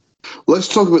goes. Let's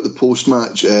talk about the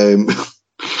post-match.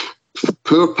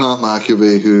 Poor Pat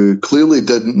McAfee, who clearly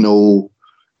didn't know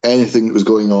anything that was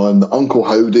going on. The Uncle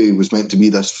Howdy was meant to be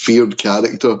this feared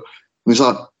character. And he's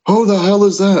like, "Who the hell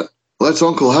is that?" that's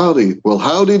Uncle Howdy. Well,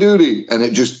 howdy doody. And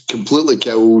it just completely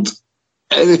killed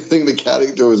anything the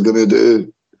character was going to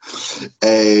do.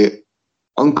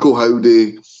 Uncle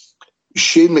Howdy,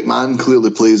 Shane McMahon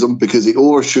clearly plays him because he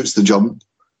overshoots the jump.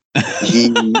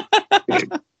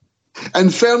 In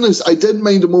fairness, I didn't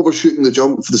mind him overshooting the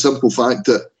jump for the simple fact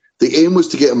that the aim was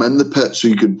to get him in the pit so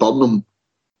you could burn him.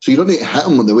 So you don't need to hit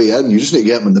him on the way in. You just need to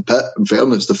get him in the pit. In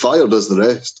fairness, the fire does the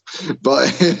rest.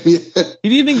 But yeah. He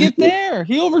didn't even get there.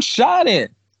 He overshot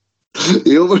it.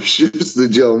 He overshoots the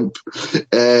jump.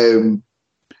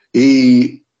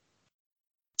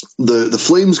 The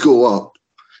flames go up,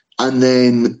 and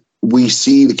then we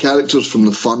see the characters from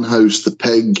the Funhouse, the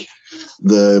pig,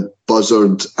 the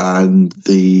buzzard, and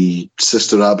the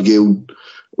Sister Abigail,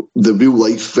 the real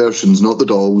life versions, not the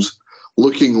dolls,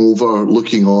 looking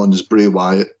on as Bray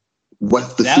Wyatt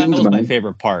with the Fiend mask. That was my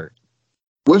favorite part.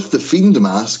 With the Fiend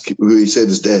mask, who he said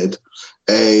is dead,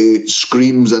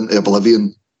 screams into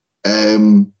oblivion. A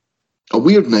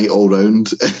weird night all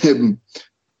round.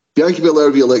 Bianca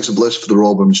Belair v Alexa Bliss for the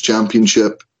Raw Women's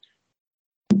Championship.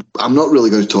 I'm not really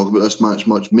going to talk about this match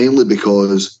much, mainly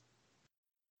because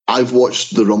I've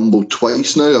watched the Rumble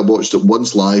twice now. I watched it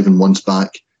once live and once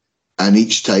back, and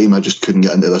each time I just couldn't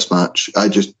get into this match.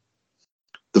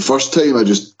 The first time I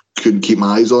just couldn't keep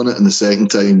my eyes on it, and the second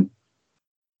time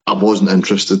I wasn't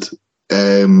interested.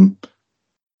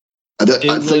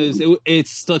 It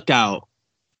stuck out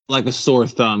like a sore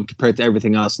thumb compared to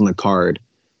everything else on the card.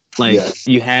 They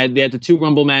had the 2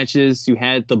 Rumble matches, you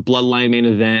had the Bloodline main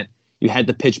event, you had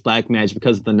the Pitch Black match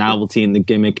because of the novelty and the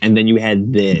gimmick, and then you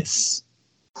had this.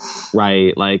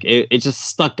 Right? Like it just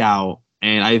stuck out,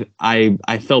 and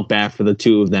I felt bad for the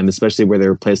 2 of them, especially where they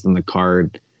were placed on the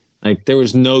card. Like there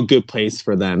was no good place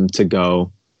for them to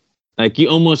go. Like you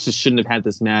almost just shouldn't have had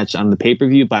this match on the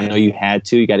pay-per-view, but I know you had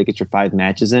to. You got to get your 5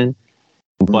 matches in.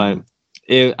 But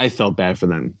I felt bad for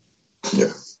them.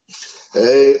 Yeah.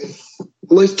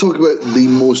 Let's talk about the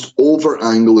most over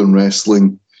angle in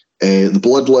wrestling. The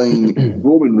Bloodline,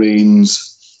 Roman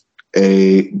Reigns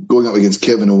going up against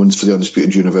Kevin Owens for the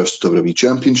Undisputed Universal WWE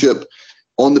Championship.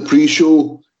 On the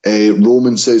pre-show,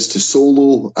 Roman says to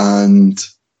Solo and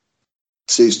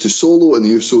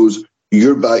the Usos,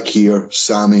 "You're back here,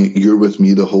 Sammy, you're with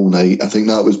me the whole night." I think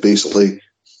that was basically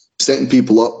setting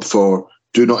people up for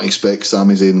do not expect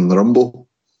Sami Zayn in the Rumble.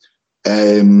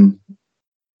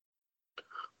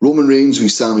 Roman Reigns v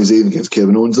Sami Zayn against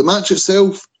Kevin Owens. The match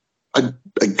itself, a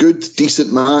good,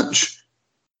 decent match.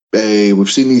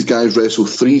 We've seen these guys wrestle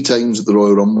 3 times at the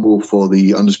Royal Rumble for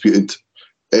the Undisputed,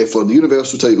 for the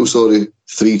Universal title,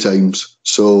 3 times.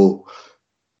 So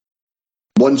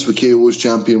once with KO as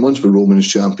champion, once with Roman as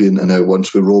champion, and now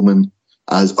once with Roman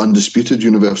as Undisputed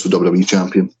Universal WWE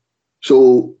champion.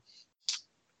 So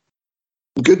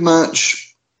good match.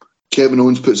 Kevin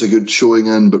Owens puts a good showing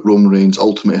in, but Roman Reigns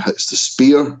ultimately hits the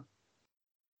spear.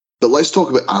 But let's talk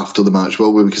about after the match,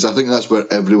 will we? Because I think that's where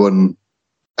everyone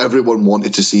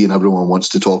wanted to see and everyone wants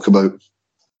to talk about.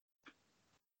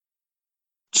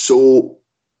 So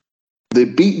they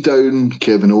beat down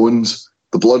Kevin Owens.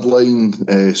 The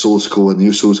Bloodline, Solo Sikoa and the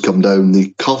Usos come down. They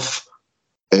cuff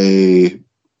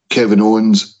Kevin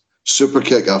Owens. Super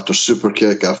kick after super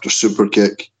kick after super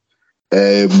kick.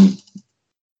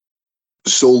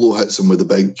 Solo hits him with a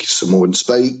big Samoan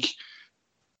spike.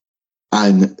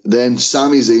 And then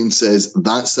Sami Zayn says,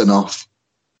 "That's enough."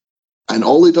 And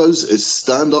all he does is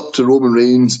stand up to Roman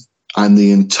Reigns, and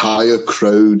the entire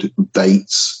crowd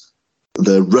bites.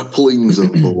 The ripplings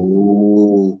of,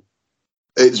 oh.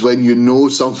 It's when you know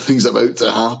something's about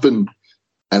to happen,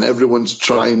 and everyone's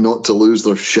trying not to lose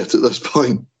their shit at this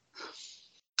point.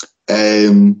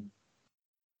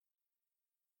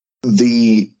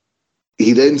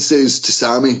 He then says to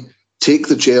Sami, "Take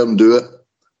the chair and do it."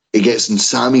 He gets in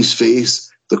Sami's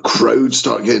face. The crowd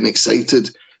start getting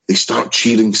excited. They start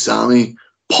cheering Sami.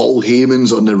 Paul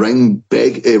Heyman's on the ring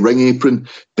apron,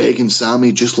 begging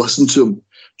Sami, "Just listen to him.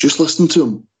 Just listen to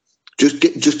him. Just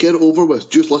get it over with.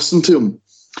 Just listen to him."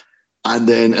 And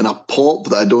then in a pop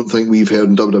that I don't think we've heard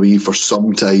in WWE for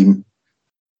some time,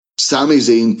 Sami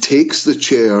Zayn takes the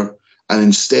chair, and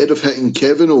instead of hitting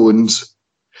Kevin Owens,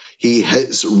 he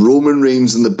hits Roman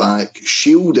Reigns in the back,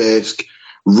 Shield-esque.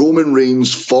 Roman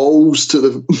Reigns falls to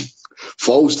the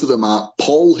mat.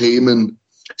 Paul Heyman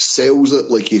sells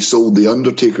it like he sold The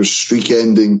Undertaker's streak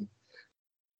ending.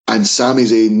 And Sami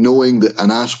Zayn, knowing that an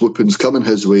ass whooping's coming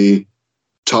his way,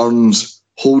 turns,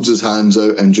 holds his hands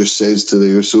out, and just says to the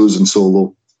Usos and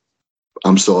Solo,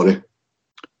 "I'm sorry."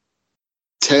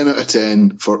 10 out of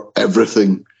 10 for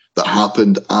everything that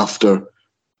happened after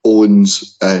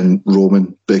Owens and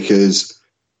Roman, because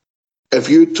if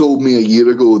you told me a year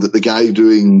ago that the guy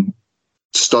doing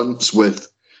stunts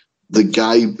with the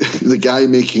guy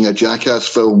making a Jackass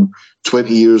film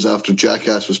 20 years after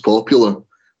Jackass was popular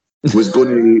was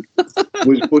going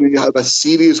to have a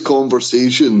serious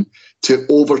conversation to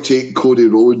overtake Cody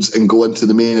Rhodes and go into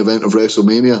the main event of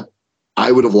WrestleMania,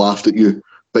 I would have laughed at you.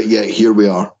 But yet here we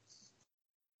are.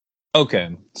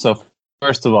 Okay, so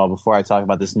first of all, before I talk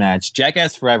about this match,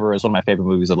 Jackass Forever is one of my favorite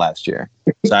movies of last year.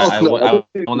 So I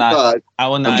will not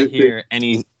hear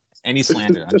any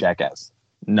slander on Jackass.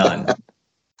 None.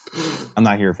 I'm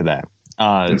not here for that.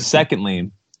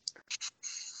 Secondly,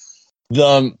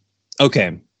 we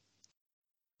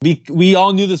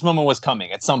all knew this moment was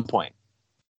coming at some point,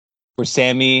 where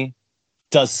Sammy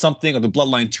does something, or the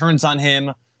Bloodline turns on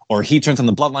him, or he turns on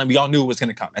the Bloodline. We all knew it was going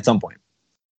to come at some point.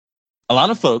 A lot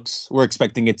of folks were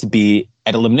expecting it to be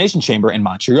at Elimination Chamber in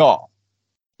Montreal.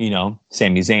 You know,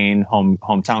 Sami Zayn,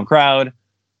 hometown crowd,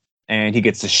 and he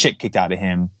gets the shit kicked out of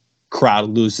him. Crowd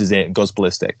loses it, goes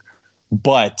ballistic.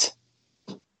 But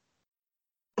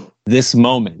this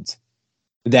moment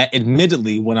that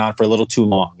admittedly went on for a little too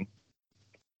long,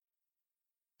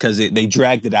 because they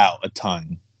dragged it out a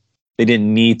ton. They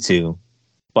didn't need to,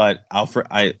 but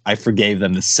I forgave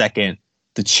them the second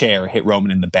the chair hit Roman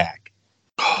in the back,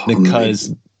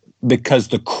 because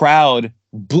the crowd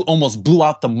almost blew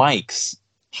out the mics.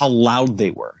 How loud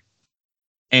they were.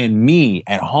 And me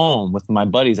at home with my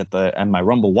buddies at my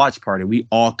Rumble watch party, we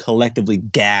all collectively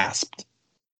gasped.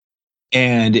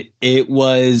 And it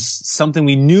was something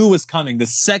we knew was coming. The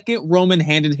second Roman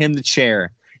handed him the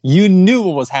chair, you knew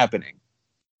what was happening.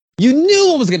 You knew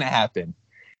what was going to happen.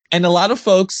 And a lot of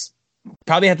folks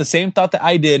probably had the same thought that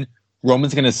I did.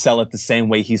 Roman's going to sell it the same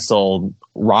way he sold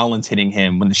Rollins hitting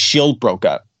him when the Shield broke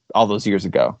up all those years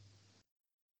ago.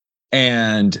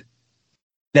 And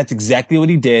that's exactly what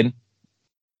he did.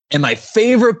 And my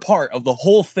favorite part of the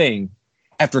whole thing,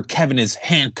 after Kevin is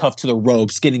handcuffed to the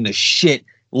ropes, getting the shit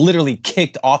literally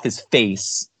kicked off his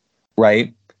face,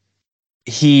 right?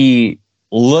 He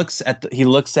looks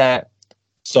at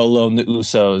Solo and the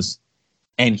Usos,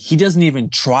 and he doesn't even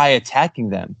try attacking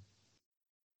them.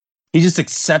 He just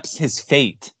accepts his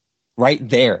fate right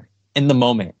there in the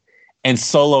moment. And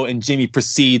Solo and Jimmy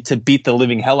proceed to beat the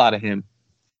living hell out of him.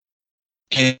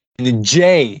 And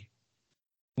Jay,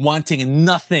 wanting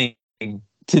nothing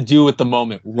to do with the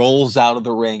moment, rolls out of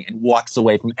the ring and walks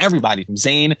away from everybody, from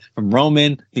Zayn, from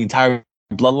Roman, the entire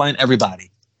bloodline, everybody.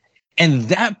 And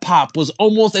that pop was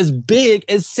almost as big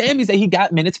as Sammy's that he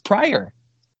got minutes prior.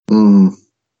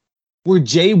 Where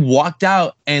Jay walked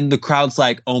out and the crowd's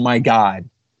like, oh my God,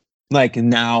 like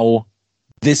now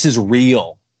this is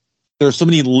real. There's so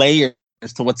many layers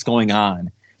to what's going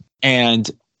on. And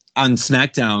on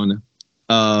SmackDown,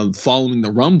 following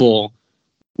the Rumble,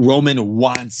 Roman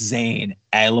wants Zayn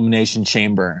at Elimination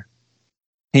Chamber.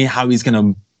 How he's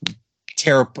gonna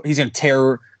tear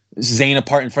Zayn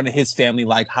apart in front of his family,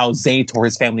 like how Zayn tore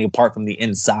his family apart from the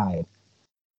inside.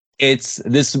 It's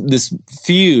this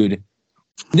feud.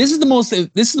 This is the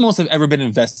most I've ever been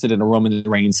invested in a Roman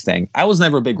Reigns thing. I was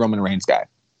never a big Roman Reigns guy.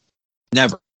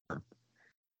 Never.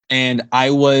 And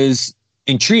I was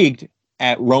intrigued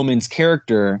at Roman's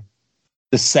character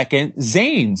the second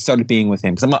Zayn started being with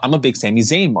him, because I'm a big Sami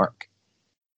Zayn mark.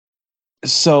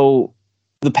 So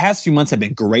the past few months have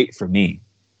been great for me,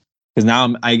 because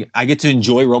now I get to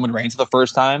enjoy Roman Reigns for the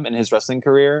first time in his wrestling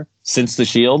career since the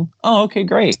Shield. Oh, okay,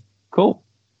 great, cool.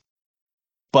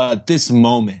 But this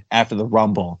moment after the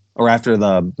Rumble, or after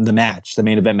the match, the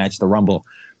main event match, the Rumble,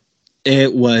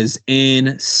 it was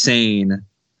insane.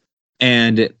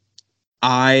 And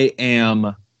I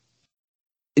am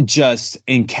just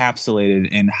encapsulated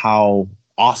in how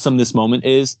awesome this moment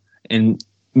is. And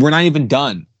we're not even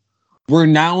done. We're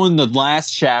now in the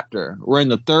last chapter. We're in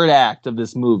the third act of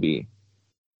this movie.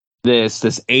 This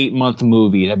 8-month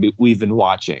movie that we've been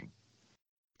watching.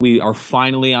 We are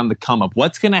finally on the come up.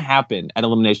 What's going to happen at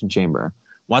Elimination Chamber?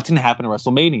 What's going to happen at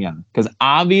WrestleMania? Because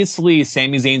obviously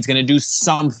Sami Zayn's going to do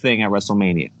something at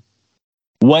WrestleMania.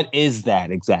 What is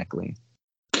that exactly?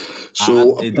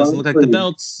 So it doesn't look like the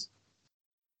belts.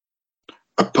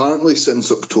 Apparently,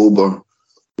 since October,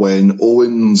 when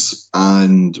Owens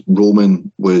and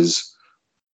Roman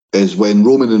is when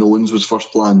Roman and Owens was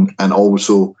first planned, and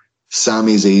also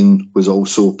Sami Zayn was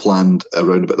also planned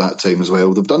around about that time as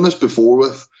well. They've done this before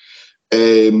with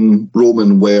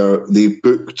Roman, where they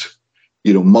booked,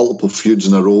 multiple feuds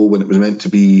in a row when it was meant to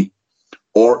be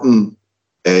Orton,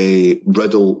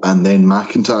 Riddle, and then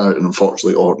McIntyre, and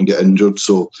unfortunately Orton got injured,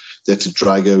 so they had to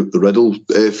drag out the Riddle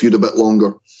feud a bit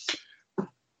longer.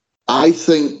 I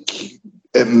think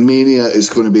at Mania is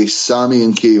going to be Sami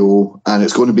and KO, and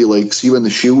it's going to be like, see when the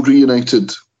Shield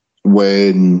reunited,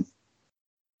 when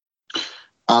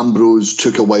Ambrose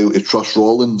took a while to trust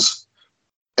Rollins.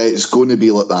 It's going to be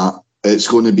like that. It's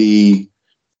going to be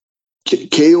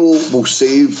KO will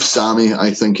save Sammy,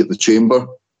 I think, at the Chamber.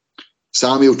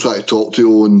 Sammy will try to talk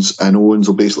to Owens, and Owens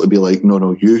will basically be like,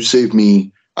 no, you saved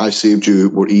me, I saved you,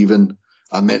 we're even.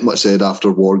 I meant what I said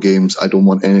after War Games, I don't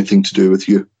want anything to do with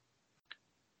you.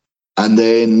 And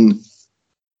then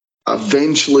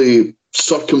eventually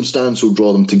circumstance will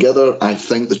draw them together. I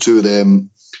think the two of them,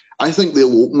 I think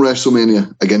they'll open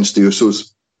WrestleMania against the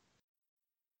Usos.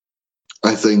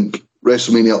 I think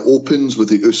WrestleMania opens with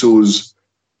the Usos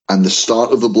and the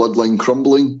start of the bloodline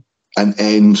crumbling, and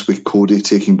ends with Cody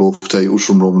taking both titles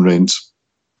from Roman Reigns.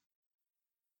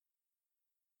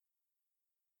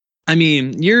 I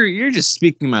mean, you're just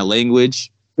speaking my language.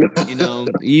 You know,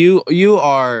 you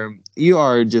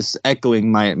are just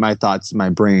echoing my thoughts in my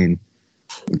brain,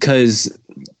 because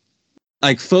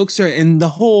like folks are in the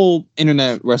whole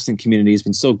internet wrestling community has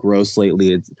been so gross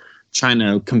lately. It's trying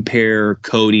to compare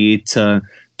Cody to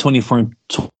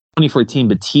 2014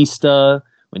 Batista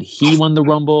when he won the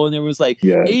Rumble, and it was like,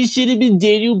 it should have been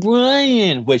Daniel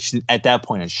Bryan, which at that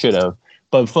point it should have.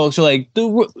 But folks are like,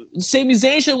 Sami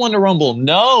Zayn should have won the Rumble.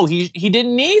 No, he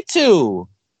didn't need to.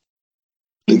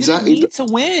 He didn't need to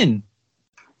win.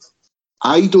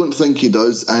 I don't think he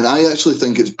does, and I actually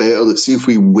think it's better that see if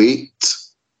we wait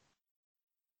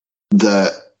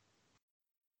that,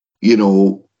 you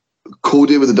know,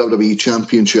 Cody with the WWE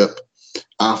Championship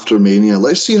after Mania.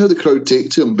 Let's see how the crowd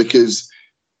take to him, because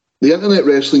the internet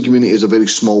wrestling community is a very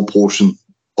small portion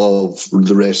of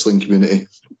the wrestling community.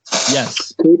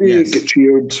 Yes. Cody got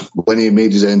cheered when he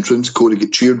made his entrance. Cody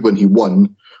got cheered when he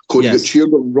won. Cody got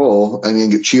cheered on Raw, and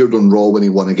then got cheered on Raw when he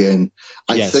won again.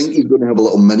 I think he's going to have a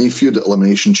little mini feud at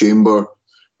Elimination Chamber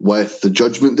with the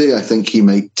Judgment Day. I think he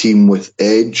might team with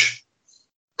Edge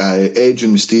and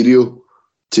Mysterio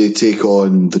to take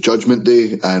on the Judgment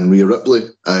Day and Rhea Ripley.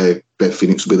 Beth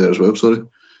Phoenix will be there as well, sorry.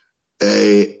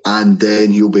 And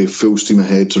then he'll be full steam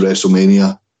ahead to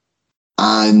WrestleMania.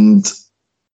 And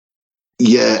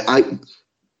I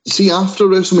see after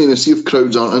WrestleMania, see if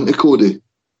crowds aren't into Cody,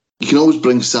 you can always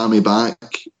bring Sammy back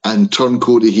and turn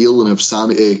Cody heel and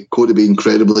have Cody be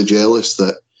incredibly jealous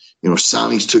that, you know,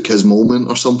 Sammy's took his moment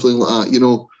or something like that. You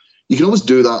know, you can always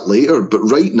do that later. But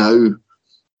right now,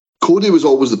 Cody was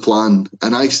always the plan.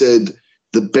 And I said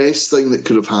the best thing that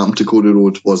could have happened to Cody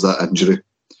Rhodes was that injury.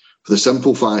 For the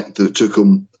simple fact that it took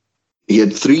him, he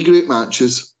had 3 great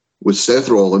matches with Seth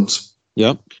Rollins.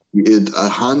 Yep. He had a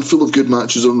handful of good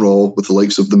matches on Raw with the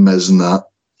likes of The Miz and that.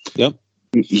 Yep.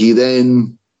 He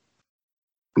then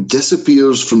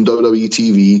disappears from WWE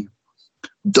TV,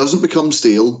 doesn't become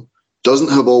stale, doesn't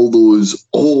have all those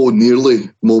nearly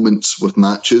moments with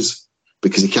matches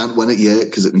because he can't win it yet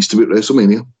because it needs to be at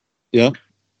WrestleMania. Yeah.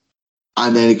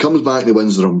 And then he comes back and he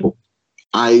wins the Rumble.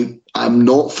 I'm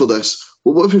not for this.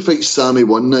 Well, what if he fights Sammy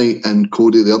one night and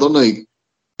Cody the other night?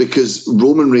 Because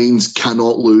Roman Reigns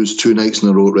cannot lose 2 nights in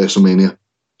a row at WrestleMania.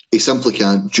 He simply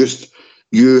can't.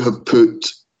 You have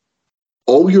put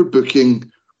all your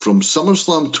booking from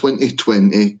SummerSlam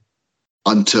 2020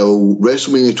 until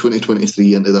WrestleMania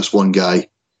 2023 into this one guy.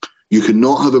 You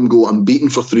cannot have him go unbeaten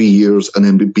for 3 years and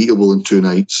then be beatable in 2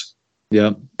 nights.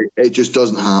 Yeah. It just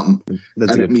doesn't happen.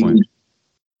 That's a good point.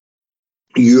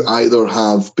 You either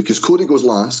have, because Cody goes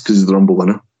last because he's the Rumble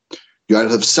winner, you either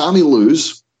have Sammy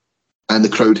lose and the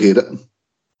crowd hate it,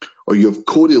 or you have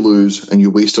Cody lose and you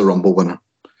waste a Rumble winner.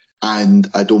 And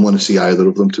I don't want to see either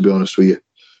of them, to be honest with you.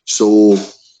 So,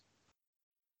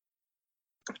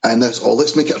 and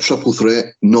let's make it a triple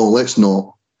threat. No, let's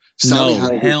not.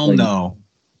 No.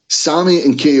 Sammy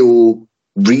and KO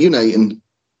reuniting,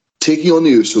 taking on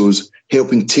the Usos,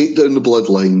 helping take down the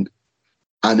bloodline,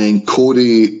 and then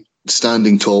Cody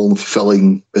standing tall and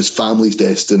fulfilling his family's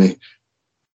destiny.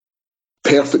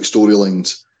 Perfect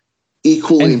storylines.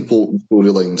 Equally important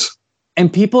storylines.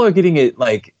 And people are getting it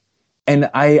like, and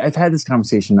I've had this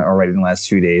conversation already in the last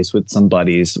 2 days with some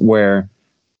buddies where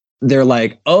they're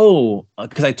like,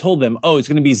 because I told them, it's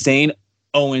going to be Zayn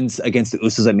Owens against the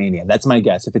Usos at Mania. That's my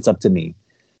guess if it's up to me.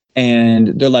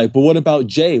 And they're like, but what about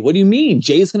Jay? What do you mean?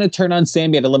 Jay's going to turn on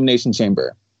Sammy at Elimination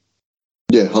Chamber.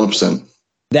 Yeah, 100%.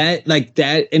 That,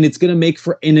 and it's going to make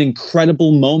for an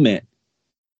incredible moment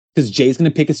because Jay's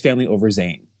going to pick his family over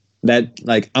Zayn.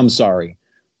 I'm sorry.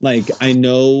 I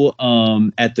know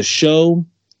at the show,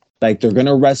 they're going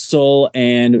to wrestle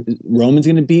and Roman's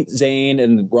going to beat Zayn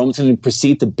and Roman's going to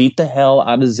proceed to beat the hell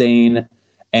out of Zayn.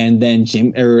 And then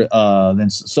then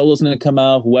Solo's going to come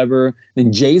out, whoever.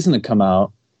 Then Jay's going to come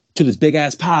out to this big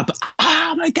ass pop.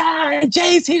 Oh my God,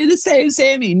 Jay's here to save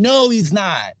Sammy. No, he's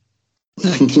not.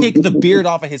 Kick the beard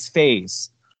off of his face.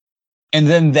 And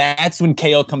then that's when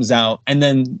KO comes out. And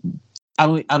then I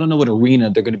don't know what arena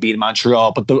they're going to be in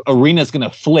Montreal, but the arena is going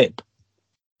to flip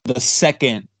the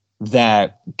second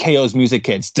that KO's music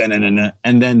hits.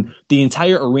 And then the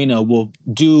entire arena will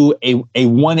do a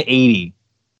 180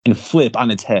 and flip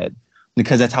on its head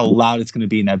because that's how loud it's going to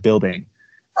be in that building.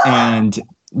 And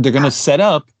they're going to set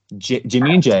up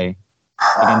Jimmy and Jay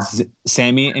against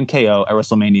Sammy and KO at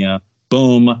WrestleMania.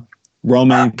 Boom.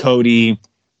 Roman, Cody,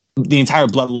 the entire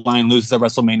bloodline loses at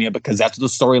WrestleMania because that's the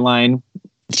storyline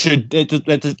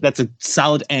that's a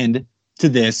solid end to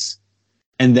this.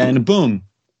 And then boom,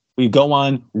 we go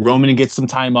on. Roman gets some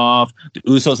time off. The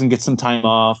Usos can get some time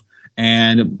off,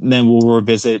 and then we'll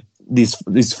revisit these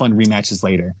fun rematches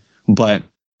later. But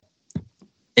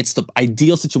it's the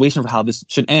ideal situation for how this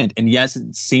should end. And yes,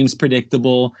 it seems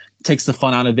predictable, takes the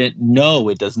fun out of it. No,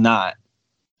 it does not.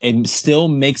 It still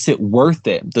makes it worth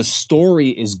it. The story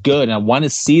is good, and I want to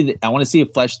see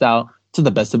it fleshed out to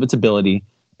the best of its ability.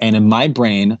 And in my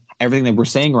brain, everything that we're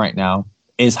saying right now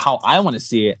is how I want to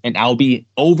see it, and I'll be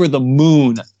over the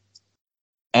moon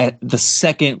at the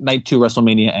second Night 2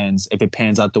 WrestleMania ends if it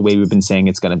pans out the way we've been saying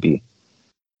it's going to be.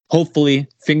 Hopefully,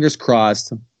 fingers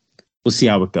crossed. We'll see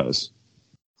how it goes.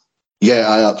 Yeah,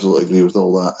 I absolutely agree with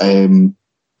all that.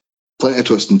 Plenty of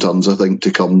twists and turns, I think,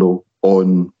 to come though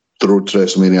on the road to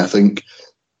WrestleMania.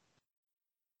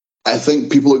 I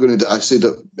think people are going to. I said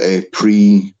it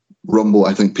pre-Rumble.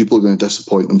 I think people are going to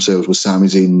disappoint themselves with Sami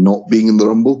Zayn not being in the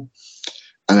Rumble,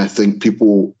 and I think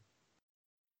people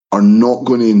are not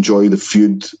going to enjoy the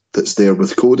feud that's there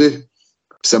with Cody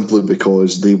simply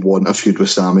because they want a feud with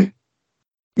Sami.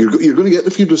 You're going to get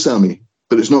the feud with Sami,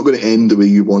 but it's not going to end the way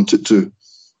you want it to.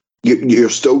 You're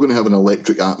still going to have an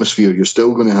electric atmosphere. You're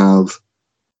still going to have,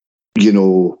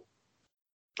 the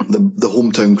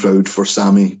hometown crowd for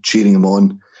Sami cheering him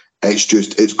on.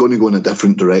 It's going to go in a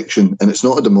different direction, and it's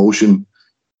not a demotion.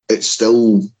 It's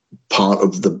still part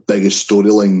of the biggest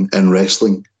storyline in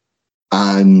wrestling,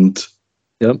 and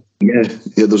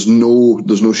there's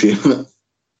no shame in it.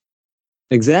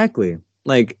 Exactly.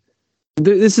 Like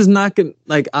this is not gonna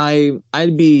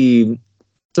I'd be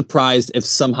surprised if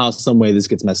somehow, some way this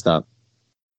gets messed up.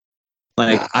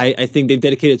 I think they've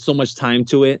dedicated so much time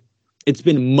to it. It's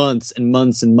been months and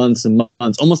months and months and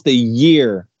months, almost a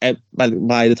year by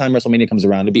the time WrestleMania comes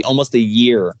around. It'd be almost a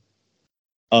year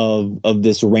of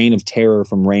this reign of terror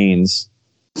from Reigns.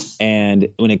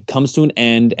 And when it comes to an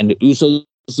end and the Usos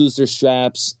lose their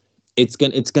straps, it's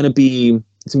gonna be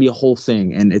a whole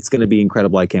thing, and it's gonna be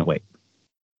incredible. I can't wait.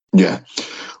 Yeah.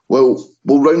 Well,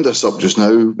 we'll round this up just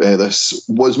now. This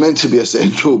was meant to be a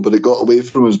central, but it got away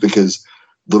from us because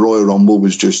the Royal Rumble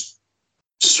was just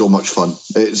so much fun.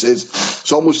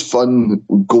 It's almost fun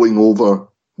going over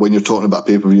when you're talking about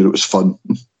pay-per-view. It was fun.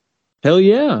 Hell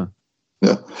yeah.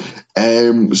 Yeah.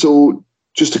 So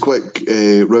just a quick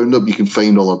roundup. You can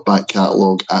find all our back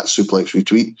catalogue at Suplex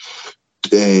Retweet.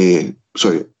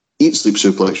 Eat Sleep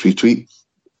Suplex Retweet.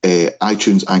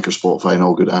 iTunes, Anchor, Spotify, and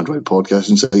all good Android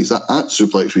podcasting sites. At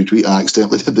Suplex Retweet, I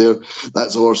accidentally did there.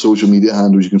 That's all our social media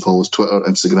handles. You can follow us Twitter,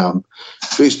 Instagram,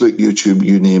 Facebook, YouTube,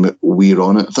 you name it, we're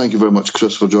on it. Thank you very much,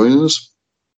 Chris, for joining us.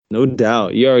 No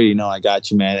doubt. You already know I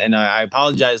got you, man. And I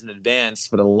apologize in advance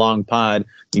for the long pod.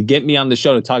 You get me on the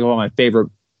show to talk about my favorite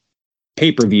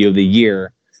pay-per-view of the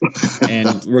year,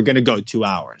 and we're going to go 2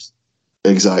 hours.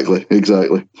 Exactly.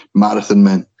 Marathon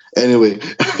men. Anyway,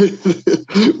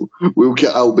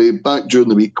 I'll be back during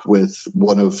the week with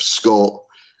one of Scott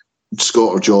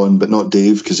or John, but not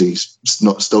Dave because he's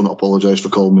still not apologised for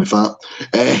calling me fat.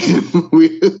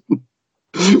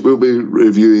 We'll be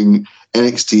reviewing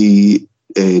NXT,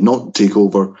 not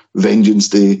Takeover, Vengeance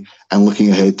Day, and looking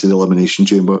ahead to the Elimination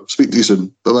Chamber. Speak to you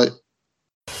soon. Bye bye.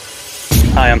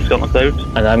 Hi, I'm Scott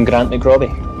McLeod. And I'm Grant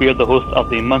McRobbie. We are the hosts of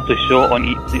the monthly show on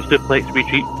Eat Sleep Suplex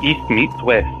Retreat East Meets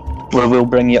West, where we'll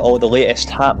bring you all the latest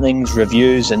happenings,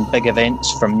 reviews and big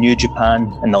events from New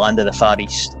Japan and the land of the Far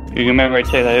East. You can remember to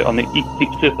check that out on the Eat Sleep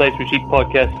Suplex Retreat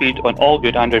podcast feed on all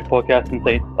good Android podcasting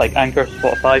sites like Anchor,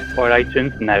 Spotify or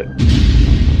iTunes now.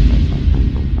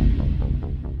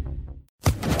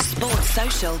 Sports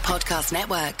Social Podcast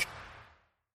Network.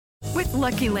 With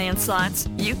Lucky Land Slots,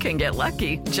 you can get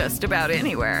lucky just about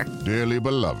anywhere. Dearly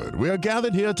beloved, we are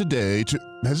gathered here today to...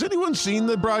 Has anyone seen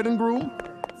the bride and groom?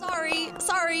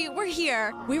 Sorry, we're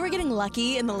here. We were getting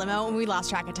lucky in the limo and we lost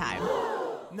track of time.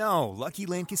 No, Lucky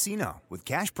Land Casino, with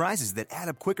cash prizes that add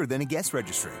up quicker than a guest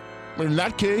registry. In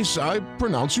that case, I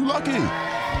pronounce you lucky.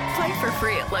 Play for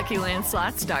free at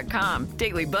LuckyLandSlots.com.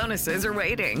 Daily bonuses are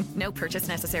waiting. No purchase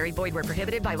necessary. Void where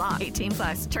prohibited by law.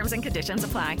 18+. Terms and conditions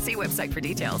apply. See website for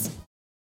details.